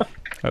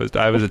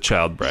 I was a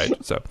child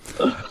bride. So,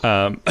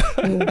 well,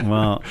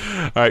 all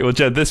right. Well,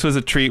 Jen, this was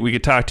a treat. We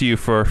could talk to you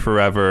for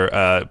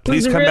forever.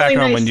 Please come back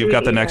on when you've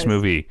got the next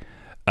movie.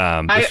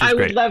 I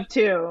would love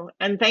to.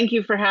 And thank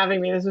you for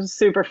having me. This was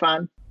super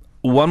fun.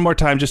 One more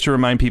time, just to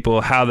remind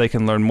people how they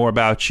can learn more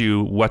about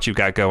you, what you've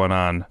got going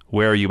on.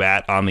 Where are you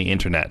at on the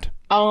internet?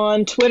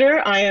 On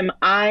Twitter,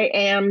 I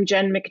am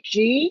Jen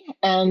McG,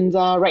 and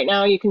right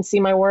now you can see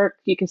my work.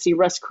 You can see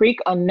Rust Creek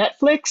on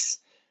Netflix.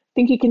 I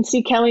think you can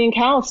see Kelly and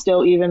Cal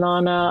still even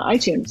on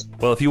iTunes.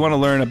 Well, if you want to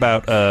learn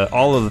about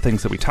all of the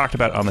things that we talked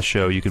about on the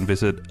show, you can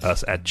visit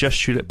us at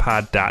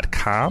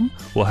justshootitpod.com.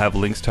 We'll have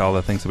links to all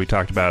the things that we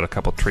talked about, a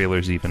couple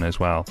trailers even as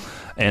well,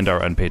 and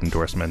our unpaid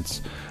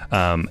endorsements.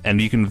 And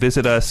you can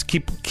visit us,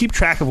 keep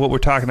track of what we're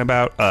talking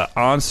about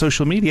on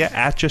social media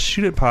at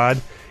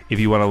justshootitpod. If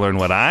you want to learn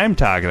what I'm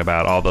talking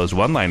about, all those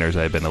one-liners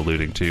I've been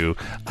alluding to,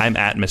 I'm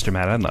at Mr.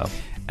 Matt Enlow.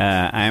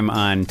 I'm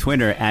on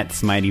Twitter at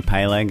Smitey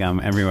Pyleg. I'm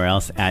everywhere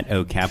else at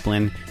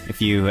OKaplan.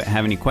 If you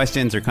have any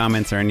questions or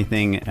comments or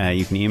anything,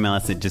 you can email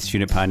us at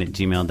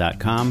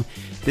justshootitpod@gmail.com.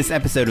 This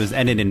episode was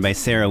edited by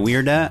Sarah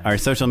Weirda. Our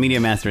social media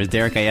master is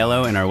Derek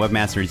Aiello, and our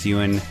webmaster is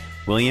Ewan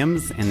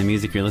Williams. And the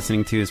music you're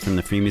listening to is from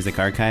the Free Music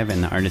Archive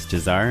and the artist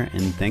Jazar.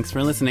 And thanks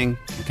for listening.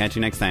 We'll catch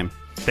you next time.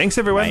 Thanks,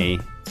 everyone.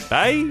 Bye.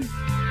 Bye.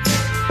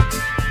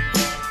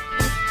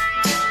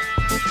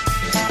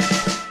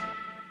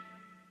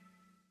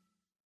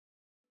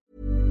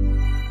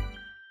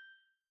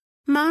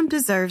 Mom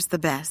deserves the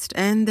best,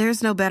 and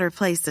there's no better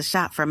place to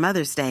shop for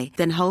Mother's Day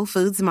than Whole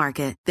Foods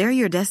Market. They're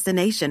your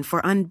destination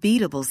for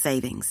unbeatable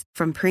savings,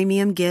 from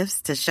premium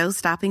gifts to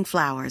show-stopping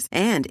flowers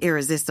and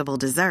irresistible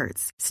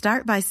desserts.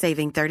 Start by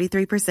saving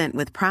 33%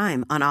 with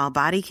Prime on all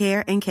body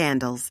care and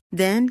candles.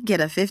 Then get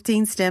a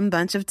 15-stem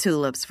bunch of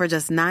tulips for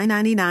just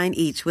 $9.99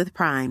 each with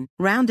Prime.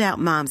 Round out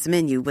Mom's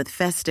menu with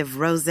festive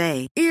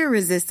rosé,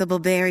 irresistible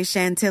berry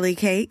chantilly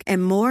cake,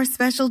 and more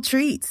special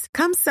treats.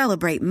 Come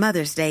celebrate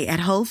Mother's Day at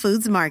Whole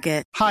Foods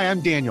Market. Hi, I'm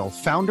Daniel,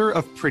 founder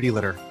of Pretty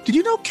Litter. Did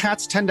you know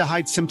cats tend to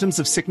hide symptoms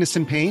of sickness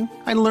and pain?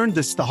 I learned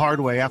this the hard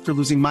way after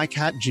losing my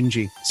cat,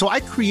 Gingy. So I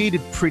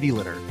created Pretty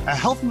Litter, a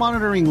health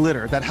monitoring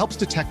litter that helps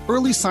detect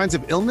early signs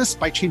of illness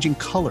by changing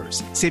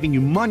colors, saving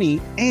you money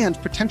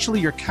and potentially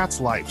your cat's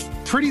life.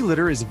 Pretty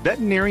Litter is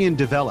veterinarian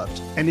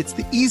developed, and it's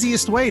the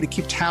easiest way to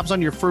keep tabs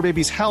on your fur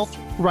baby's health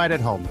right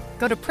at home.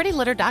 Go to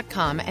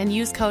prettylitter.com and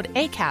use code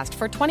ACAST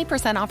for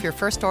 20% off your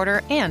first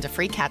order and a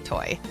free cat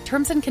toy.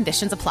 Terms and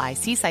conditions apply.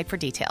 See site for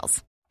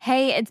details.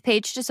 Hey, it's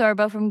Paige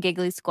DeSorbo from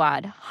Giggly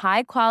Squad.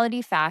 High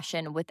quality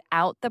fashion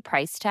without the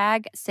price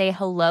tag. Say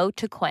hello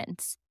to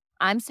Quince.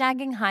 I'm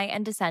snagging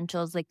high-end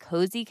essentials like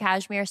cozy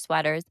cashmere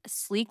sweaters,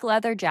 sleek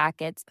leather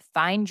jackets,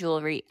 fine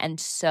jewelry, and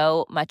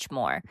so much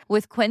more.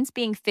 With Quince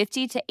being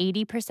 50 to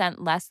 80%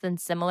 less than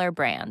similar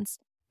brands.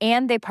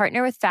 And they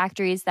partner with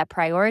factories that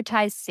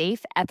prioritize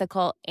safe,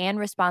 ethical, and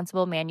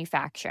responsible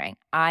manufacturing.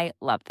 I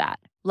love that.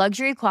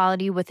 Luxury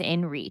quality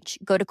within reach.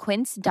 Go to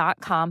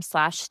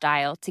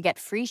quince.com/style to get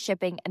free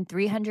shipping and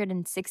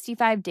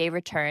 365-day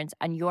returns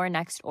on your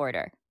next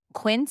order.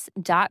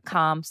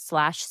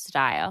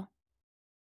 Quince.com/style.